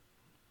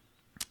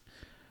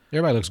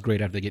Everybody looks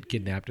great after they get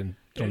kidnapped and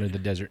thrown into the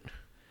desert.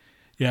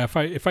 Yeah,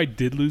 if I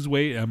did lose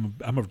weight, I'm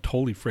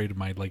totally afraid of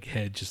my like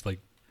head just like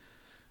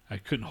I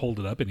couldn't hold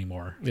it up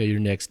anymore. Yeah, your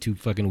neck's too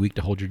fucking weak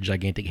to hold your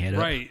gigantic head up.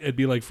 Right. It'd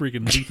be like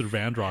freaking Luther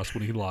Vandross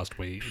when he lost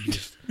weight.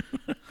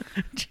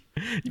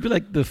 You'd be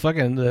like the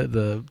fucking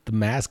the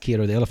mask kid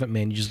or the elephant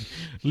man. You just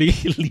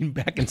lean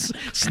back and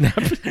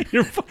snap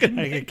your fucking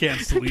neck. I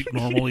can't sleep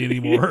normally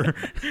anymore.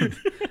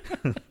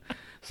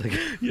 It's like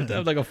you have to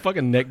have like a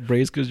fucking neck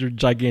brace because your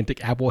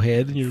gigantic apple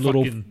head and your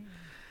little.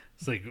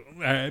 It's like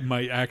I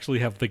might actually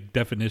have the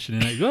definition,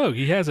 and I go,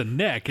 he has a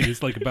neck, and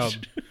it's like about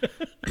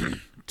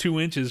 2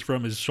 inches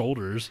from his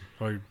shoulders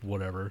or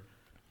whatever.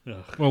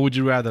 Ugh. Well, would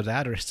you rather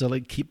that or still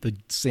like keep the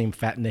same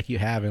fat neck you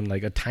have and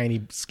like a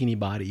tiny skinny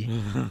body?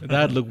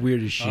 That'd look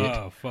weird as shit.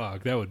 Oh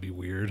fuck, that would be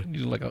weird.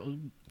 You'd look like a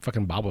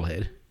fucking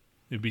bobblehead.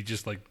 It'd be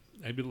just like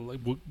I'd be like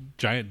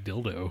giant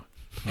dildo,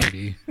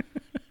 maybe.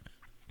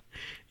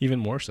 Even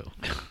more so.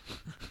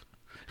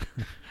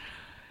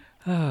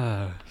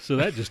 So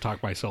that just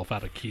talked myself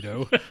out of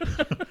keto.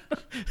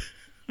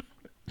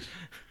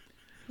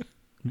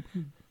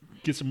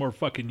 Get some more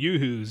fucking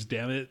yoo-hoos,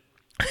 damn it.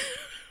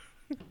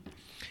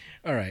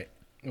 All right.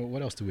 Well,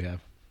 what else do we have?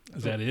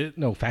 Is that it?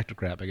 No, factor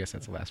crap. I guess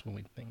that's the last thing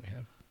we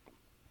have.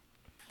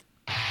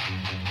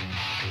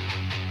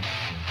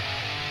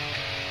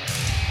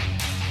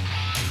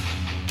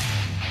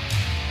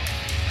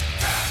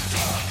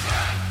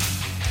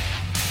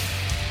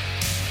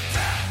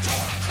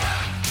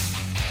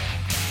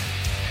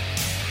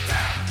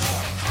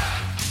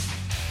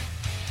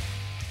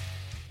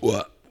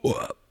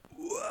 What?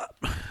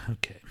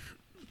 Okay.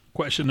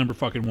 Question number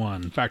fucking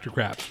 1. Factor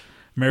crap.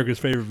 America's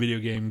favorite video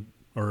game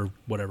or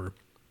whatever.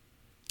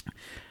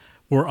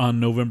 We're on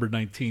November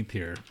 19th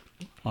here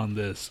on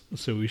this.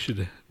 So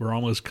we're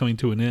almost coming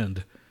to an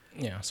end.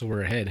 Yeah, so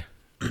we're ahead.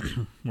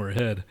 We're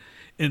ahead.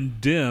 In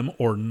dim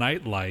or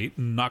night light,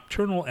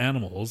 nocturnal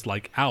animals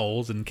like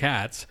owls and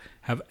cats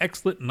have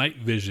excellent night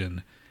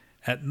vision.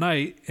 At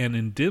night and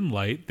in dim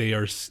light, they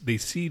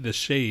see the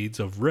shades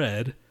of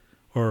red.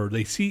 Or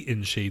they see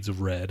in shades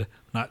of red,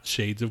 not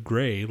shades of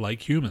gray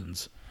like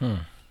humans.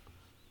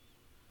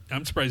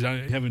 I'm surprised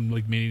I haven't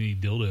like made any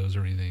dildos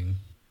or anything.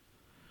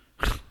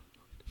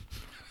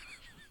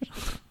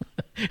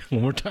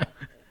 One more time.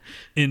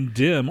 In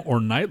dim or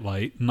night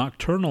light,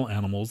 nocturnal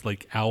animals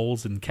like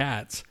owls and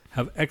cats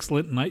have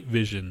excellent night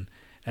vision.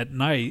 At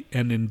night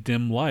and in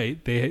dim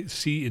light, they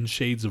see in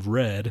shades of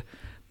red,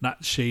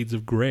 not shades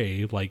of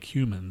gray like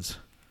humans.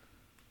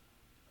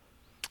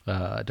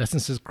 Dustin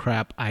says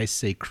crap. I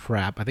say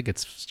crap. I think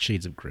it's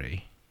shades of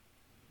gray.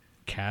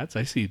 Cats?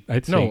 I'd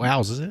No, say,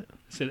 owls, is it?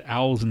 said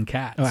owls and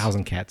cats. Oh, owls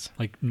and cats.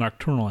 Like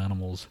nocturnal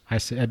animals.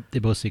 They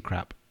both say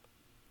crap.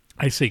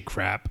 I say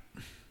crap.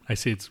 I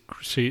say it's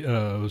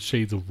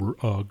shades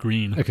of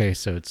green. Okay,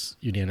 so it's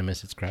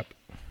unanimous. It's crap.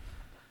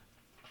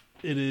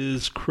 It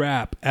is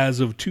crap.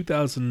 As of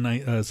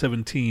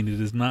 2017,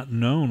 it is not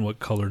known what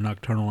color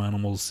nocturnal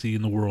animals see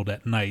the world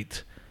at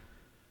night.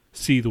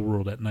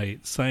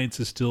 Science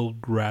is still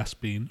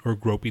groping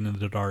in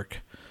the dark.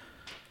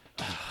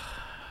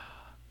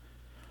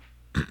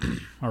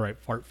 All right,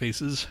 fart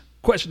faces.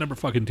 Question number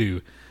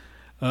 2.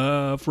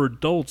 For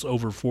adults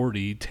over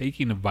 40,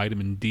 taking a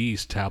vitamin D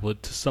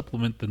tablet to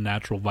supplement the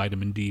natural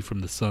vitamin D from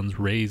the sun's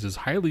rays is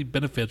highly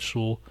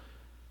beneficial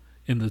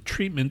in the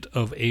treatment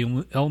of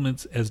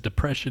ailments as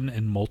depression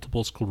and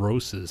multiple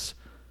sclerosis.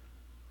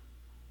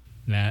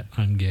 Nat,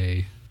 I'm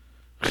gay.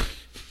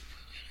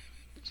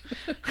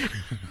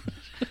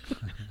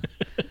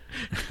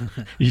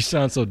 You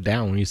sound so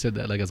down when you said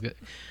that, like it's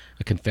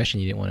a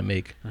confession you didn't want to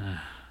make.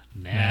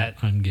 Nat,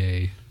 I'm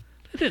gay.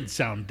 It didn't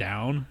sound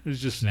down. It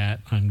was just Nat,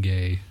 I'm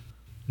gay.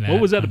 Nat,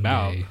 what was that I'm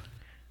about? Gay.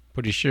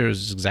 Pretty sure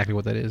is exactly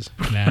what that is.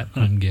 Nat,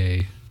 I'm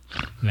gay.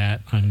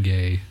 Nat, I'm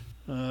gay.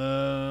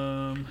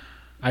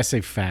 I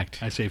say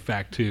fact. I say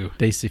fact too.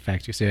 They say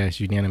fact. You say it's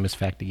unanimous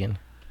fact again.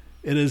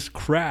 It is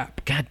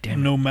crap. God damn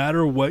it. No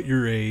matter what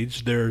your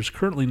age, there's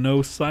currently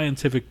no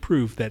scientific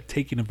proof that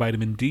taking a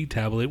vitamin D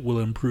tablet will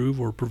improve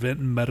or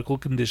prevent medical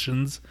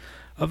conditions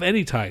of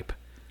any type.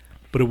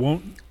 But it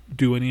won't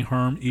do any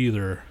harm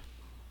either.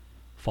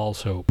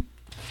 False hope.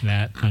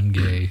 Nat, I'm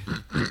gay.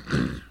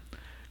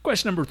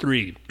 Question number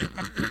 3.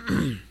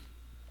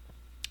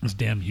 This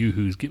damn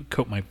yoo-hoos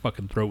coat my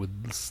fucking throat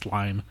with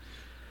slime.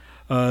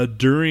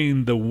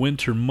 During the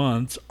winter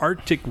months,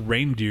 Arctic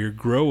reindeer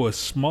grow a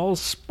small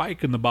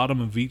spike in the bottom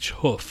of each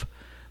hoof.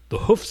 The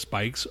hoof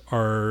spikes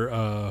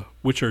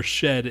which are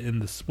shed in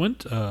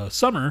the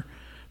summer,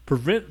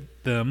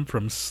 prevent them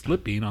from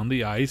slipping on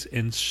the ice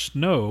and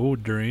snow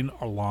during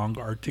a long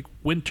Arctic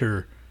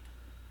winter.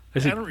 I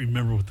don't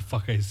remember what the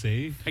fuck I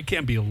say. I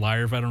can't be a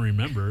liar if I don't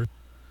remember.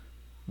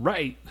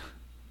 Right.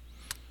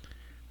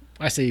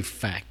 I say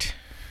fact.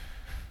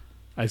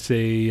 I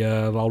say,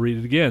 I'll read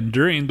it again.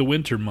 During the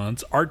winter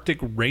months, Arctic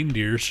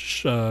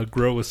reindeers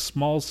grow a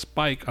small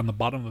spike on the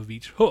bottom of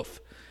each hoof.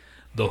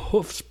 The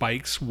hoof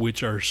spikes,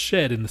 which are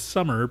shed in the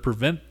summer,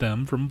 prevent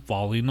them from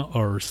falling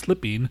or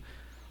slipping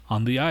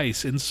on the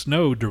ice and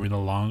snow during the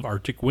long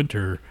Arctic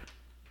winter.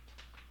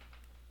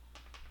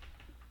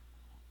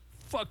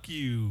 Fuck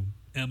you,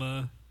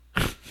 Emma.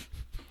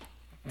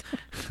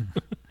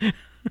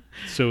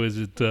 So is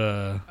it...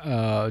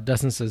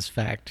 Dustin says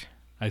fact.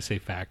 I say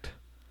fact.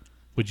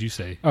 What'd you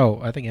say? Oh,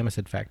 I think Emma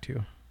said fact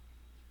too.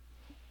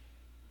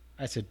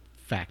 I said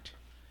fact.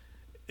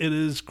 It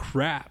is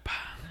crap.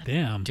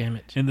 Damn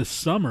it. In the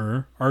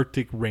summer,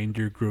 Arctic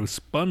reindeer grow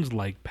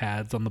sponge-like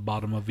pads on the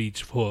bottom of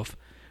each hoof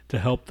to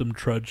help them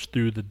trudge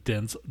through the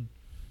dense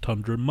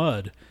tundra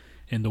mud.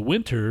 In the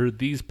winter,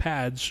 these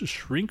pads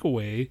shrink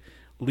away,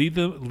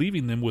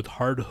 leaving them with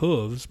hard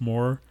hooves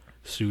more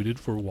suited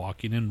for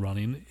walking and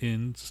running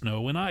in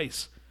snow and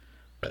ice.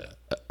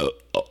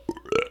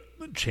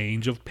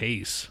 Change of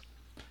pace.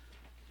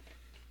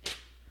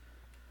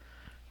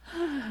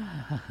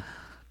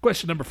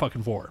 Question number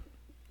 4.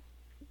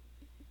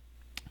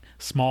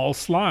 Snail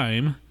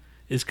slime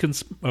is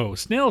composed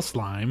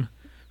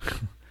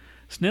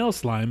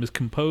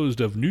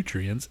of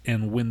nutrients,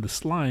 and when the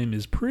slime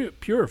is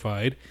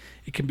purified,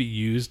 it can be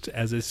used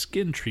as a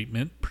skin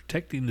treatment,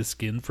 protecting the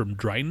skin from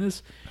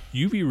dryness,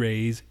 UV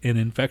rays, and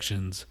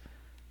infections.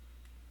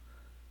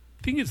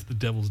 I think it's the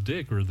devil's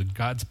dick or the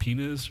god's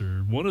penis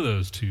or one of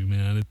those two,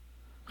 man.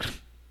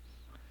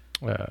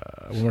 One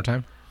more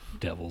time.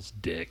 Devil's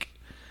dick.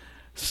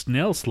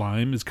 Snail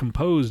slime is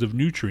composed of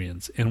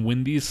nutrients, and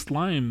when the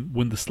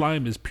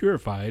slime is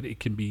purified, it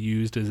can be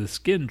used as a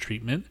skin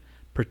treatment,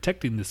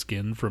 protecting the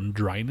skin from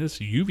dryness,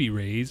 UV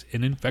rays,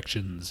 and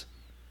infections.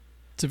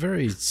 It's a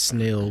very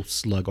snail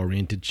slug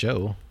oriented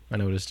show, I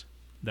noticed.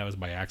 That was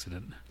by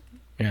accident.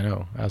 Yeah, I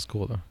know. That was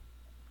cool though.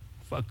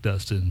 Fuck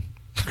Dustin.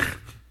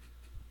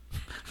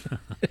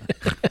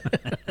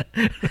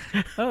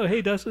 Oh,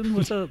 hey Dustin,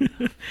 what's up?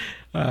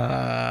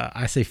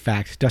 I say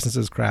fact. Dustin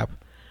says crap.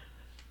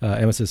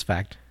 Emma says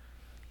fact.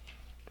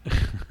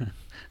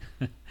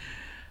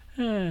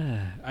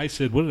 I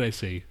said, what did I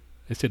say?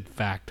 I said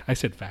fact.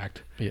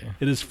 Yeah.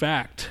 It is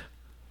fact.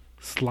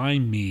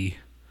 Slime me.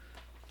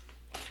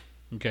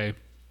 Okay.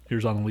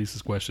 Here's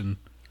Annalise's question.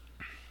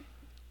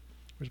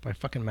 Where's my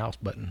fucking mouse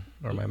button?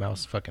 Or my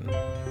mouse fucking...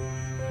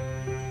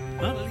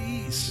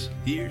 Annalise,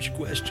 here's your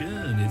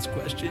question. It's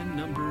question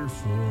number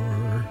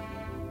 4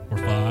 or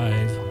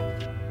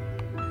 5.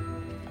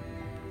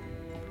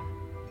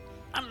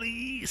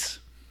 Annalise.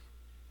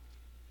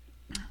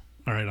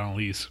 All right,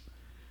 Annalise.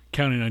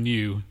 Counting on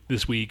you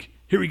this week.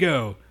 Here we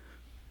go.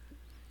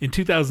 In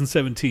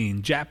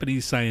 2017,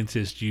 Japanese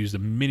scientists used a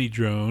mini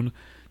drone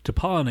to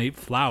pollinate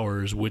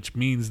flowers, which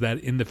means that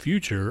in the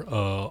future,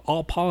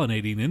 all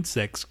pollinating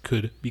insects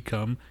could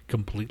become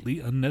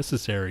completely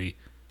unnecessary.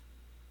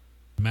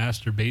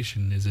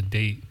 Masturbation is a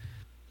date.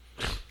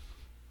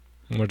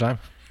 One more time.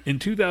 In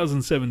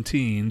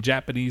 2017,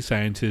 Japanese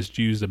scientists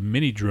used a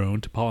mini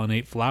drone to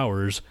pollinate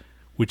flowers,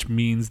 which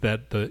means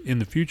that in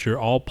the future,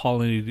 all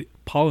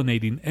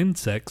pollinating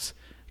insects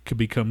could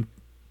become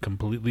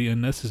completely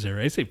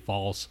unnecessary. I say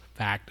false,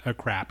 fact,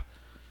 crap.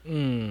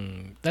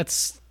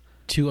 That's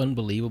too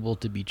unbelievable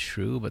to be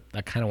true, but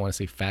I kind of want to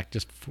say fact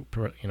just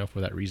for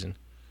that reason.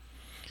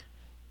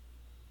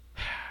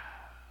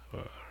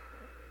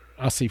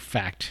 I'll say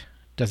fact.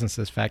 Doesn't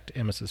says fact.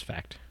 Emma says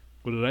fact.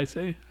 What did I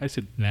say? I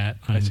said Nat,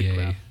 I'm gay.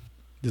 crap.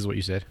 This is what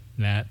you said.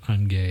 Nat,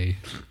 I'm gay.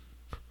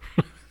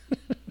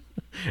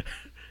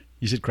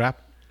 You said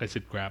crap? I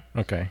said crap.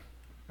 Okay.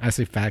 I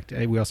say fact.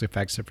 We all say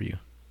fact except for you.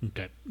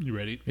 Okay, you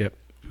ready? Yep.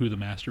 Who the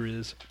master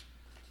is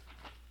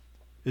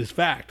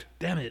fact.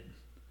 Damn it.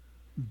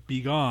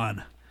 Be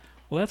gone.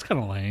 Well, that's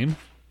kind of lame.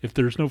 If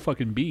there's no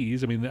fucking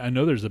bees, I mean, I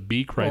know there's a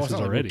bee crisis it's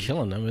not already. Like we're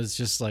killing them. It's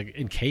just like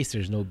in case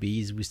there's no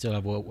bees, we still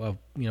have a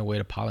way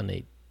to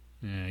pollinate.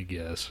 Yeah, I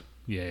guess.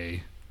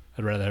 Yay.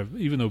 I'd rather have,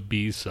 even though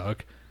bees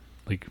suck,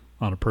 like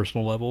on a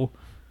personal level,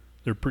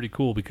 they're pretty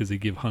cool because they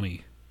give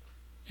honey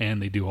and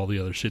they do all the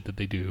other shit that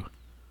they do.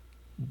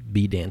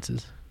 Bee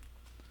dances.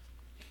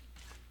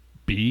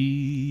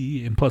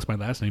 B, and plus my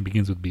last name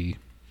begins with B.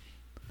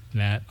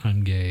 Nat,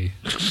 I'm gay.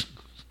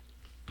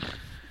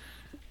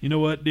 You know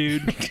what,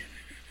 dude?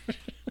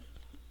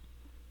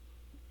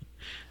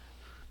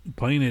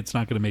 Playing it's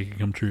not going to make it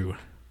come true.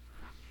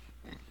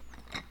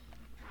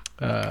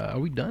 Are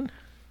we done?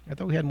 I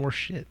thought we had more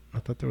shit. I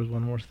thought there was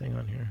one more thing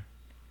on here.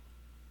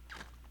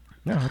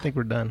 No, I think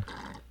we're done.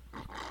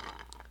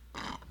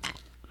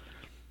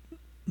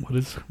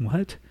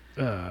 What?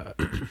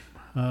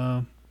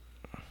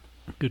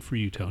 Good for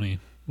you, Tony.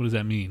 What does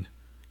that mean?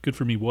 Good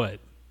for me what?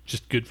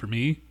 Just good for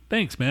me?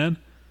 Thanks, man.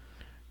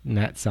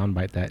 Nat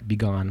soundbite that. Be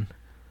gone.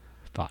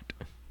 Thought.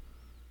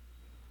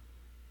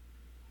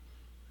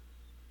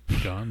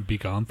 Be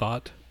gone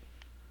thought.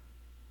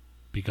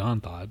 Be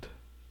gone thought.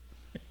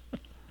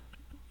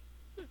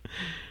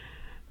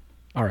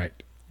 All right.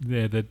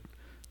 Yeah, that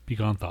be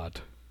gone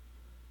thought.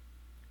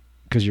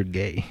 Because you're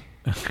gay.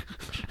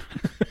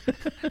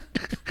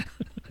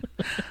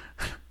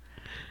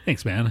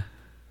 Thanks, man.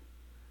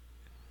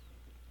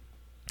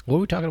 What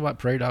were we talking about?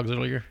 Prairie dogs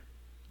earlier?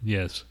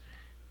 Yes.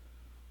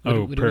 What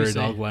Oh, did we prairie say?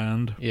 dog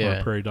land Yeah.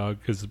 or prairie dog,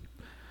 because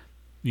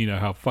you know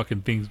how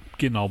fucking things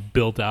getting all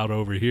built out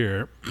over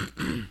here.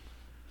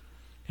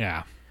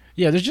 Yeah.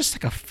 Yeah, there's just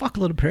like a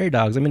fuckload of prairie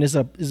dogs. I mean, there's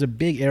a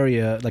big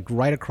area like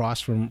right across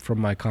from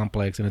my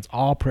complex, and it's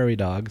all prairie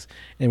dogs.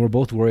 And we're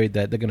both worried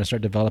that they're going to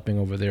start developing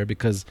over there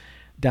because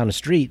down the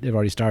street they've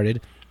already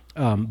started.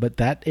 But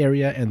that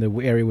area and the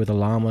area with the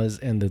llamas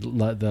and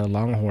the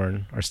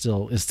longhorn is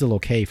still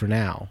okay for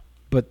now.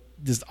 But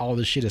all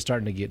this shit is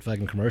starting to get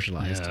fucking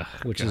commercialized,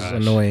 which is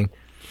annoying.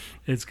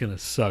 It's gonna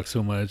suck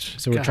so much.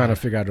 So we're trying to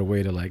figure out a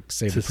way to like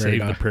save the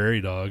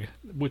prairie dog.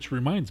 Which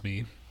reminds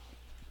me,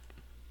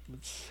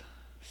 let's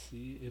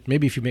see if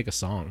maybe if you make a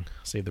song,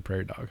 save the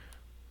prairie dog.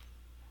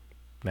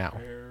 Now.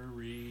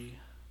 Prairie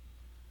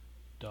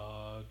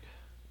dog.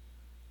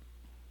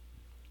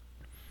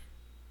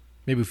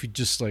 Maybe if you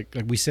just like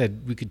we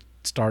said, we could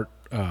start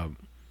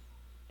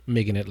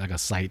making it like a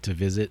site to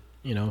visit.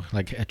 You know,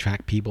 like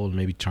attract people and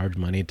maybe charge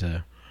money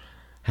to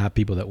have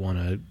people that want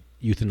to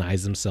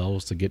euthanize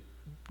themselves to get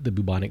the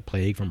bubonic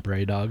plague from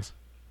prairie dogs.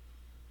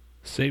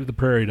 Save the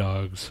prairie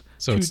dogs.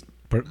 So it's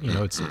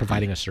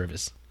providing a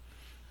service.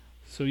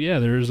 So yeah,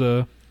 there's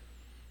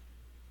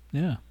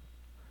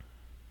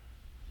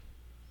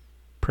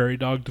prairie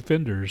dog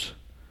defenders,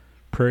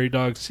 prairie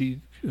dog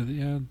sea.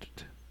 Yeah.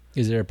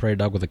 Is there a prairie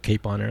dog with a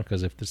cape on her?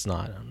 Because if it's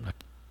not, I'm not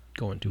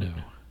going to it.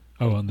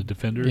 Oh, on the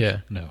defenders? Yeah.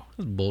 No.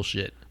 That's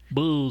bullshit.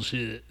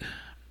 Bullshit.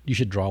 You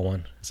should draw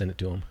one. Send it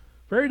to them.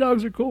 Prairie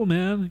dogs are cool,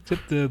 man.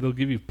 Except they'll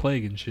give you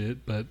plague and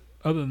shit. But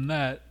other than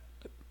that,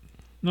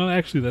 no,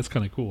 actually, that's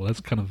kind of cool.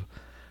 That's kind of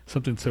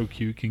something so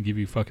cute can give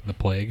you fucking the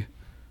plague.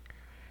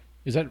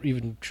 Is that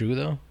even true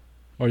though,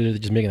 or are they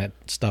just making that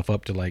stuff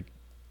up to like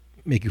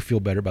make you feel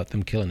better about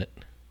them killing it?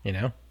 You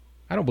know,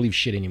 I don't believe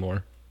shit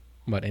anymore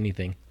about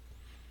anything.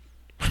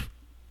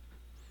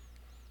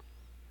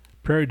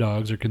 Prairie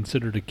dogs are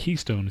considered a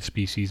keystone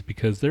species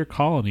because their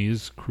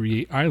colonies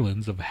create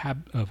islands of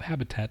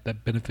habitat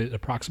that benefit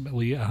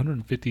approximately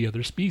 150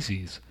 other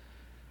species.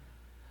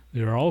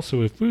 They are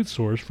also a food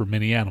source for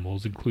many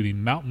animals,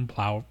 including mountain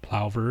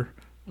plover.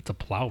 What's a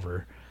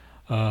plover?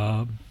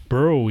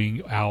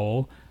 Burrowing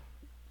owl,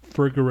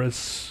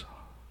 ferungus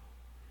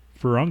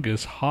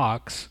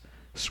hawks,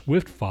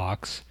 swift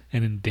fox,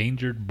 and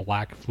endangered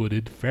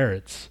black-footed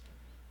ferrets.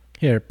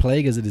 Here,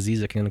 plague is a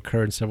disease that can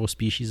occur in several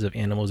species of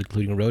animals,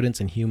 including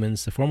rodents and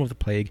humans. The form of the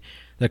plague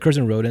that occurs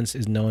in rodents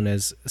is known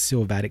as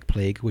sylvatic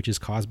plague, which is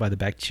caused by the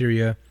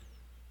bacteria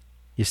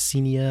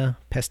Yersinia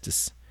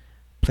pestis.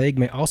 Plague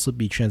may also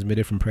be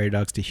transmitted from prairie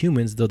dogs to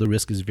humans, though the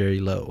risk is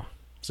very low.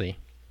 See?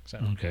 So,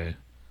 okay.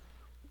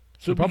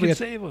 So probably we can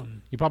save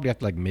them. You probably have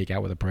to like make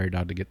out with a prairie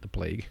dog to get the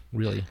plague.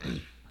 Really?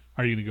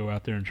 Are you going to go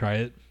out there and try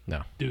it?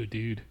 No. Do it,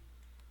 dude.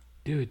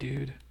 Do it,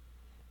 dude.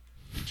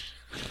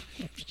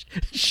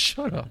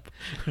 Shut up.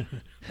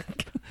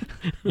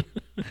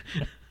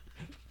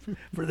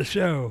 For the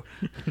show.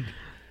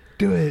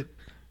 Do it.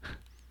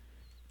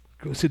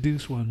 Go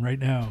seduce one right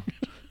now.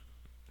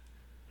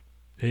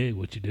 Hey,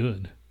 what you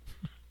doing?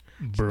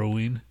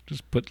 Burrowing.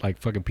 Just put like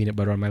fucking peanut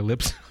butter on my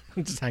lips.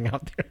 Just hang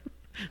out there.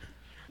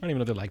 I don't even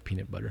know if they like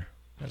peanut butter.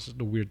 That's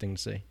just a weird thing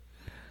to say.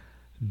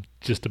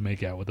 Just to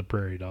make out with a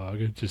prairie dog.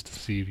 Just to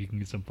see if you can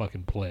get some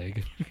fucking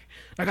plague.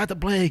 I got the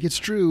plague. It's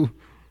true.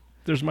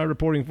 There's my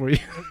reporting for you.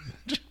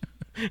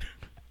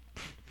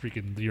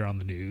 Freaking, you're on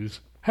the news.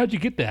 How'd you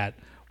get that?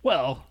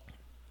 Well,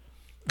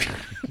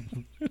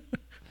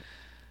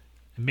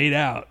 made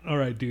out. All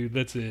right, dude.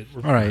 That's it.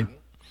 All right.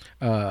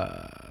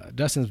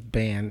 Dustin's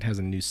band has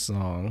a new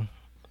song.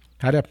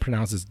 How do I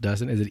pronounce this,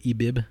 Dustin? Is it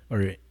Ebib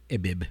or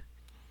Ebib?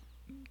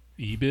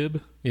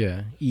 Ebib?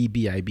 Yeah.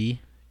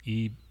 E-B-I-B.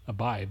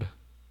 Abib.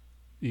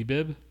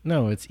 Ebib?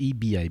 No, it's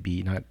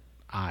E-B-I-B, not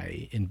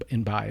I.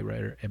 Imbibe,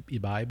 right? Or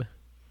Ibibe.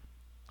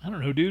 I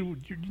don't know,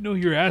 dude. You know who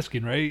you're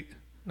asking, right?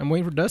 I'm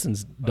waiting for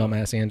Dustin's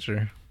dumbass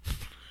answer.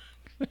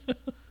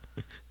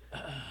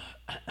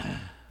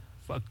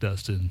 Fuck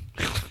Dustin.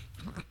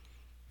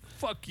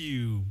 Fuck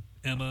you,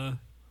 Emma.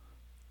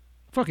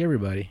 Fuck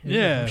everybody.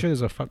 Yeah. I'm sure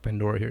there's a fuck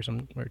Pandora here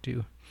somewhere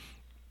too.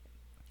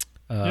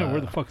 Yeah,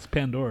 where the fuck's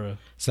Pandora?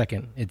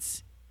 Second,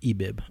 it's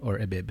Ebib or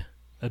Ebib.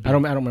 Ebib. I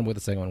don't remember what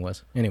the second one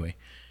was. Anyway,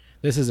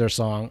 this is their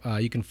song.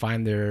 You can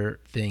find their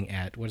thing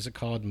at, what is it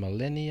called?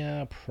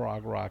 Millennia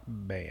Prog Rock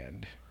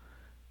Band.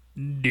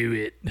 Do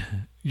it.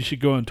 You should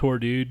go on tour,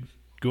 dude.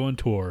 Go on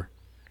tour.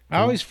 I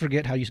always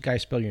forget how you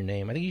guys spell your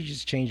name. I think you should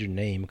just change your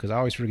name because I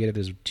always forget if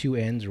there's 2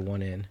 N's or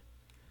 1 N.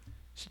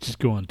 Just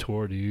go on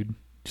tour, dude.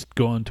 Just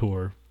go on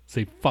tour.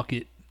 Say fuck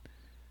it.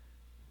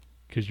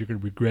 Because you're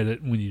going to regret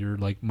it when you're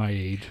like my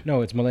age.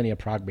 No, it's Millennia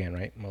Prog Band,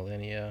 right?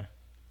 Millennia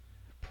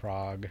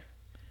Prog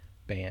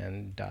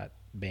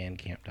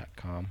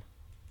Band.bandcamp.com.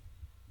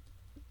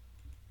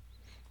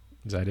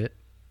 Is that it?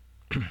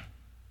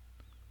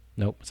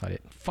 Nope, that's not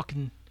it.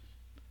 Fucking.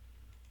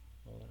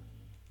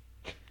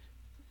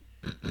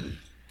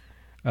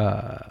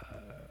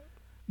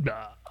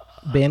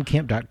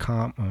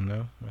 Bandcamp.com. Oh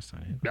no, that's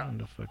not it. What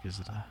the fuck is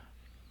it?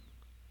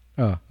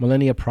 Oh,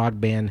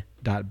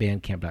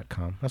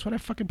 millenniaprogband.bandcamp.com. That's what I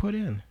fucking put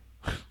in.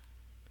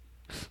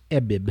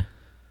 Ebib.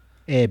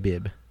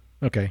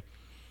 Okay.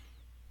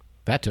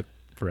 That took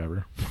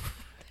forever.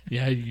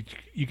 Yeah, you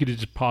could have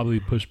just probably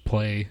pushed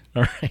play.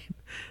 All right.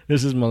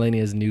 This is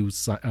Millennia's new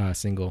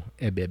single,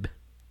 Ebib.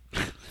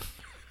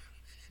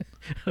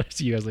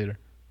 See you guys later.